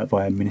now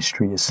via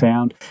Ministry of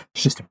Sound.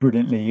 It's just a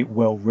brilliantly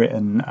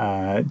well-written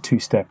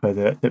two-stepper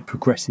that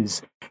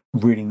progresses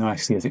really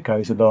nicely as it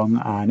goes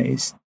along, and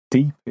it's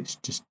deep. It's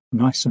just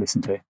nice to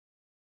listen to.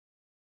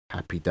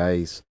 Happy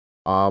days.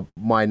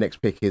 My next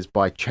pick is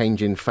by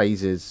Changing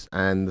Phases,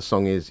 and the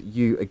song is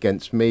You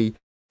Against Me.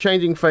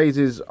 Changing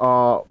Phases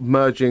are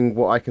merging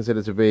what I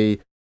consider to be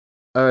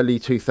early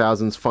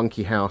 2000s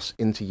funky house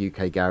into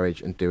UK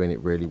garage and doing it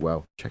really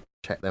well.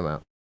 Check them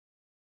out.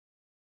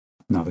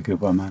 Another good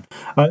one, man.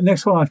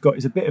 Next one I've got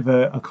is a bit of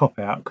a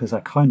cop-out because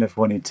I kind of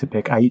wanted to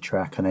pick a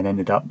track and then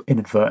ended up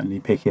inadvertently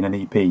picking an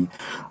EP.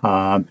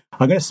 I'm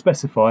going to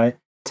specify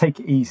Take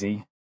It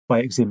Easy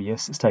by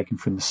Eximius. It's taken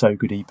from the So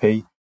Good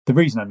EP. The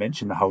reason I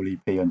mentioned the whole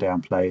EP on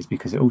Downplay is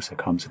because it also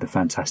comes with a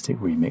fantastic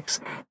remix,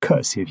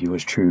 courtesy of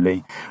yours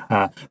truly.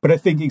 But I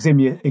think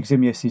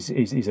Eximius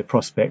is a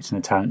prospect and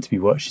a talent to be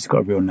watched. He's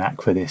got a real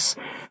knack for this.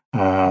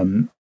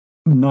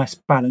 Nice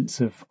balance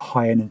of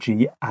high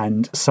energy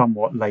and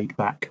somewhat laid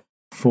back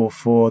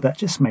 4/4 that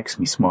just makes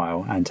me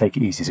smile, and Take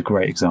It Easy is a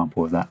great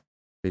example of that.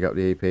 Big up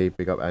the EP,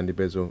 big up Andy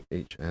Bizzle,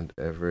 each and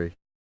every.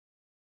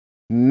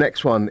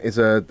 Next one is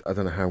I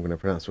don't know how I'm going to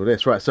pronounce all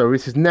this. Right, so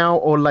this is Now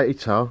or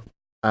Later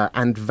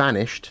and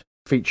Vanished,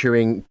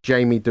 featuring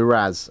Jamie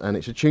Duraz, and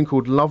it's a tune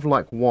called Love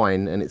Like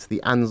Wine, and it's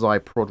the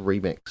Anzai Prod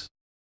remix.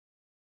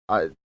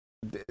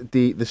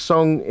 The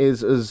song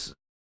is as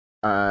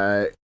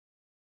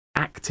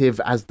active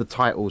as the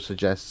title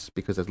suggests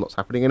because there's lots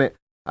happening in it.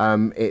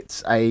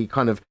 It's a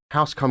kind of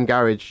house come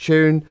garage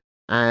tune,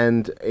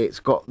 and it's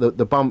got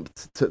the bump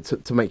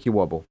to make you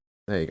wobble.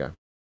 There you go.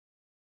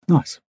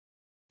 Nice.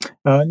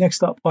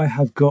 Next up, I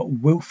have got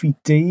Wilfie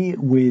D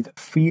with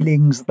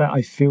Feelings That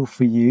I Feel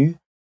For You.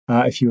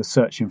 If you're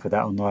searching for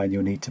that online,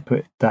 you'll need to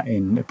put that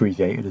in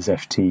abbreviated as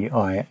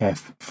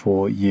FTIF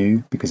for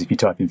you, because if you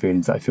type in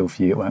Feelings That I Feel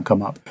For You, it won't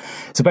come up.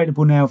 It's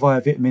available now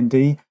via Vitamin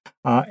D.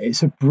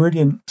 It's a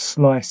brilliant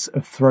slice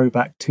of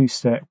throwback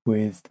two-step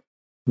with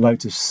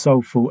loads of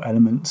soulful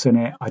elements in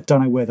it. I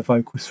don't know where the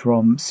vocal's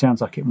from. Sounds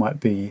like it might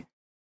be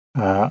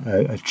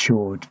a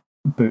chord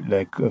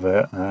bootleg of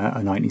a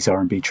 90s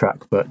R&B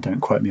track, but don't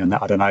quote me on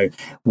that. I don't know.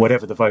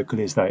 Whatever the vocal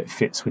is, though, it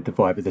fits with the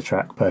vibe of the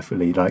track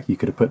perfectly. Like, you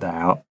could have put that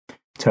out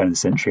turn of the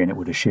century and it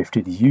would have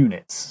shifted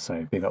units.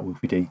 So big up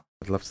Wolfie D.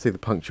 I'd love to see the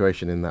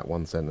punctuation in that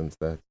one sentence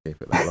there to keep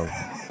it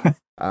that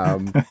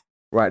long.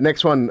 Right,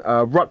 next one,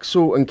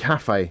 Ruxel and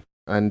Cafe,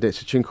 and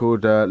it's a tune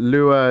called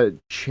Lua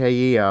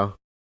Cheia.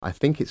 I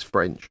think it's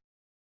French,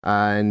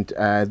 and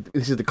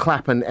this is the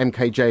Clap and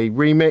MKJ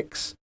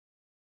remix.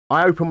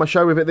 I opened my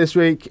show with it this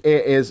week.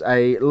 It is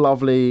a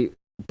lovely,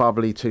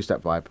 bubbly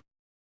two-step vibe.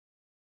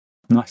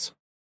 Nice.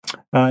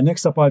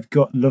 Next up, I've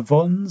got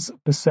Levon's,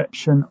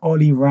 Perception,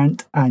 Ollie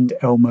Rant, and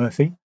El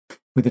Murphy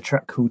with a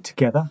track called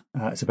Together.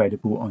 It's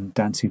available on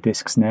Dansu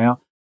Discs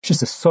now. It's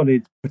just a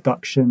solid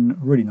production,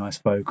 really nice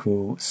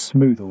vocal,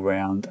 smooth all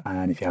round,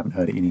 and if you haven't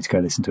heard it, you need to go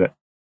listen to it.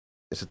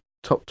 It's a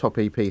top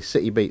EP.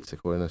 City Beats, they're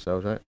calling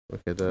themselves, right?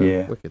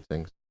 Wicked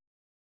things.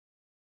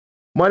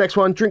 My next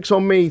one, Drinks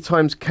on Me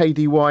times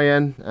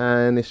KDYN,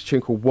 and it's a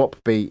tune called Wop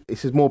Beat.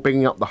 This is more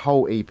bigging up the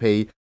whole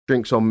EP.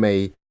 Drinks on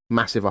Me,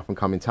 massive up and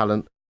coming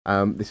talent.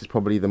 This is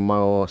probably the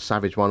more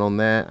savage one on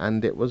there,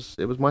 and it was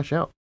my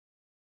shout.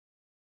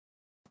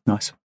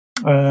 Nice.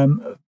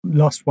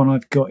 Last one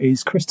I've got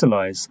is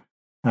Crystallize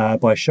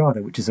by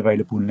Shada, which is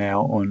available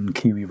now on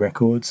Kiwi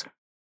Records.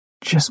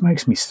 Just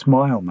makes me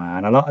smile,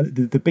 man. I like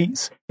the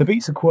beats. The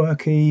beats are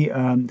quirky.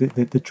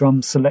 The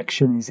drum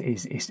selection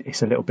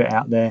is a little bit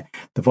out there.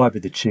 The vibe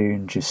of the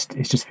tune just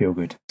feel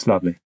good. It's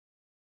lovely.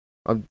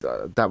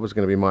 That was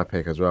going to be my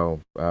pick as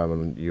well.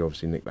 And you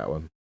obviously nicked that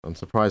one. I'm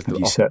surprised. I've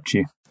usurped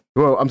you.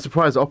 Well, I'm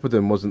surprised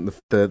Oppidum wasn't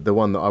the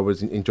one that I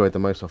enjoyed the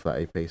most off that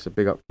EP. So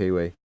big up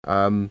Kiwi.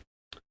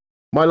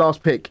 My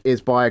last pick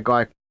is by a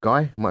guy.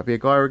 Might be a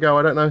guy or a girl.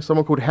 I don't know.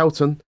 Someone called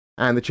Helton,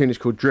 and the tune is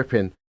called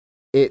Drippin'.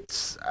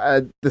 It's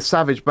the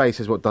savage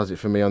bass is what does it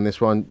for me on this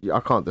one. I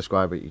can't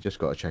describe it. You just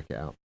got to check it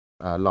out.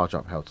 Large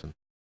up Helton.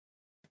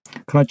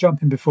 Can I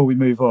jump in before we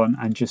move on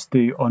and just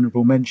do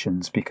honourable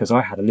mentions, because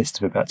I had a list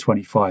of about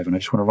 25 and I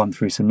just want to run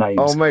through some names.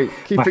 Oh mate,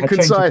 keep it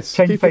concise.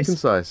 Keep it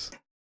concise.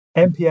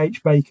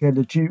 MPH, Baker,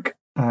 Le Duke,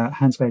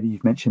 Hans Lady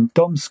you've mentioned,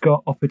 Dom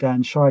Scott,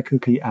 Oppidan, Shy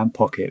Cookie and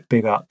Pocket.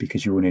 Big up,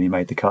 because you all nearly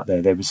made the cut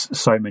there. There was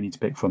so many to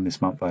pick from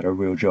this month. I had a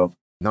real job.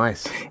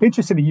 Nice.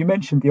 Interestingly, you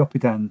mentioned the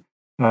Oppidan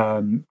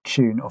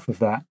tune off of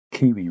that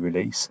Kiwi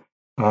release.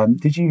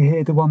 Did you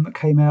hear the one that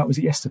came out? Was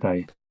it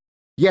yesterday?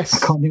 Yes.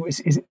 I can't think.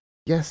 Is it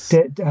Yes.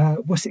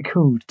 What's it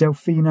called?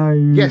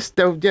 Delfino. Yes,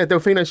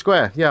 Delfino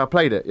Square. Yeah, I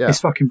played it. Yeah, it's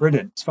fucking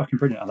brilliant. I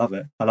love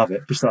it.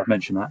 Just thought I'd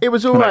mention that. It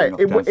was all right.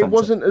 It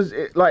wasn't as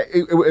it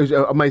was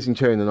an amazing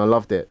tune, and I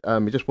loved it.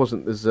 It just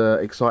wasn't as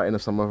exciting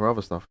as some of our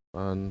other stuff,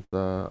 and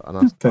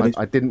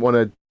I didn't want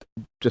to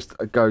just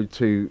go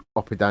to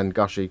Oppidan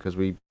Gushy because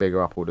we big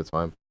her up all the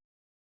time.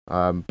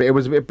 But it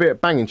was a bit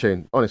banging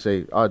tune.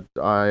 Honestly, I would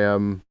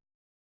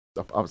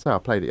say I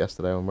played it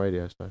yesterday on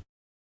radio. So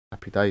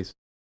happy days.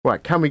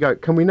 Right, can we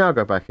now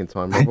go back in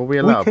time, Rob? Are we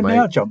allowed, we can mate?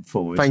 now jump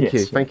forward. Thank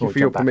you for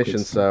your permission,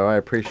 sir. I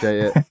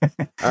appreciate it.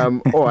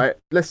 All right,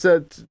 let's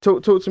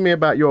talk to me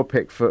about your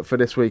pick for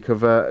this week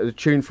of a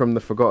tune from the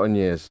Forgotten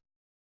Years.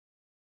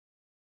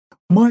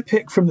 My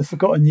pick from the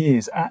Forgotten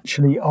Years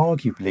actually,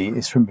 arguably,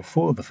 is from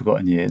before the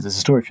Forgotten Years. There's a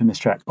story from this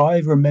track. I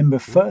remember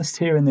first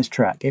hearing this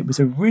track. It was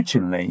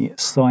originally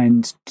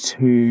signed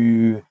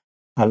to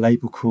a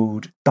label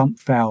called Dump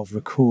Valve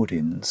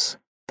Recordings.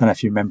 Don't know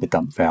if you remember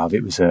Dump Valve.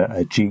 It was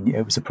a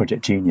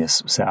Project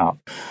Genius set up,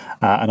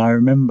 and I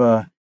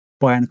remember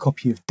buying a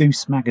copy of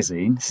Deuce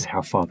magazine. This is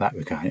how far back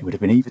we're going. It would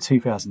have been either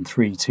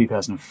 2003,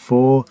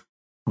 2004.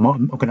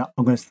 I'm going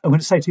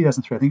to say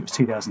 2003. I think it was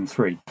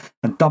 2003.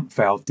 And Dump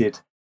Valve did.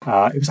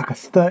 It was like a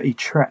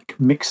 30-track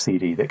mix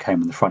CD that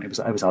came on the front. It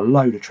was a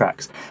load of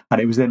tracks,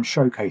 and it was them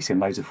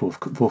showcasing loads of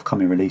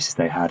forthcoming releases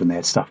they had, and they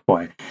had stuff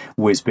by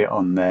Whizbit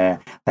on there.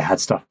 They had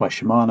stuff by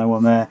Shimano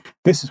on there.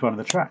 This was one of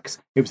the tracks.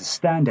 It was a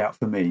standout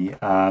for me,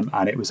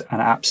 and it was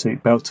an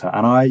absolute belter.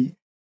 And I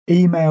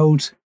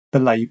emailed the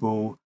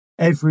label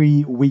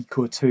every week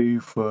or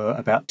two for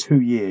about 2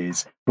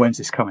 years. When's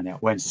this coming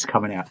out?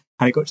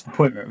 And it got to the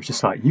point where it was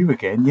just like, you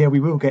again? Yeah, we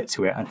will get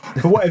to it. And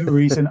for whatever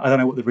reason, I don't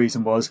know what the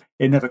reason was,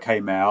 it never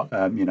came out.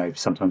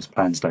 Sometimes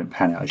plans don't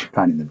pan out as you're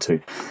planning them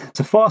to.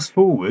 So fast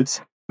forward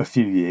a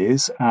few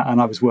years,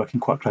 and I was working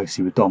quite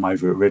closely with Dom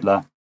over at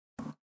Riddler,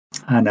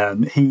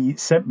 and he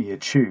sent me a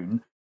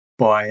tune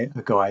by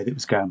a guy that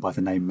was going by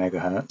the name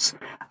Megahertz.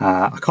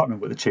 I can't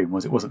remember what the tune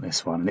was. It wasn't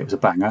this one, and it was a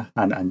banger.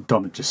 And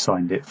Dom had just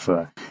signed it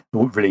for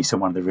release on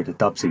one of the Riddler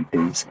Dubs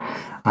EPs.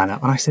 And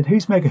I said,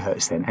 "Who's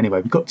Megahertz then?"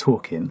 Anyway, we got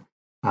talking,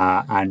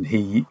 and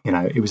he,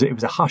 it was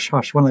a hush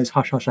hush, one of those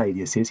hush hush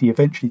aliases. He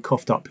eventually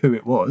coughed up who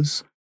it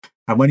was,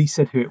 and when he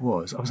said who it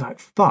was, I was like,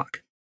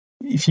 "Fuck."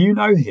 If you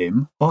know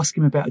him, ask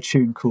him about a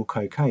tune called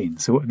Cocaine.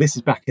 So this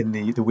is back in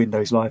the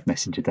Windows Live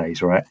Messenger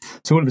days, right?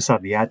 So all of a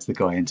sudden he adds the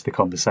guy into the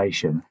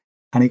conversation.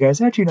 And he goes,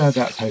 "How do you know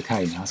about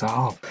Cocaine?" And I was like,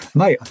 "Oh,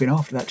 mate, I've been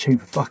after that tune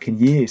for fucking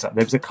years." Like,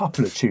 there was a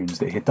couple of tunes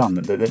that he had done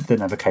that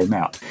never came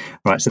out.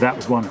 Right, so that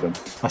was one of them.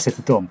 I said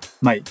to Dom,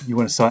 "Mate, you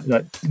want to sign,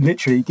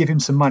 literally give him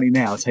some money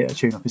now, take that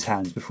tune off his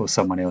hands before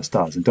someone else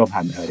does." And Dom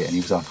hadn't heard it, and he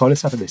was like, "Oh,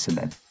 let's have a listen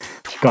then."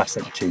 The guy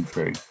sent the tune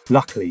through.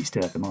 Luckily, he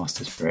still had the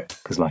masters for it,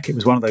 because it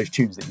was one of those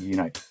tunes that, it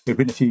had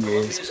been a few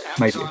years,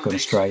 maybe it had gone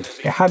astray.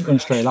 It hadn't gone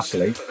astray,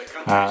 luckily.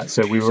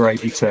 So we were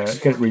able to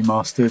get it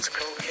remastered,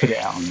 put it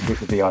out on with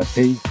the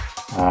VIP.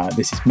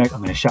 This is I'm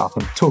going to shut up.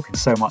 I'm talking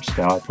so much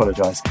today. I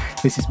apologise.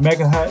 This is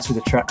Megahertz with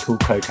a track called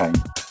Cocaine.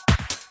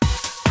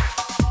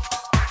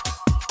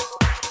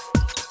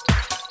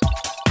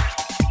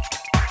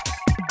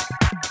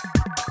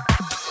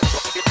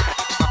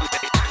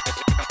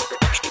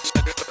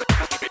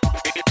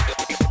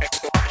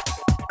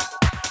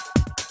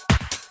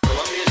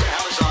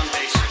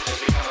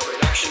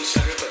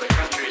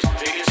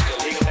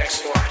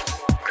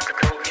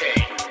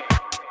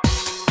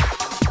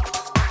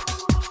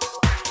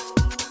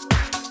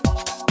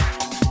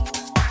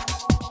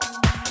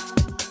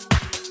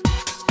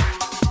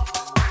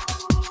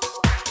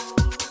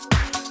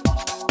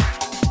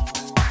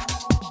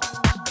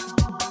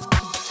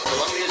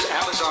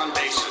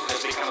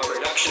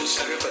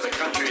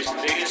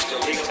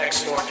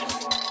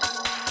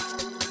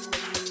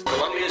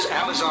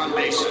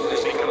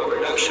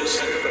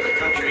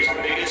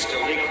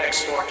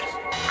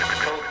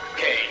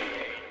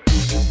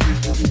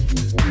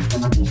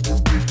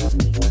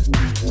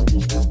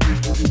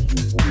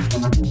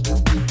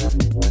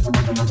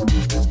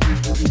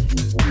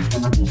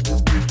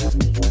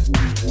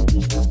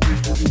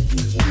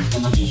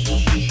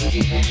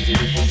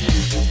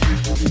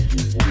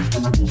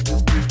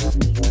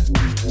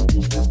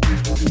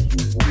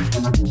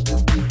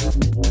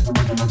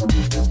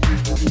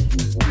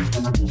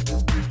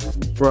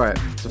 Right,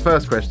 so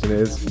first question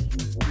is,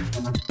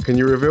 can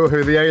you reveal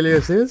who the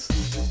alias is?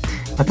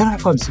 I don't know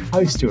if I'm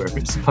supposed to, or if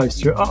it's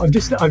supposed to. I'm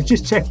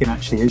just checking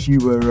actually as you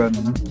were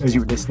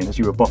listening, as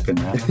you were bopping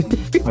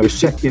there. I was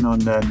checking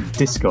on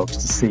Discogs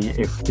to see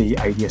if the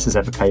ADSs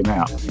ever came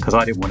out, because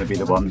I didn't want to be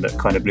the one that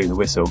kind of blew the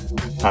whistle.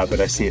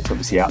 But I see it's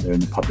obviously out there in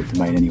the public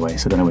domain anyway,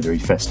 so I don't know whether he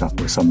fessed up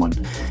or someone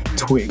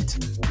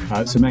twigged.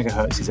 So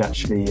megahertz is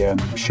actually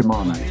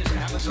Shimano.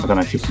 I don't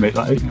know if you're familiar.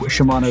 Like,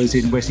 Shimano is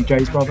in Wesley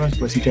J's brother,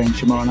 Wesley J and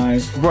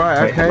Shimano.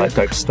 Right, okay. Like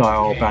Dope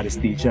Style,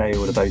 Baddest DJ,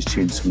 all of those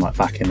tunes from like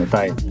back in the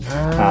day.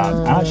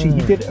 And actually,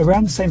 he did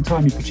around the same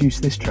time he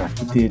produced this track.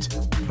 He did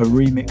a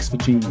remix for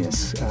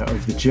Genius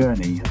of The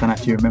Journey. I don't know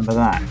if you remember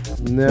that.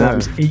 No. That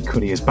was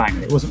equally as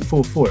banging. It wasn't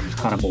 4/4. It was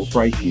kind of more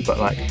breaky, but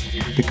like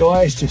the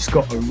guy's just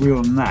got a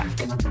real knack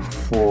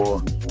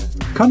for.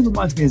 Kind of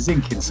reminds me of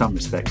Zinc in some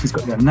respects. He's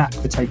got the knack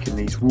for taking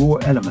these raw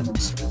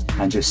elements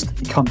and just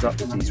he comes up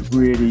with these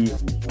really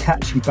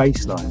catchy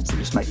bass lines that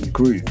just make you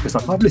groove. Because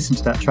like I've listened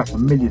to that track a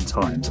million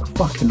times. I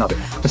fucking love it.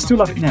 I still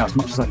love it now as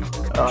much as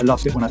I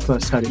loved it when I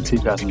first heard it in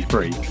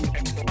 2003.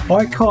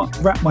 I can't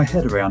wrap my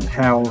head around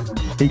how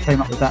he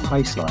came up with that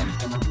bass line.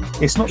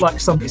 It's not like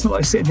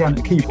sitting down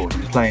at the keyboard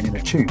and playing in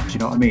a tune. Do you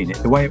know what I mean?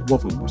 The way it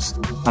wobbles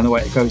and the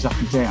way it goes up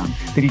and down.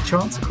 Did he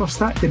chance across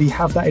that? Did he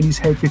have that in his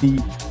head? Did he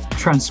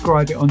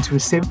transcribe it onto a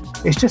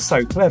synth? It's just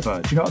so clever.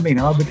 Do you know what I mean?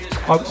 And I would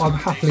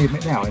happily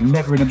admit now, and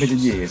never in a million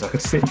years, I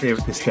could sit here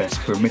at this desk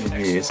for a million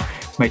years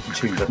making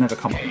tunes. I'd never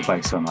come up with a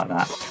bass line like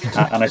that.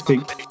 And I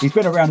think he's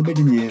been around a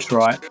million years,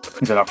 right?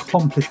 He's an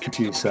accomplished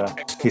producer.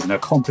 He's an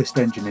accomplished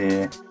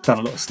engineer. Done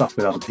a lot of stuff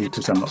with other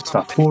people. Done a lot of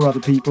stuff for other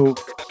people.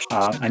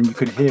 And you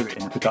can hear it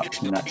in the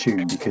production in that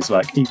tune because,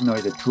 like, even though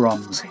the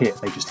drums hit,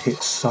 they just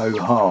hit so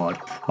hard.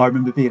 I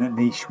remember being at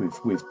Niche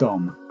with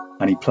Dom.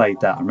 And he played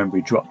that. I remember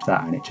he dropped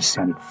that, and it just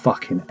sounded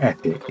fucking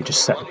epic. It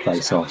just set the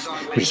place off.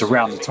 Which is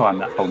around the time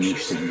that whole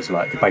Niche thing was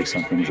like the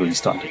bassline thing was really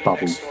starting to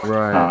bubble.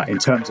 Right. In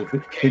terms of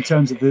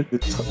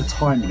the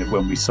timing of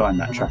when we signed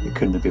that track, it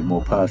couldn't have been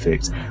more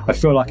perfect. I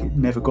feel like it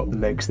never got the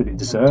legs that it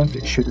deserved.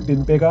 It should have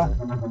been bigger,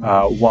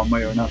 one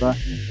way or another.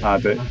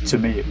 But to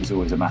me, it was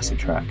always a massive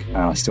track.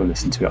 I still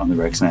listen to it on the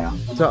regs now.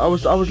 So I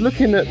was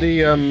looking at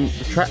the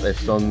track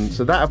list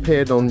so that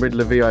appeared on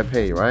Riddler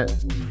VIP, right?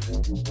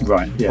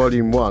 Right, yeah.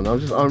 Volume 1.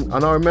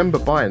 And I remember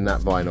buying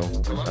that vinyl.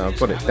 I've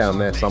got it down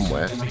there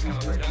somewhere.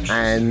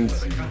 And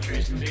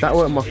that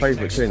wasn't my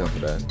favourite tune off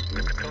of there.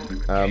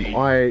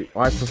 I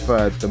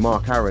preferred the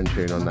Mark Aaron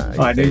tune on that.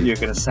 I knew you were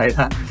going to say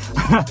that.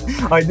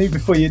 I knew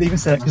before you'd even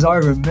said it because I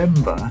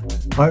remember.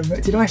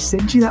 Did I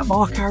send you that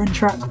Mark Aaron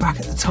track back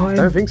at the time? I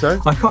don't think so.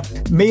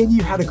 Me and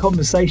you had a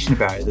conversation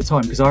about it at the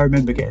time because I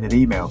remember getting an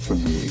email from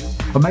you.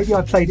 Or maybe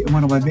I played it in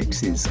one of my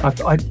mixes.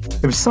 There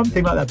was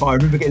something like that, but I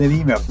remember getting an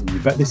email from you.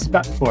 But this is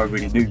back before I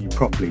really knew you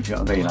properly, do you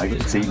know what I mean? I get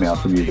this email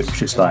from you that was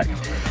just like,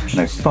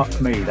 fuck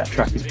me, that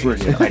track is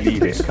brilliant, I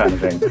need it, kind of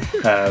thing.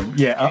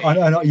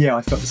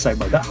 I felt the same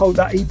way.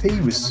 That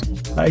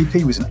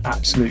EP was an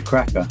absolute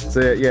cracker.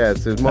 So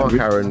Mark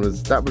Aaron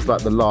was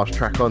like the last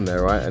track on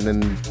there, right? And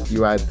then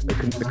you had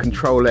the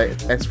Control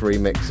S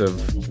remix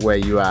of Where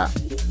You At,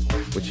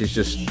 which is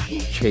just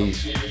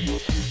cheese.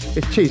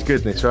 It's cheese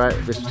goodness, right?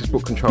 It's just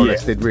what Control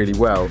S did really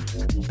well.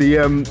 The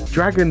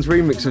Dragons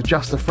remix of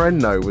Just a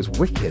Friend, though, was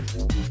wicked.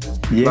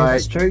 Yeah,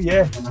 that's true,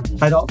 yeah.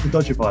 Had Art for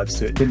Dodger vibes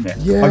to it, didn't it?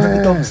 Yeah. I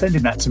remember Dom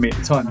sending that to me at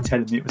the time and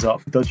telling me it was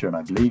Art for Dodger, and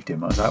I believed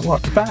him. I was like,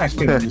 what? Back?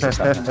 And he was just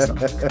like,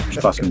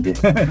 fucking did.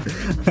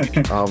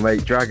 Oh,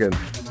 mate, Dragon.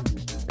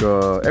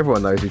 God,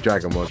 everyone knows who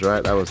Dragon was,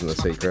 right? That wasn't a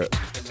secret.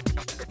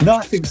 No,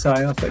 I think so.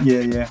 I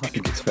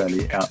think it's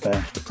fairly out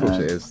there. Of course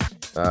it is.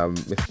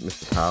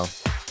 Mr. Powell.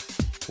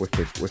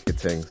 Wicked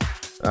things.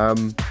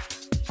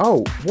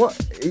 What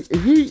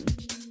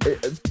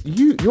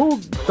you're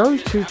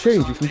those two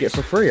tunes you can get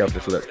for free. I've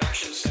just looked.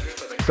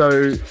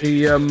 So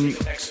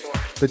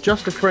the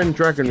Just a Friend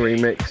Dragon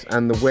remix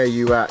and the Where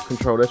You At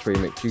Control S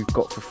remix you've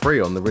got for free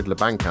on the Riddler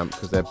Bandcamp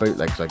because they're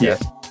bootlegs, I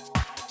guess.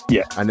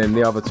 Yeah. And then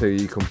the other two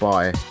you can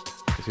buy.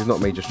 This is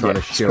not me just trying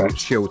to shill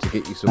to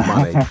get you some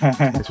money.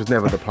 This was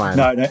never the plan.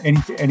 No,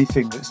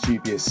 anything that's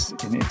dubious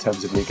in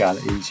terms of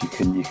legalities, you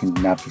can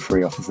nab for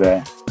free off of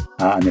there.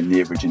 And then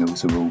the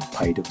originals are all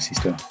paid, obviously,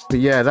 still. But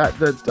yeah,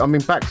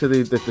 back to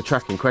the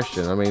track in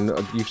question. I mean,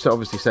 you've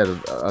obviously said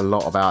a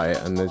lot about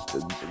it, and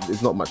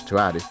there's not much to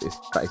add.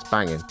 It's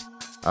banging.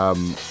 I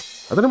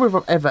don't know if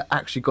I've ever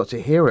actually got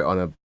to hear it on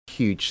a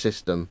huge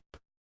system.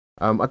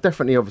 I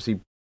definitely, obviously,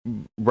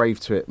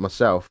 raved to it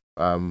myself.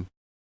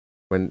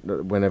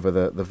 Whenever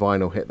the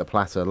vinyl hit the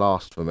platter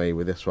last for me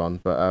with this one,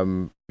 but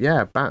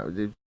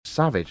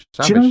savage.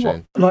 Do you know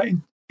what? Like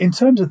in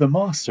terms of the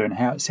master and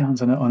how it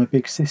sounds on a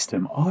big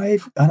system, I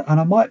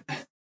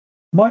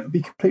might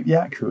be completely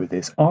accurate with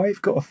this.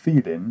 I've got a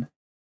feeling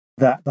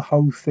that the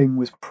whole thing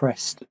was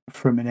pressed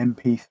from an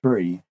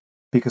MP3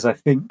 because I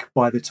think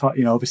by the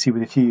time, obviously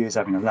with a few years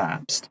having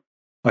elapsed,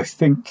 I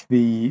think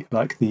the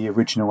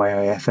original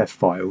AAFF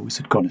files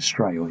had gone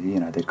astray, or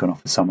they'd gone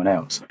off with someone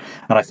else,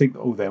 and I think that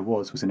all there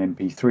was an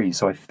MP3.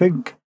 So I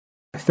think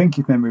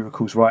if memory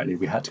recalls rightly,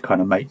 we had to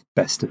kind of make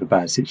best of a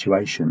bad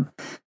situation.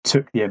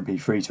 Took the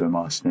MP3 to a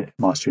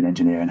mastering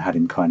engineer and had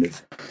him kind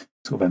of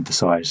sort of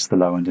emphasise the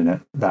low end in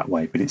it that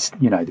way. But it's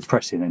the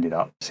pressing ended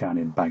up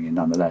sounding banging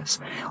nonetheless.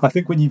 I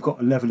think when you've got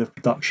a level of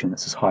production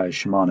that's as high as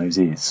Shimano's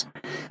is,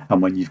 and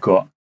when you've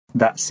got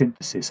that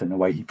synthesis and the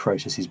way he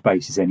processes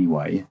basses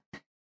anyway.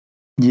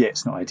 yeah,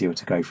 it's not ideal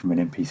to go from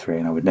an MP3,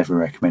 and I would never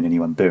recommend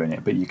anyone doing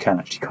it, but you can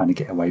actually kind of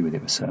get away with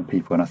it with certain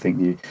people. And I think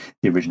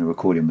the original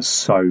recording was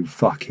so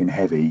fucking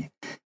heavy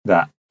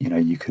that, you know,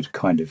 you could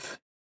kind of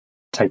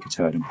take a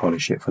turd and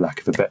polish it, for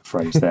lack of a better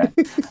phrase there.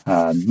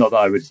 Not that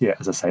I would, yeah,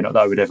 as I say, not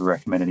that I would ever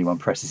recommend anyone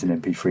presses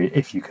an MP3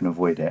 if you can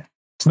avoid it.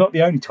 It's not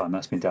the only time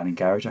that's been done in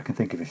garage. I can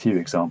think of a few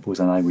examples.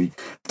 I know we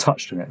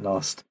touched on it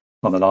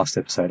on the last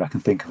episode. I can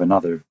think of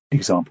another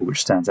example which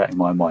stands out in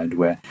my mind,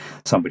 where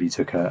somebody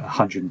took a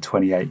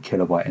 128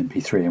 kilobyte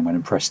MP3 and went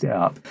and pressed it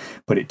up,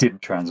 but it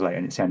didn't translate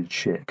and it sounded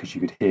shit because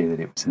you could hear that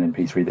it was an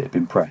MP3 that had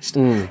been pressed.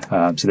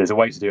 So there's a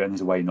way to do it and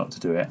there's a way not to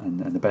do it, and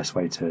the best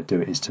way to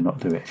do it is to not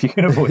do it if you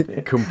can avoid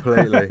it.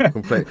 Completely.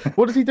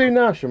 What does he do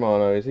now,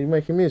 Shimano? Is he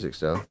making music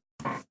still?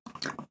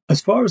 As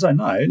far as I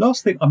know,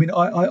 last thing, I mean,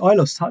 I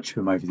lost touch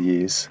with him over the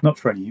years, not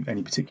for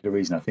any particular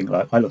reason. I think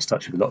like I lost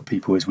touch with a lot of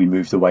people as we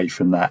moved away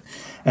from that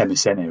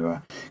MSN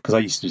era, because I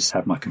used to just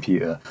have my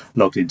computer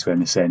logged into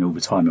MSN all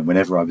the time, and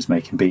whenever I was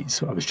making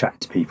beats, I was chatting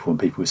to people and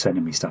people were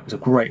sending me stuff. It was a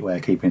great way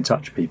of keeping in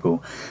touch with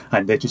people,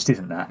 and there just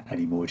isn't that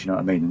anymore, do you know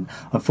what I mean? And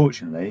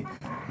unfortunately,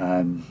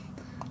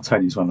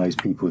 Tony was one of those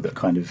people that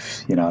kind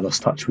of, you know, I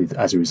lost touch with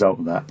as a result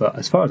of that. But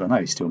as far as I know,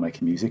 he's still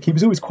making music. He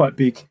was always quite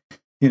big,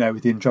 you know,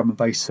 within drum and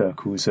bass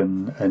circles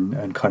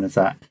and kind of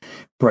that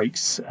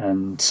breaks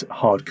and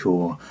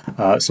hardcore.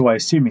 So I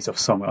assume he's off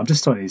somewhere. I'm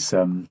just on his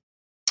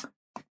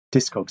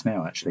Discogs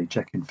now, actually,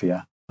 checking for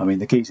you. I mean,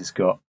 the geezer's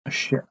got a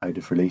shitload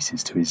of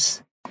releases to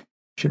his,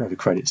 shitload of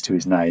credits to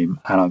his name,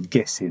 and I'm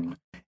guessing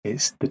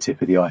it's the tip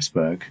of the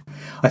iceberg.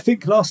 I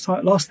think last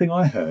thing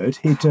I heard,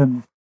 he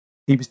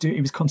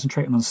was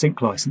concentrating on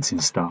sync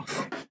licensing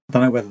stuff. I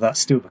don't know whether that's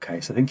still the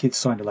case. I think he'd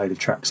signed a load of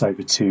tracks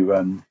over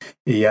to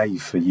EA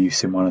for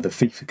use in one of the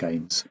FIFA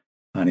games,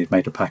 and he'd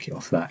made a packet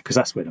off that, because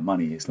that's where the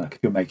money is. Like, if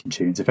you're making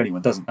tunes, if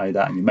anyone doesn't know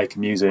that, and you're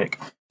making music,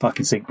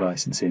 fucking sync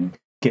licensing,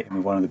 get in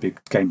with one of the big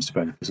games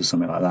developers or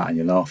something like that, and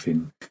you're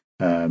laughing.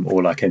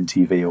 Or like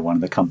MTV or one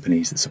of the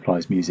companies that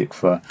supplies music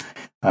for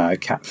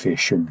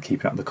Catfish and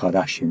Keeping Up with the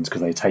Kardashians,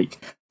 because they take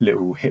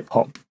little hip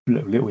hop,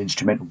 little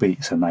instrumental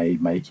beats, and they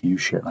make you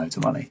shitloads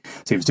of money.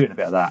 So he was doing a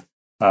bit of that.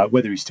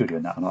 Whether he's still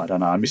doing that or not, I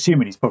don't know. I'm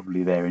assuming he's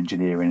probably there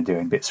engineering and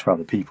doing bits for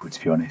other people,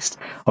 to be honest.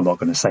 I'm not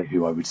going to say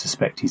who I would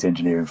suspect he's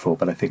engineering for,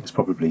 but I think there's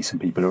probably some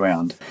people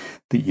around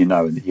that you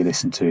know and that you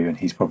listen to, and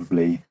he's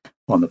probably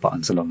on the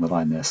buttons along the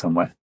line there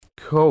somewhere.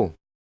 Cool.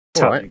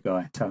 Talented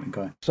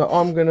guy. So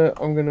I'm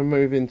gonna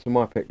move into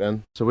my pick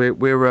then. So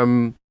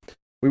we're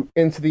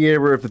into the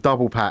era of the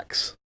double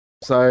packs.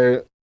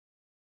 So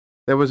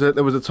there was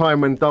a time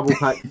when double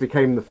packs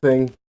became the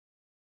thing.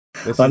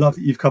 I love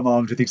that you've come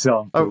armed with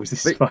examples.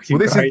 This is fucking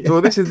great.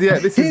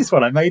 Here's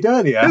what I made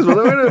earlier.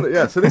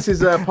 Yeah. So this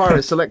is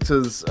Pirate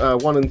Selectors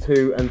 1 and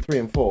 2 and 3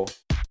 and 4.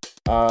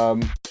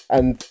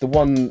 And the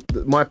one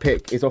my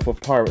pick is off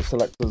of Pirate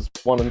Selectors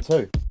 1 and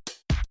 2.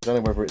 I don't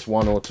know whether it's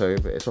 1 or 2,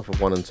 but it's off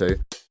of 1 and 2.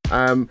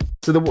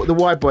 So the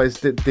Wide Boys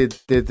did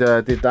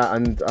that,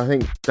 and I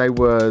think they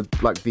were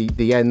like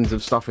the ends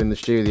of stuff in the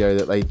studio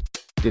that they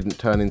didn't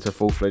turn into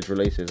full-fledged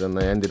releases, and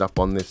they ended up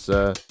on this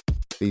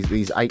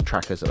these 8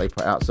 trackers that they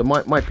put out. So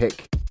my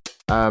pick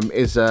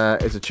is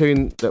a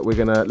tune that we're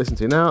gonna listen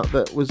to now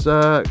that was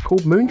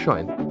called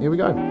Moonshine. Here we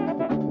go.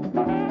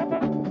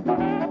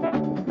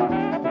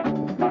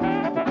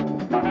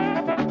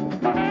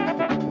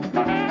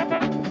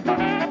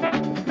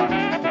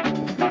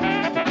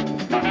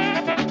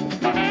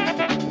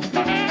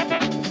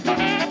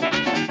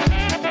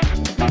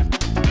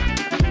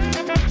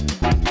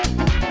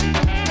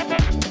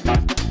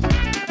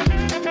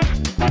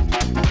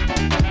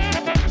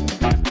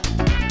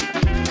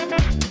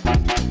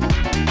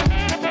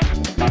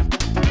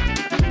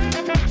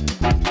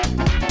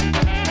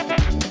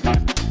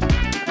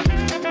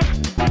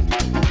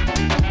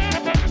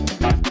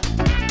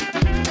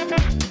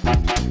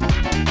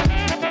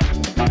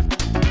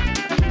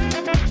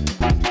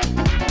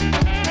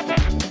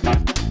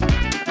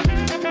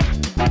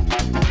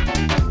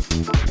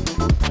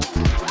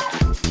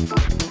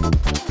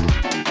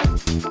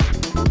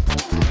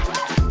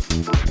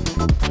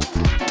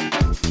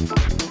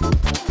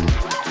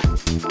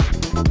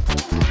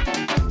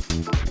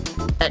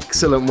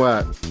 Excellent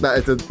work. That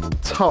is a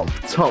top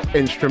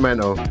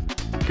instrumental.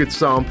 Good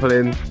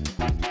sampling,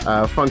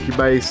 funky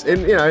bass,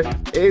 and you know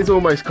it is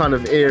almost kind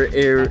of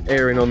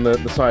earing on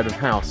the side of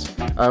house.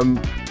 I'm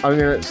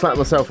gonna slap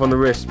myself on the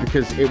wrist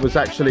because it was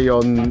actually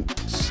on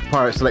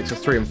Pirate Selectors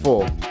 3 and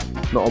 4,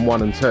 not on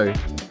 1 and 2,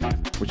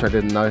 which I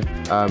didn't know.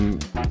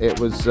 It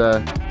was.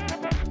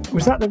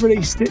 Was that the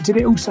release? Did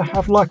it also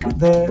have like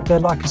their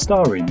Like a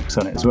Star remix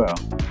on it as well?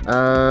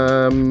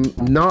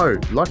 No,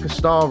 Like a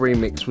Star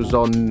remix was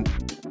on.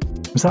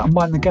 Was that on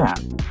Mind the Gap?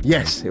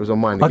 Yes, it was on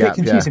Mind the Gap. I get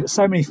confused. Yeah. There's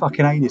so many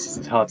fucking aliases.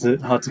 It's hard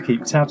to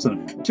keep tabs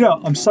on. Do you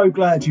know? I'm so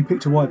glad you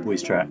picked a White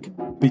Boys track,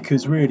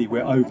 because really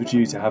we're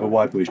overdue to have a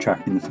White Boys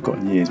track in the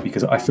forgotten years.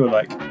 Because I feel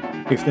like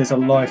if there's a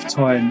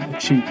lifetime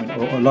achievement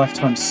or a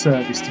lifetime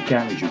service to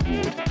garage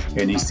award,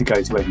 it needs to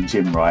go to Ed and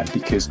Jim, right?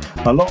 Because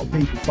a lot of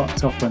people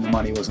fucked off when the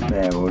money wasn't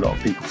there, or a lot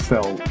of people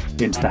fell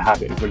into the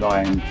habit of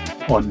relying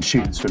on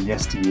tunes from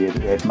yesteryear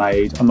that they'd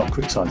made. I'm not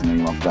criticising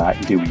anyone for that.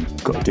 You do what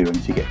you've got to do, and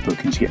if you get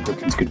bookings,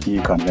 good for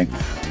you, kind of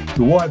thing.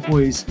 The White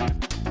Boys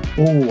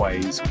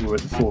always were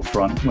at the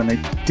forefront when they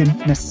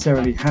didn't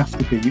necessarily have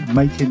to be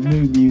making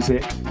new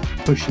music,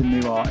 pushing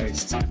new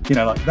artists. You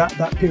know, like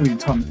that period in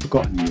time, the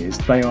forgotten years,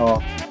 they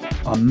are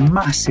a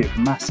massive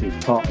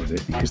part of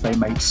it, because they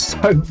made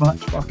so much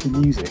fucking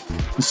music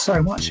and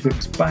so much of it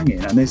was banging,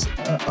 and there's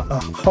a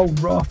whole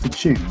raft of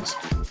tunes,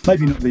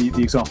 maybe not the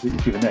example that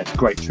you've given there, it's a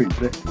great tune,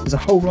 but there's a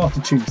whole raft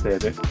of tunes there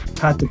that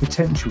had the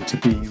potential to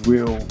be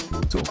real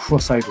sort of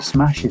crossover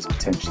smashes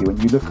potentially. When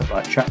you look at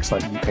like tracks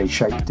like UK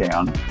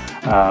Shakedown,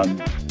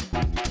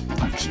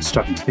 I'm just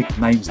struggling to think of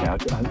names now.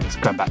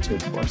 Going back to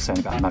what I was saying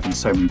about them having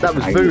so many. That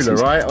was Vula,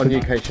 right, on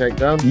UK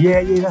Shakedown?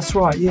 Yeah, that's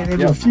right. Yeah, there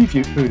were a few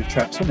Vula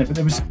tracks, wasn't there? But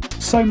there was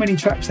so many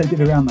tracks they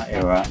did around that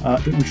era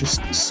that was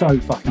just so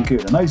fucking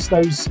good. And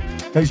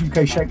those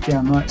UK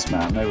Shakedown nights,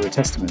 man, they were a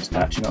testament to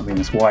that. Do you know what I mean?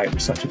 That's why it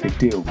was such a big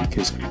deal,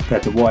 because they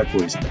had the White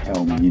Boys at the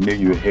helm, and you knew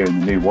you were hearing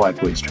the new White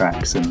Boys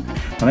tracks, and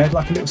they had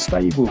like a little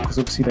stable, because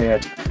obviously they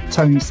had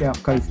Tony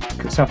South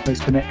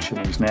Coast Connection,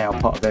 who's now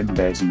part of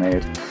Embeds, and they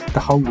had the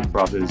Holden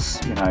brothers,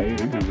 you know,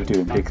 who were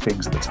doing big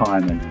things at the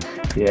time. And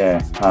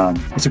yeah,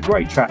 it's a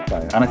great track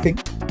though, and I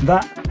think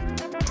that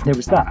there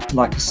was that,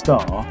 Like a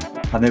Star,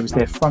 and there was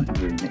their Frontin'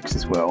 remix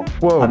as well.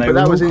 Whoa, and but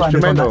that was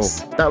instrumental.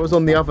 That was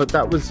on the other.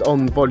 That was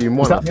on volume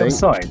 1, I think. Was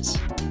that the other sides?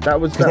 That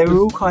was. Because they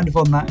were all kind of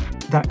on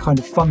that kind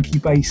of funky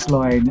bass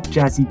line,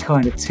 jazzy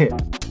kind of tip.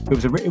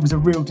 It was a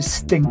real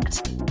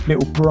distinct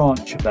little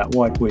branch of that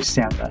White Boys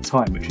sound at that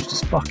time, which was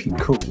just fucking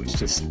cool.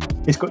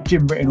 It's got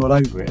Jim written all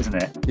over it, isn't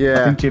it?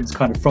 Yeah. I think Jim's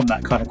kind of from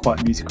that kind of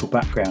quite musical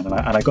background, and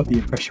I got the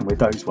impression with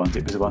those ones,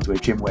 it was the ones where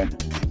Jim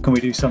went, can we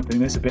do something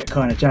that's a bit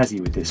kind of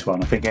jazzy with this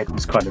one? I think Ed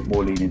was kind of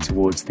more leaning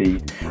towards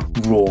the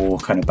raw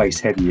kind of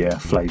bass heavier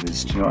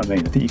flavours. Do you know what I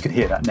mean? I think you could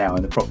hear that now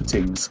in the Proper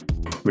Things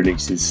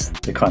releases.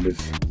 The kind of,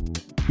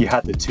 you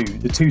had the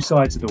two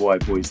sides of the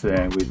White Boys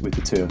there with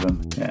the two of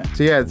them. Yeah.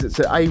 So yeah,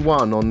 so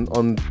A1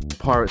 on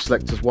Pirate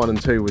Selectors 1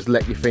 and 2 was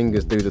Let Your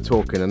Fingers Do the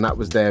Talking, and that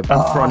was their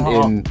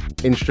front-in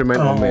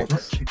instrumental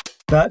mix.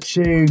 That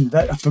tune,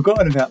 that I've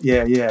forgotten about.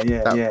 Yeah.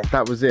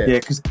 That was it. Yeah,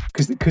 because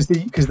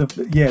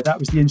that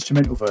was the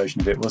instrumental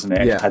version of it, wasn't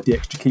it? Yeah. It had the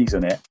extra keys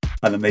on it,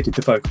 and then they did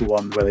the vocal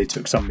one where they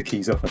took some of the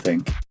keys off, I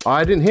think.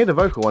 I didn't hear the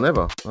vocal one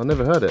ever. I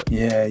never heard it.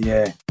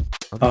 Yeah.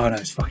 Oh no,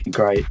 it's fucking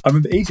great. I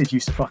remember Ezid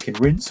used to fucking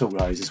rinse all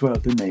those as well,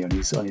 didn't he,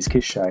 on his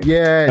Kiss show?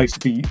 Yeah. I used to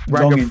be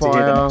longing to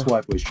hear the next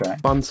White Boys track.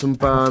 Bunsen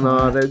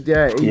Burner.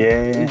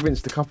 He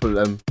rinsed a couple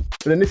of them.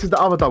 But then this is the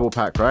other double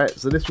pack, right?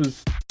 So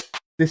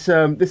this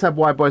had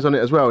White Boys on it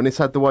as well, and this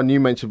had the one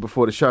you mentioned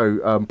before the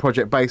show,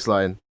 Project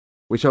Baseline,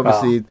 which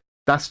obviously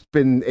that's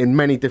been in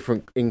many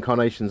different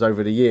incarnations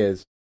over the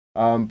years.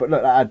 But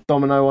look, that had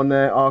Domino on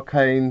there,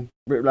 Arcane,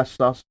 Whiplash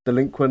Stuff,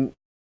 Delinquent.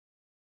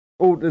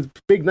 All there's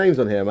big names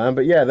on here, man.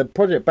 But yeah, the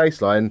Project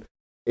Baseline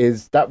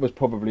that was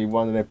probably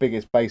one of their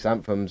biggest bass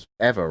anthems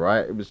ever,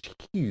 right? It was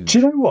huge. Do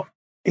you know what?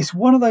 It's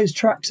one of those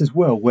tracks as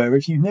well where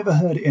if you've never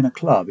heard it in a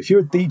club, if you're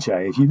a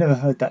DJ, if you've never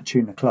heard that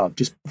tune in a club,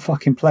 just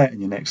fucking play it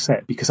in your next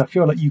set, because I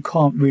feel like you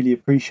can't really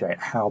appreciate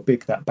how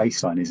big that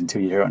bass line is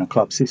until you hear it on a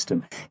club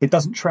system. It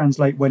doesn't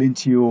translate well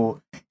into your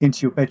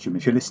bedroom.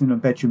 If you're listening on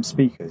bedroom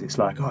speakers, it's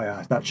like, oh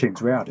yeah, that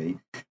tune's rowdy.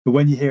 But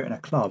when you hear it in a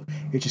club,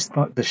 it just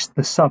like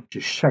the sub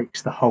just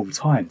shakes the whole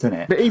time, doesn't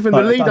it? But even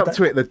the lead up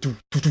to it,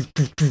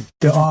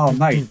 oh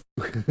mate,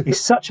 it's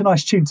such a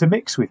nice tune to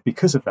mix with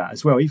because of that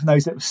as well. Even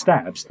those little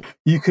stabs,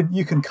 you can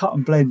cut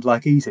and blend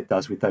like Ezid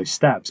does with those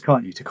stabs,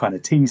 can't you, to kind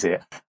of tease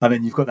it, and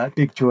then you've got that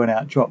big drawn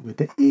out drop with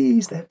the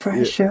ease, the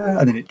pressure,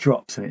 and then it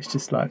drops, and it's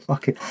just like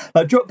fucking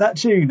like drop that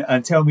tune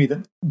and tell me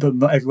that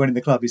not everyone in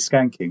the club is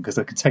skanking, because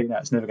I can tell you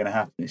that it's never going to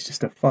happen. It's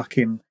just a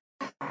fucking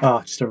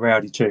just a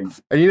rowdy tune.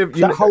 And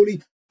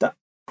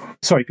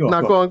sorry, go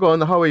on. Go on.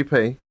 The whole EP.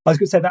 I was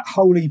going to say that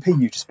whole EP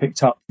you just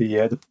picked up,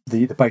 the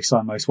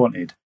bassline Most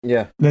Wanted.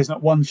 Yeah. There's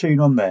not one tune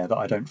on there that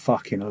I don't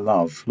fucking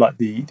love. Like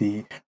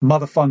the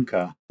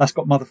Motherfunker. That's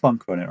got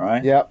Motherfunker on it,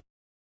 right? Yeah.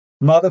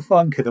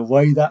 Motherfunker, the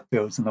way that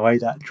builds and the way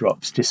that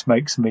drops just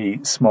makes me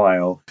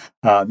smile.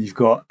 You've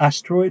got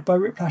Asteroid by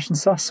Whiplash and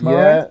Sus.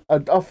 Yeah,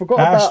 I forgot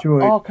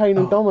Asteroid. About Arcane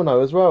and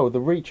Domino as well. The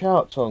Reach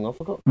Out song. I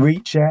forgot.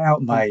 Reach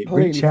Out, mate.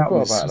 Reach Out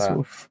was sort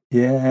of,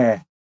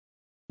 yeah.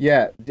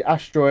 Yeah, the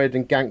Asteroid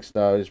and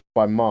Gangster is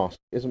by Mask.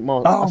 Isn't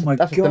Mask?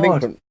 That's a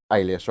Delinquent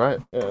alias, right?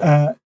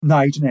 Yeah. No,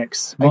 Agent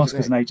X. Mask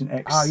was an Agent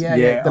X. Oh,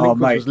 yeah.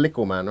 Delinquent was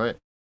Lickle Man, right?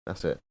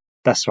 That's it.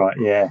 That's right,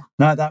 yeah.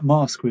 No, that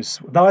Mask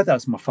was... No, that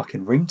was my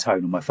fucking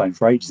ringtone on my phone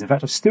for ages. In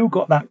fact, I've still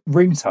got that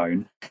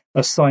ringtone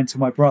assigned to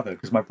my brother,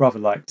 because my brother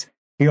liked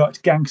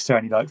Gangster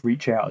and he liked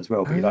Reach Out as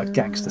well, but he liked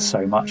Gangster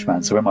so much,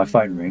 man. So when my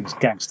phone rings,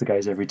 Gangster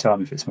goes every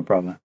time if it's my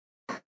brother.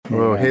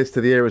 Well, here's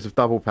to the eras of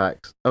double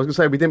packs. I was going to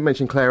say, we didn't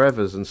mention Claire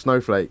Evers and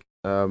Snowflake.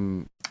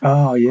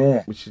 Oh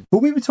yeah.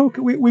 Well, we were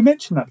talking. We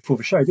mentioned that before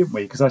the show, didn't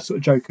we? Because I sort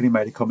of jokingly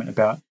made a comment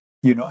about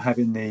you not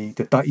having the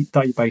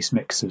Dutty-based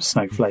mix of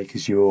Snowflake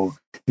as your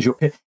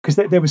pick, because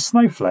there was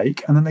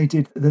Snowflake, and then they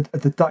did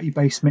the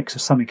Dutty-based mix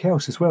of something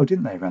else as well,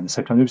 didn't they? Around the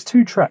same time, there was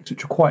two tracks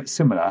which were quite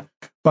similar,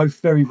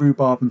 both very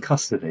rhubarb and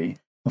custardy.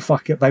 And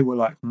fuck it, they were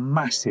like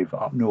massive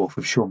up north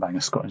with Sean Banger,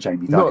 Scott, and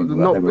Jamie Duggan.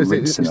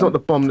 It's not the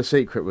Bomb the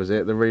Secret, was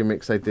it? The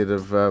remix they did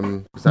of.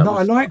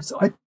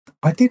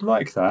 I did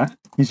like that.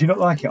 Did you not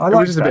like it? It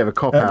was just a bit of a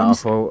cop out. I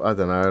thought, I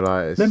don't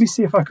know. Let me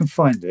see if I can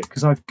find it,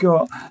 because I've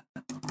got.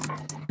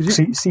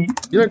 See,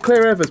 you know,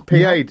 Claire Evers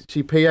PA'd.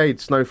 She PA'd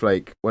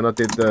Snowflake when I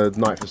did the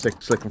Night for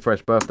Slick and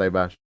Fresh birthday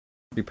bash.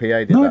 She PA'd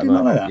it that night. I did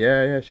not know that.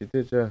 Yeah, she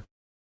did. Yeah.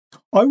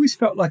 I always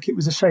felt like it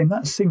was a shame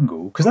that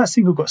single, because that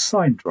single got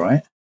signed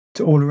right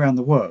to All Around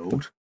the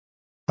World,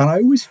 and I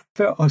always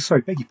felt. Oh,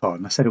 sorry, beg your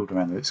pardon. I said All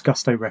Around the World. It's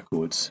Gusto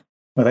Records.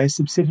 Are they a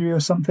subsidiary or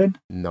something?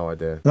 No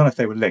idea. I don't know if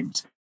they were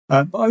linked.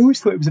 But I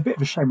always thought it was a bit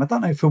of a shame. I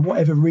don't know, for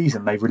whatever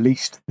reason, they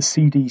released the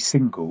CD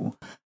single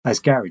as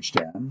Garage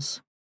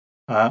Jams.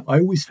 I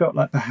always felt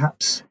like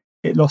perhaps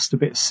it lost a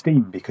bit of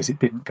steam because it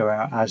didn't go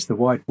out as the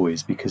Wide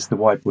Boys, because the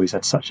Wide Boys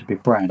had such a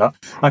big brand.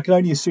 I can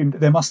only assume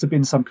that there must have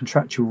been some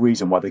contractual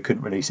reason why they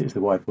couldn't release it as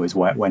the Wide Boys,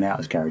 why it went out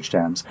as Garage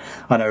Jams.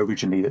 I know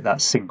originally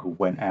that single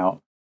went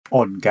out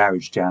on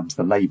Garage Jams,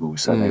 the label,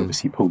 so they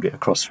obviously pulled it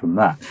across from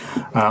that.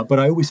 But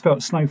I always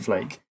felt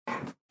Snowflake,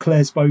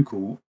 Claire's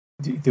vocal,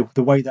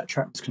 the way that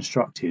track was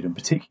constructed, and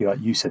particularly,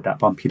 like you said, that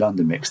Bumpy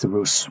London mix, the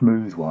real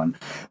smooth one,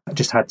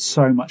 just had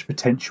so much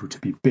potential to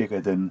be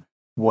bigger than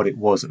what it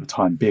was at the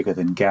time, bigger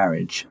than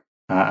Garage.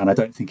 And I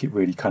don't think it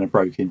really kind of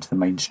broke into the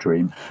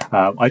mainstream.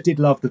 I did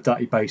love the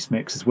Dutty bass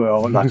mix as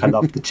well. Like, I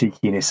loved the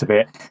cheekiness of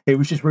it. It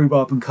was just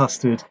rhubarb and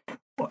custard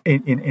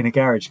in a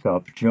garage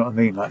club. Do you know what I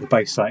mean? Like, the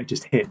bass line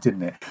just hit,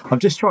 didn't it? I'm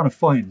just trying to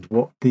find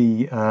what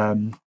the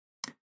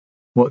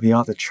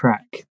other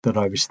track that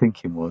I was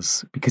thinking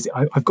was, because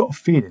I've got a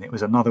feeling it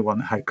was another one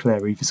that had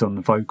Claire Evers on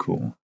the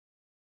vocal.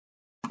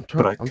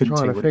 But I couldn't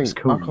tell you what it was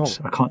called.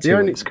 I can't tell you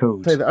what it's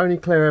called. The only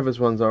Claire Evers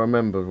ones I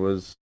remember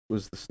was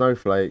the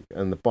Snowflake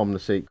and the Bomb the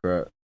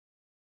Secret.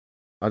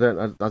 I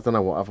don't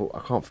know I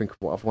can't think of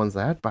what other ones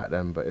they had back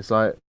then, but it's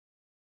like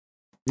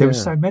there were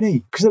so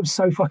many, because there was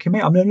so fucking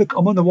many. I mean, look,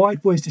 I'm on the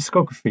Wide Boys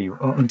discography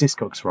on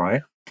Discogs,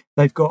 right?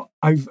 They've got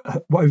over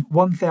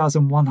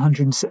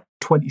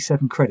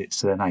 1,127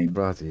 credits to their name.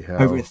 Bloody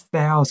hell. Over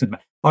 1,000.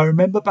 I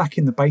remember back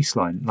in the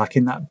baseline, like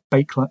in that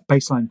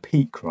baseline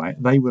peak, right?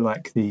 They were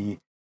like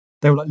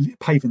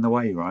paving the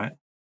way, right?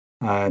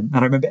 And I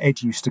remember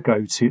Ed used to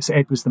go to. So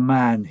Ed was the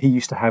man. He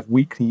used to have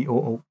weekly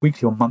or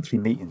monthly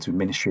meetings with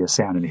Ministry of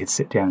Sound, and he'd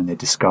sit down and they'd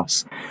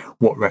discuss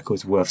what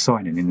records were worth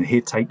signing. And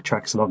he'd take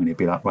tracks along, and he'd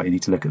be like, "Right, you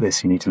need to look at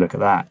this. You need to look at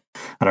that."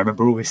 And I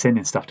remember always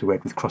sending stuff to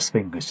Ed with crossed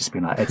fingers, just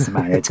being like, "Ed's the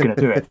man. Ed's going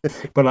to do it."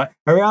 But like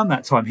around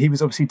that time, he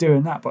was obviously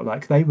doing that. But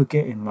like they were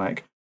getting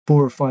like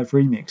 4 or 5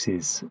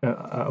 remixes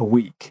a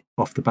week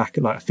off the back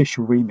of like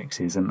official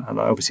remixes, and like,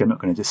 obviously I'm not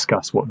going to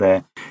discuss what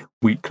their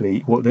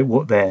weekly what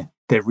their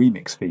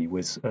remix fee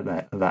was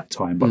at that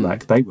time, but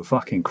like they were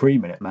fucking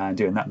creaming it, man,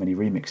 doing that many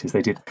remixes. They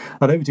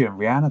were doing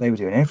Rihanna, they were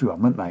doing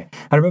everyone, weren't they?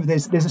 I remember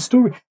there's a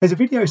story, there's a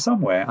video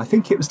somewhere, I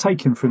think it was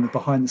taken from the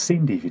behind the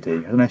scene DVD,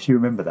 I don't know if you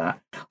remember that.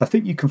 I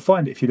think you can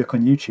find it if you look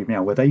on YouTube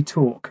now, where they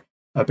talk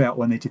about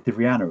when they did the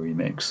Rihanna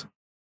remix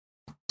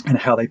and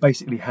how they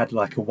basically had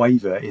like a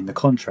waiver in the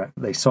contract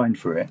that they signed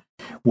for it,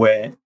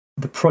 where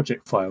the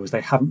project files,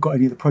 they haven't got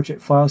any of the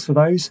project files for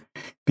those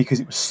because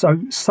it was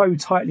so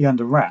tightly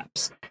under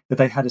wraps that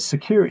they had a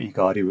security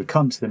guard who would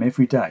come to them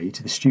every day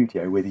to the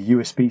studio with a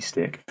USB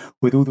stick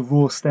with all the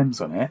raw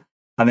stems on it,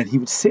 and then he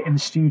would sit in the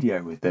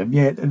studio with them.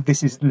 Yeah,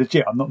 this is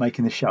legit, I'm not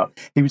making this up.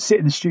 He would sit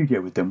in the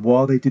studio with them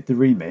while they did the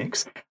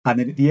remix, and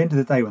then at the end of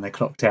the day when they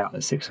clocked out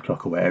at 6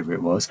 o'clock or whatever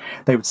it was,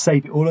 they would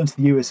save it all onto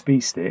the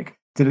USB stick,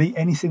 delete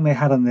anything they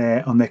had on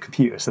their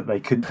computer so that they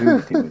couldn't do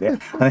anything with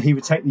it, and then he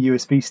would take the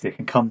USB stick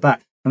and come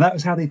back. And that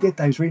was how they did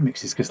those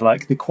remixes, because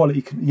like the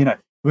quality, you know,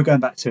 we're going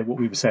back to what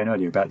we were saying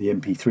earlier about the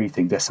MP3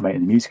 thing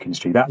decimating the music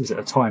industry. That was at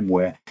a time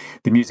where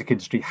the music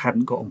industry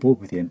hadn't got on board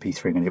with the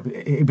MP3, and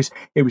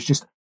it was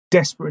just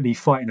desperately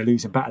fighting a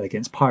losing battle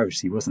against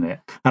piracy, wasn't it?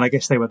 And I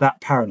guess they were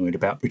that paranoid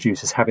about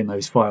producers having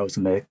those files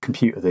on their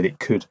computer that it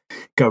could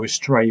go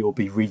astray or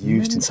be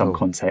reused in some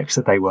context,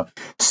 that they were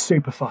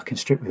super fucking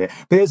strict with it.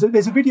 But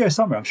there's a video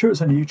somewhere, I'm sure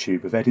it's on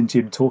YouTube, of Ed and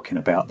Jim talking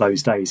about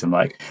those days and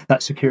like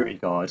that security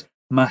guard,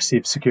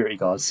 massive security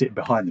guards sitting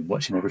behind them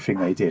watching everything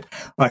they did.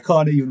 I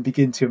can't even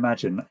begin to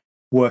imagine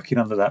working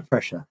under that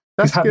pressure.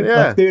 That's good,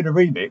 yeah. Like doing a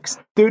remix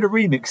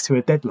to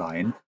a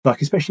deadline,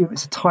 like especially if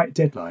it's a tight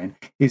deadline,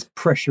 is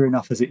pressure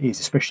enough as it is,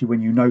 especially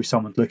when you know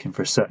someone's looking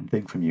for a certain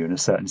thing from you and a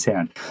certain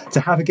sound. To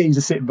have a geezer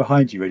sitting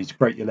behind you ready to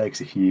break your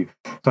legs if you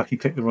fucking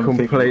click the wrong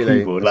thing on the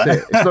keyboard. Like...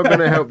 It's not going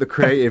to help the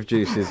creative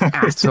juices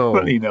at all.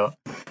 Definitely not.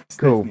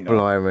 Cool,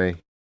 blimey.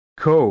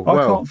 Cool.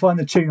 I can't find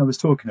the tune I was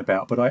talking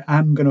about, but I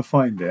am going to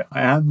find it.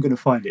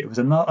 It was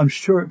I'm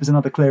sure it was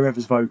another Claire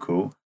Evers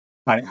vocal,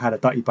 and it had a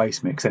Dutty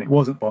bass mix, and it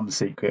wasn't Bomb the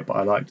Secret, but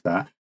I liked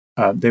that.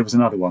 There was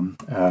another one.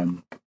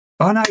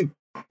 Oh no,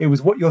 It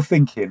was What You're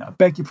Thinking. I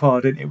beg your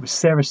pardon. It was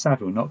Sarah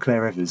Saville, not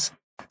Claire Evers.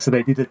 So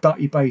they did a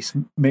dirty bass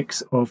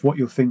mix of What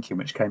You're Thinking,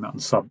 which came out on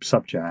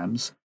Sub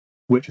Jams,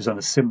 which was on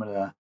a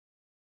similar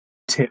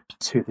tip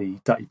to the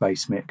dirty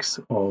bass mix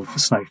of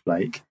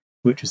Snowflake,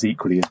 which was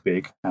equally as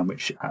big and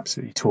which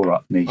absolutely tore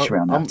up niche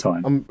around that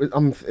time.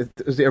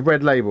 Is it a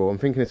red label? I'm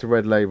thinking it's a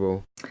red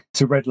label.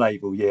 It's a red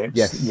label, yeah.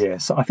 Yes. Yeah.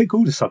 So I think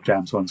all the Sub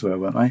Jams ones were,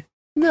 weren't they?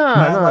 No.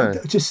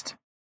 Like, just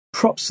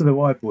props to the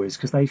Wide Boys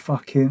because they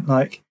fucking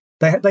like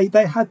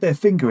they had their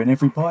finger in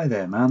every pie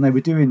there, man. They were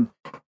doing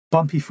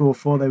Bumpy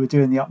 4/4, they were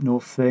doing the Up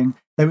North thing,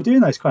 they were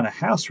doing those kind of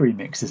house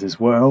remixes as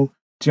well.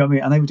 Do you know what I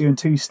mean? And they were doing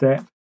two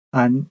step,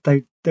 and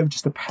they were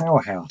just a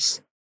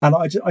powerhouse. And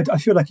I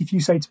feel like if you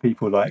say to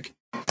people like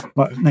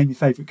name your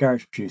favourite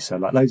garage producer,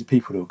 like loads of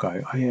people will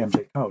go, oh yeah,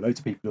 MJ Cole. Loads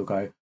of people will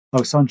go,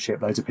 oh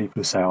Sunship. Loads of people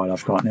will say, oh I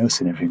love Grant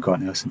Nelson, everything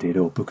Grant Nelson did,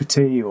 or Booker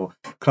T, or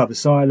Club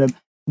Asylum.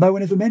 No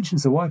one ever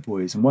mentions the White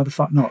Boys, and why the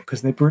fuck not?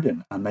 Because they're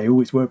brilliant, and they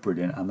always were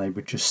brilliant, and they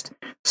were just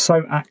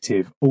so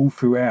active all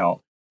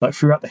throughout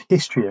the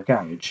history of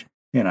garage.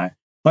 You know,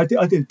 I did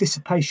a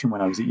dissertation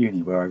when I was at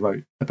uni where I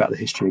wrote about the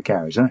history of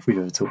garage. I don't know if we've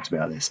ever talked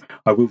about this.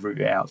 I will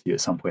root it out for you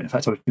at some point. In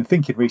fact, I've been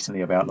thinking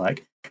recently about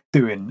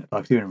doing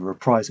a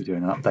reprise or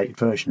doing an updated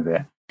version of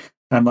it.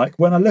 And like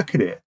when I look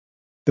at it,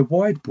 the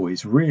Wide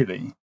Boys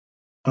really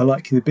are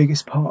like the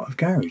biggest part of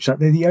garage. Like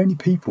they're the only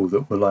people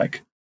that were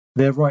like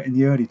there right in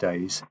the early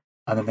days.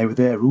 And then they were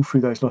there all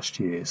through those lost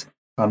years.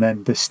 And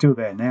then they're still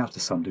there now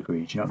to some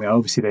degree. Do you know what I mean?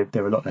 Obviously,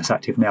 they're a lot less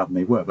active now than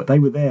they were. But they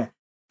were there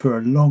for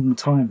a long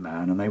time,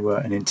 man. And they were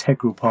an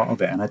integral part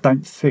of it. And I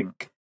don't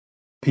think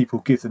people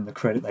give them the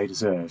credit they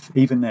deserve.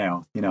 Even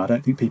now, you know, I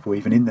don't think people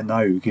even in the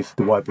know give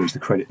the White Boys the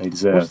credit they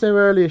deserve. What's their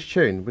earliest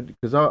tune?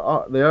 Because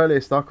the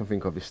earliest I can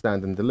think of is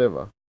Stand and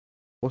Deliver.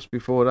 What's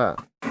before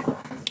that?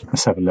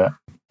 Let's have a look.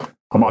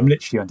 I'm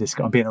literally on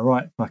Discord. I'm being a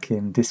right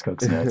fucking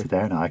Discogs nerd today,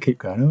 and I keep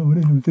going, oh, what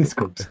are doing with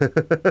Discogs?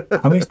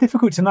 I mean, it's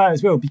difficult to know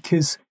as well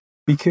because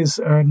they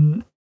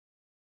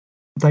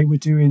were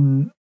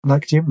doing,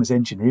 like Jim was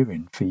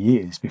engineering for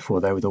years before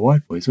they were the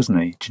White Boys,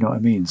 wasn't he? Do you know what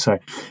I mean? So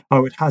I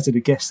would hazard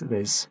a guess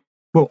that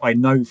I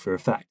know for a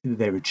fact that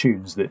there are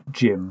tunes that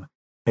Jim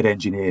had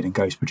engineered and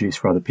ghost produced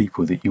for other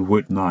people that you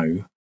would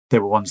know.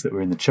 There were ones that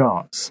were in the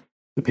charts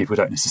that people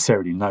don't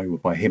necessarily know were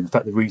by him. In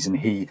fact, the reason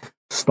he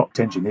stopped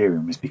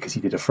engineering was because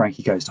he did a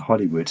Frankie Goes to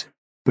Hollywood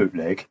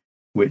bootleg,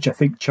 which I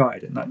think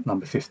charted at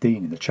number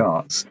 15 in the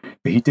charts.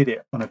 But he did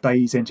it on a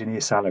day's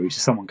engineer salary. So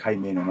someone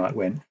came in and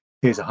went,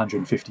 here's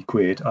 150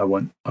 quid. I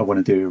want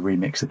to do a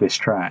remix of this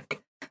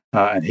track.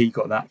 And he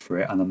got that for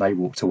it. And then they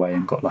walked away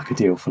and got like a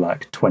deal for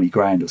like 20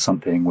 grand or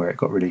something where it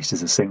got released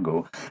as a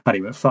single. And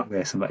he went, fuck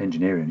this, I'm not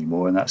engineering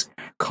anymore. And that's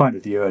kind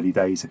of the early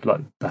days of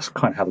that's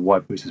kind of how the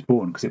White Boys was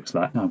born, because it was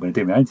like, no, I'm going to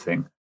do my own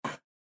thing.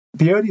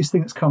 The earliest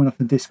thing that's coming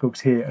up in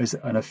Discogs here as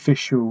an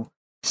official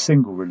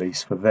single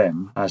release for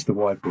them as the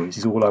Wide Boys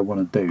is All I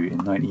Want to Do in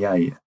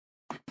 98.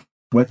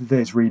 Whether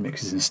there's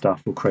remixes and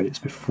stuff or credits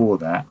before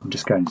that, I'm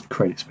just going to the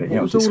credits bit.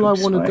 What was All I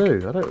Want to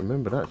Do? I don't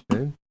remember that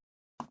tune.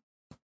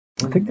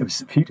 I think there was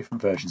a few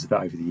different versions of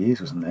that over the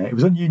years, wasn't there? It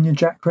was on Union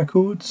Jack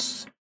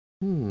Records.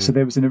 So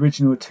there was an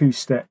original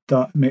two-step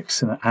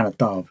mix and a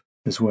dub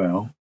as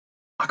well.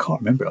 I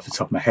can't remember it off the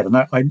top of my head.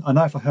 I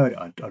know if I heard it,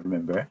 I'd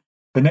remember it.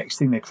 The next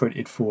thing they're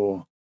credited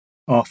for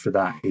after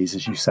that is,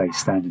 as you say,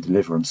 Stand and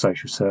Deliver on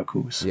Social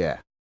Circles. Yeah,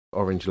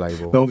 Orange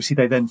label. But obviously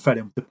they then fell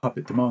in with the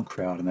Public Demand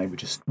crowd and they were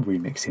just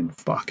remixing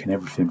fucking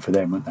everything for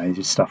them, weren't they? They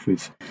did stuff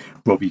with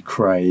Robbie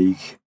Craig.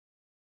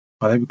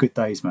 Oh, they were good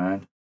days,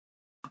 man.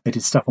 They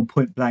did stuff on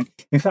Point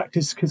Blank. In fact,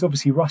 because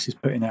obviously Russ is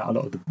putting out a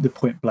lot of the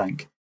Point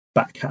Blank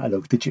back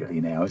catalogue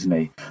digitally now, isn't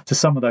he? So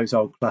some of those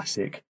old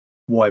classic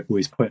Wide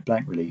Boys Point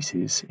Blank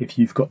releases, if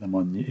you've got them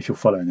if you're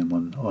following them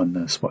on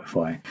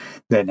Spotify,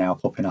 they're now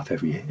popping up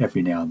every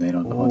now and then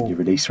on your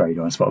release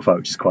radar on Spotify,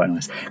 which is quite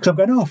nice. Because I'm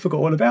going, I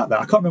forgot all about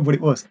that. I can't remember what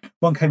it was.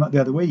 One came up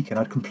the other week and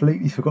I'd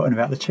completely forgotten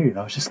about the tune.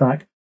 I was just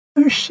like,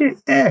 oh shit,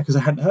 yeah, because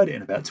I hadn't heard it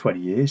in about 20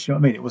 years. You know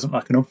what I mean? It wasn't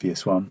like an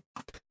obvious one.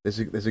 There's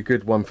a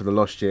good one for the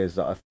Lost Years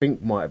that I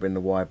think might have been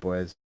the Wide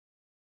Boys,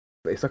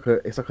 but it's like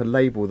a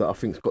label that I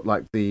think's got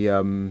like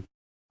the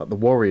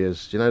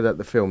Warriors. Do you know that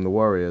the film The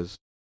Warriors?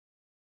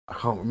 I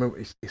can't remember.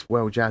 It's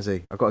well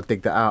jazzy. I've got to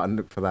dig that out and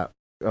look for that.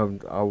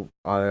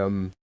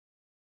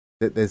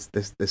 There's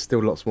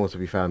still lots more to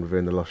be found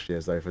within the Lost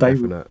Years, though.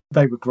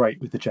 They were great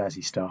with the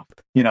jazzy stuff.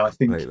 You know, I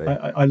think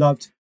I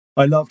loved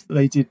that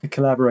they did the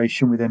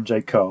collaboration with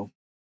MJ Cole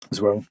as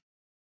well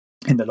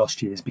in the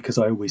Lost Years, because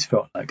I always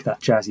felt like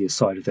that jazzier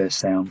side of their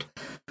sound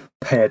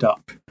paired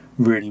up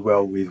really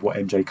well with what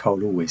MJ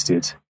Cole always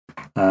did.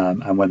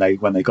 And when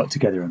they got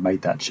together and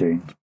made that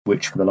tune,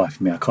 which for the life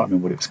of me I can't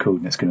remember what it was called,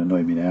 and it's going to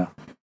annoy me now.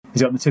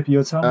 Is it on the tip of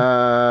your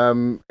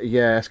tongue?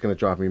 Yeah, it's going to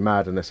drive me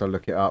mad unless I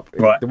look it up.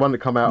 Right. The one that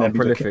come out on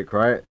Prolific,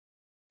 right?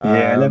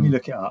 Yeah, let me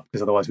look it up,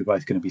 because otherwise we're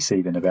both going to be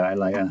seething about it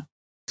later.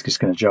 It's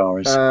just going to jar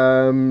us.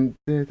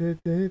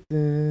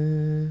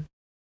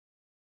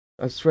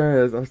 I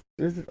swear,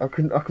 I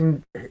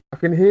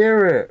can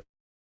hear it.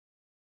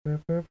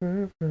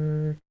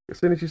 As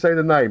soon as you say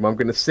the name, I'm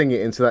going to sing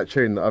it into that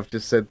tune that I've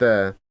just said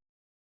there.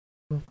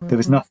 There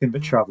was nothing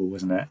but trouble,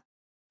 wasn't it?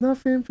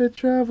 Nothing but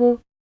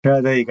trouble.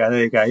 Oh, there you go,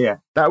 yeah.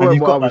 That And wasn't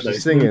you've what got I was like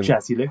just those little singing.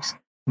 jazzy looks.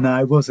 No,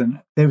 it wasn't.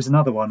 There was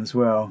another one as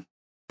well.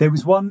 There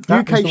was one.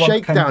 That UK was the one that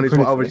came Shakedown is what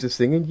I prolifically. was just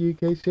singing.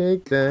 UK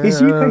Shakedown.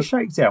 Is UK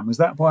Shakedown? Was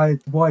that why?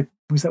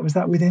 Was that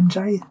with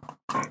MJ?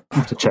 I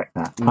have to check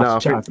that. No,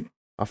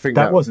 I think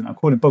that wasn't. I'm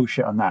calling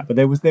bullshit on that. But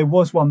there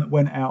was one that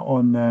went out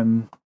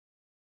on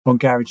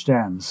Garage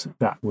Downs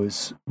that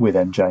was with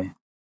MJ.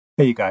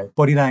 There you go.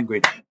 Body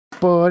Language.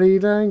 Body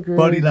Language.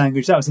 Body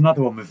Language. That was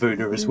another one with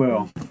Voodoo as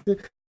well.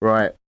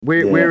 Right,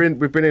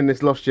 we've been in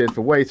this lost years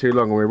for way too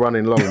long, and we're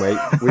running long, mate.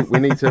 we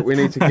need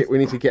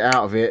to get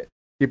out of it.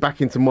 Get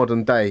back into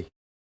modern day.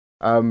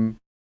 That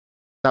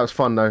was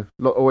fun though.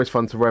 Always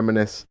fun to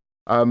reminisce.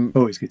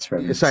 Always good to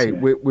reminisce. Say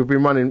we're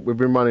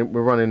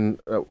running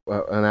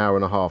an hour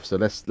and a half. So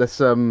let's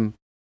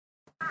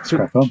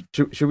crack on.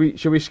 Should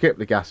we skip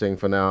the gassing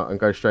for now and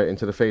go straight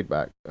into the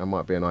feedback? That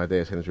might be an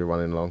idea since we're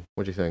running long.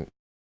 What do you think?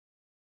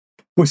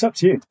 Well, it's up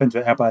to you. It depends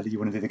on how badly you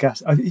want to do the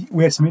gas.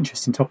 We had some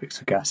interesting topics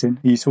for gassing.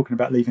 Are you talking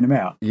about leaving them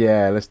out?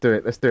 Yeah, let's do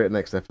it. Let's do it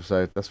next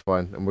episode. That's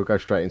fine, and we'll go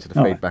straight into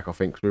the feedback. I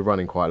think because we're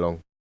running quite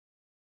long.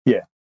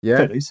 Yeah.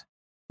 Yeah. Please.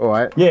 All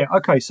right. Yeah.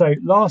 Okay. So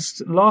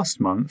last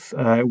month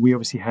we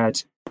obviously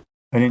had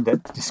an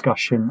in-depth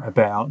discussion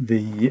about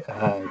the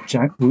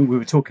we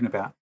were talking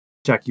about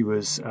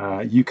Jaguar's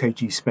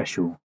UKG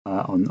special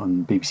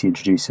on BBC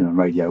Introducing on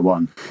Radio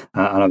 1,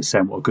 and I was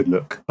saying what a good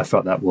look I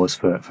felt that was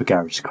for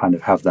Garage to kind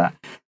of have that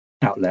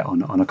outlet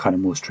on a kind of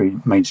more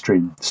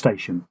mainstream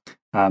station.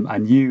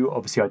 And you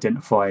obviously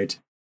identified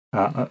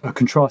a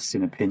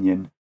contrasting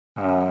opinion,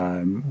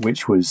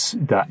 which was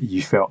that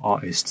you felt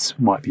artists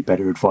might be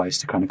better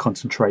advised to kind of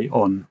concentrate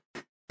on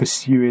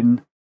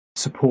pursuing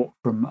support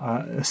from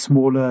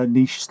smaller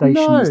niche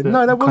stations.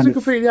 No, that wasn't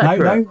completely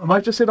accurate. No,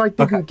 I just said I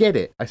didn't get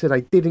it. I said I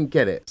didn't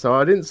get it. So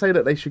I didn't say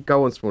that they should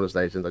go on smaller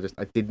stations.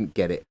 I didn't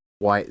get it.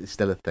 Why it's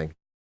still a thing.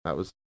 That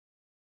was...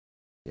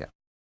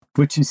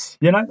 Which is,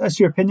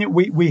 that's your opinion.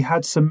 We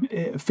had some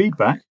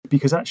feedback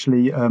because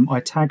actually I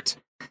tagged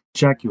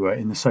Jaguar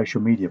in the social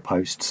media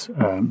posts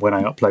when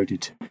I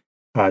uploaded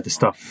the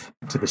stuff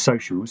to the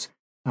socials,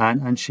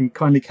 and she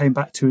kindly came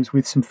back to us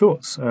with some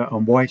thoughts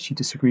on why she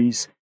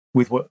disagrees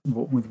with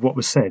what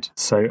was said.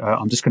 So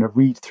I'm just going to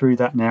read through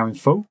that now in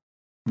full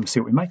and we'll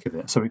see what we make of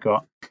it. So we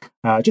got,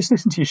 just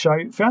listen to your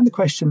show, found the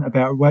question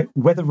about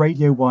whether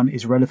Radio 1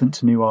 is relevant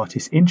to new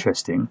artists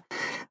interesting.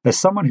 As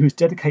someone who has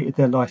dedicated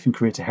their life and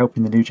career to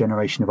helping the new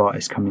generation of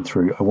artists coming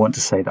through, I want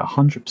to say that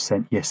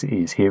 100% yes it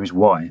is. Here is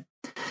why.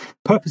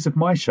 Purpose of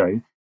my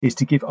show is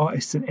to give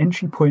artists an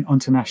entry point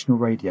onto national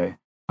radio.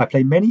 I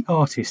play many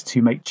artists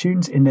who make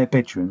tunes in their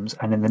bedrooms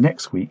and then the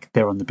next week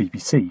they're on the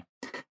BBC.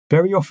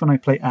 Very often I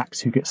play acts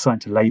who get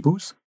signed to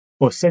labels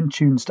or send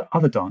tunes to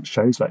other dance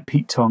shows like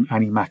Pete Tong,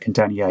 Annie Mac and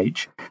Danny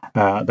H.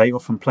 They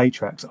often play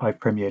tracks I've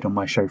premiered on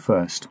my show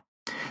first.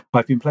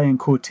 I've been playing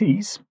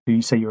Cortez, who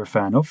you say you're a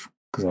fan of,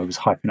 because I was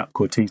hyping up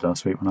Cortez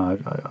last week when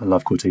I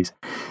love Cortez.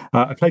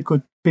 I've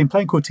been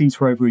playing Cortez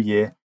for over a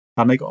year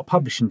and they got a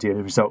publishing deal as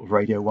a result of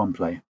Radio 1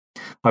 play.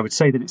 I would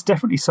say that it's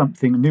definitely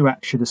something new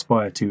acts should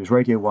aspire to, as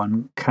Radio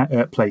 1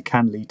 play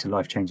can lead to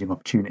life-changing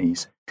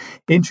opportunities.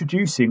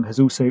 Introducing has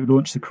also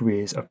launched the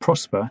careers of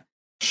Prosper,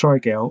 Shy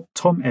Girl,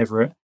 Tom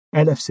Everett,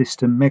 LF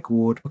System, Meg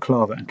Ward,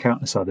 Baklava and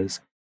countless others.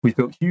 We've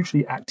built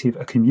hugely active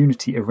a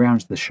community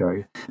around the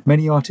show.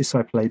 Many artists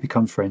I play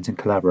become friends and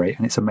collaborate,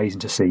 and it's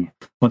amazing to see.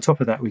 On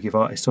top of that, we give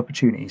artists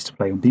opportunities to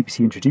play on BBC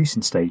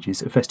Introducing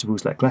stages at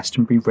festivals like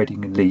Glastonbury,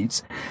 Reading and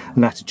Leeds,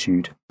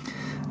 Latitude.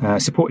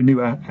 Supporting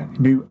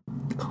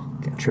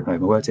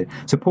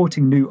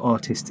Supporting new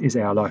artists is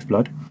our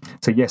lifeblood.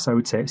 So yes, I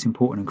would say it's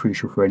important and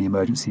crucial for any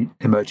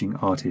emerging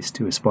artists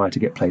to aspire to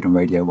get played on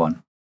Radio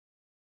 1.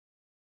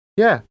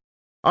 Yeah,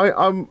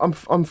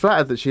 I'm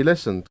flattered that she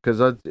listened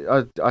because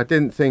I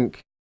didn't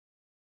think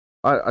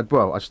I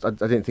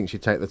didn't think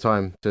she'd take the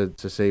time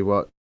to see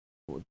what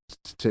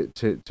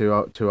two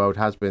old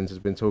has-beens has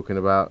been talking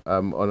about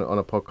on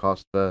a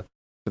podcast for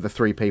the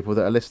three people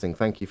that are listening.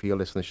 Thank you for your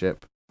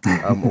listenership,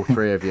 all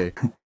three of you.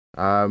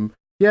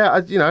 Yeah,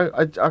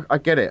 I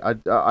get it.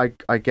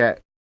 I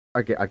get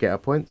her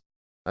point,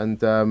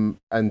 and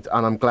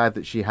I'm glad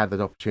that she had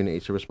the opportunity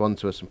to respond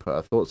to us and put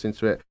her thoughts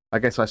into it. I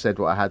guess I said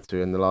what I had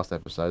to in the last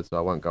episode, so I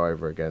won't go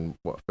over again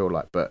what I feel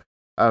like. But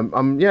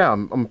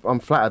I'm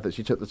flattered that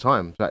she took the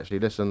time to actually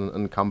listen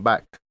and come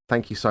back.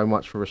 Thank you so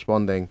much for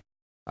responding,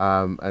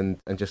 and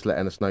just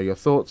letting us know your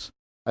thoughts.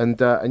 And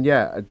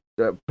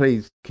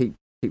please keep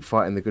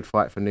fighting the good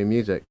fight for new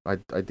music. I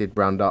did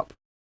round up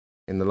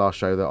in the last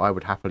show that I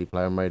would happily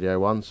play on Radio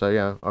 1. So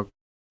yeah,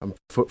 I'm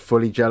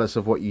fully jealous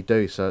of what you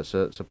do. So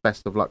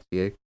best of luck to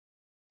you,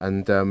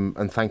 and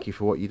thank you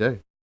for what you do.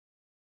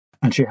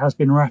 And she has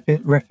been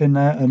repping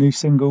a new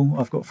single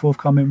I've got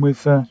forthcoming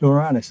with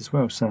Laura Alice as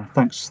well. So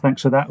thanks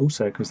for that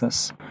also, because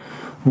that's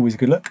always a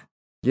good look.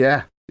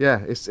 Yeah.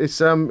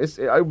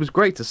 It was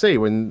great to see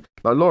when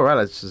Laura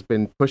Alice has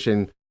been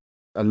pushing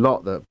a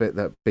lot that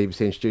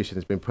BBC Introducing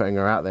has been putting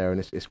her out there,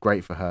 and it's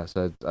great for her.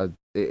 So I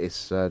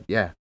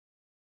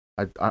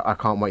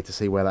can't wait to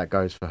see where that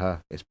goes for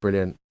her. It's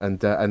brilliant,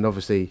 and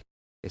obviously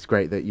it's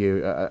great that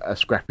you, a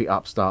scrappy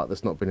upstart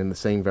that's not been in the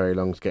scene very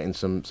long, is getting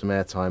some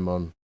airtime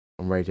on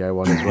Radio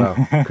 1 as well.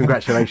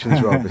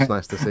 Congratulations, Rob. It's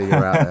nice to see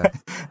you're out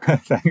there.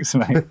 Thanks,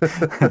 mate.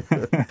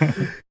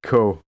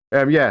 Cool.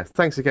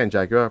 Thanks again,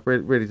 Jaguar. I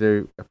really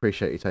do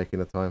appreciate you taking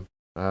the time.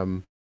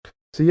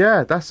 So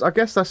yeah, I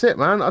guess that's it,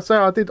 man.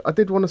 I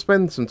did want to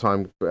spend some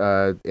time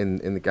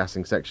in the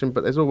gassing section,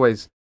 but there's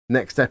always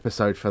next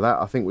episode for that.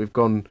 I think we've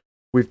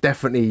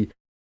definitely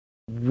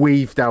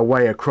weaved our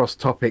way across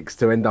topics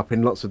to end up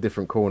in lots of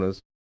different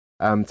corners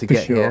to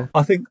get here.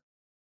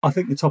 I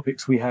think the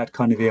topics we had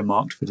kind of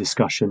earmarked for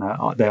discussion,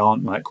 they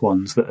aren't like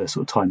ones that are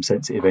sort of time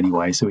sensitive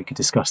anyway, so we could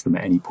discuss them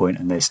at any point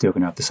and they're still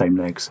going to have the same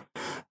legs.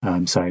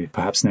 So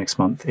perhaps next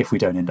month, if we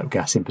don't end up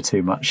gassing for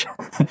too much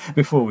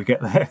before we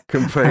get there.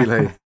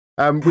 Completely.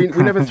 We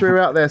never threw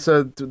out there,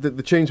 so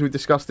the tunes we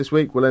discussed this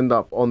week will end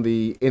up on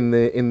in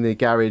the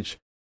garage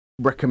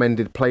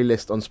recommended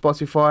playlist on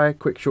Spotify.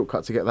 Quick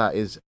shortcut to get that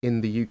is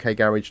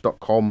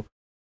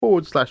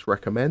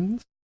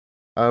intheukgarage.com/recommends.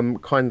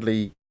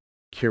 Kindly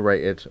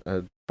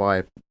curated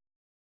by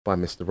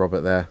Mr.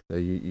 Robert there.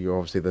 You're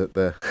obviously the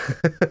the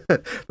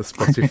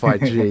Spotify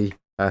G.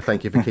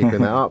 Thank you for keeping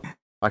that up.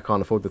 I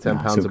can't afford the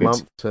 £10 a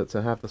month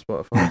to have the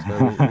Spotify,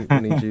 so we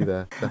need you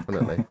there,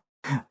 definitely.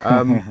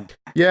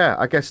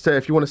 I guess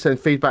if you want to send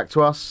feedback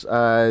to us,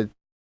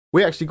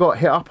 we actually got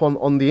hit up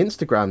on the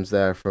Instagrams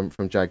there from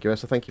Jaguar,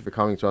 so thank you for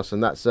coming to us.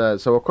 And that's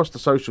so across the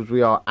socials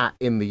we are at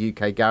In the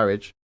UK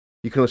Garage.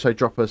 You can also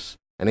drop us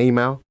an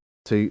email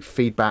to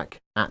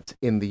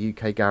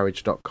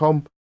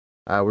feedback@intheukgarage.com.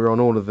 We're on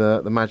all of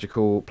the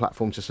magical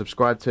platforms to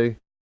subscribe to.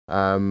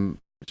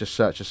 Just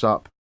search us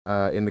up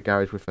in the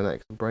garage with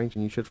Phonetix and BrainZ,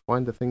 and you should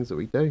find the things that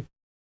we do.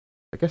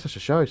 I guess that's a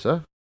show,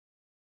 sir.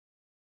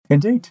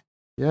 Indeed.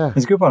 Yeah,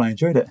 it's a good one. I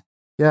enjoyed it.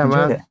 Yeah,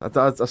 man. I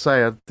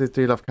say I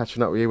do love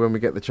catching up with you when we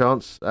get the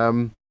chance.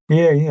 Yeah.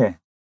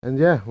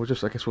 And I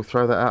guess we'll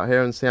throw that out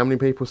here and see how many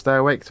people stay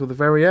awake till the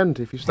very end.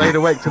 If you stayed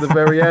awake to the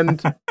very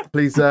end,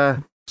 please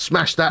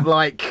smash that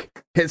like,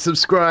 hit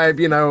subscribe.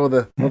 All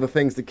the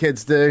things the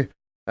kids do.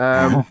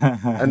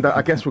 And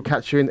I guess we'll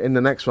catch you in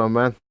the next one,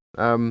 man.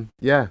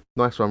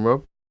 Nice one,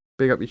 Rob.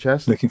 Big up your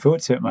chest. Looking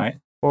forward to it, mate.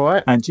 All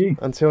right. And you.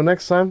 Until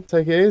next time,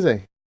 take it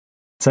easy.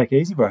 Take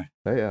it easy, bro.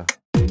 Yeah.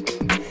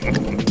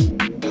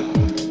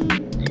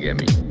 You get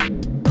me?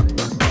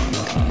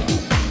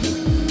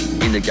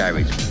 In the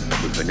garage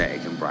with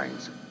Phonetix and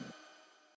BrainZ.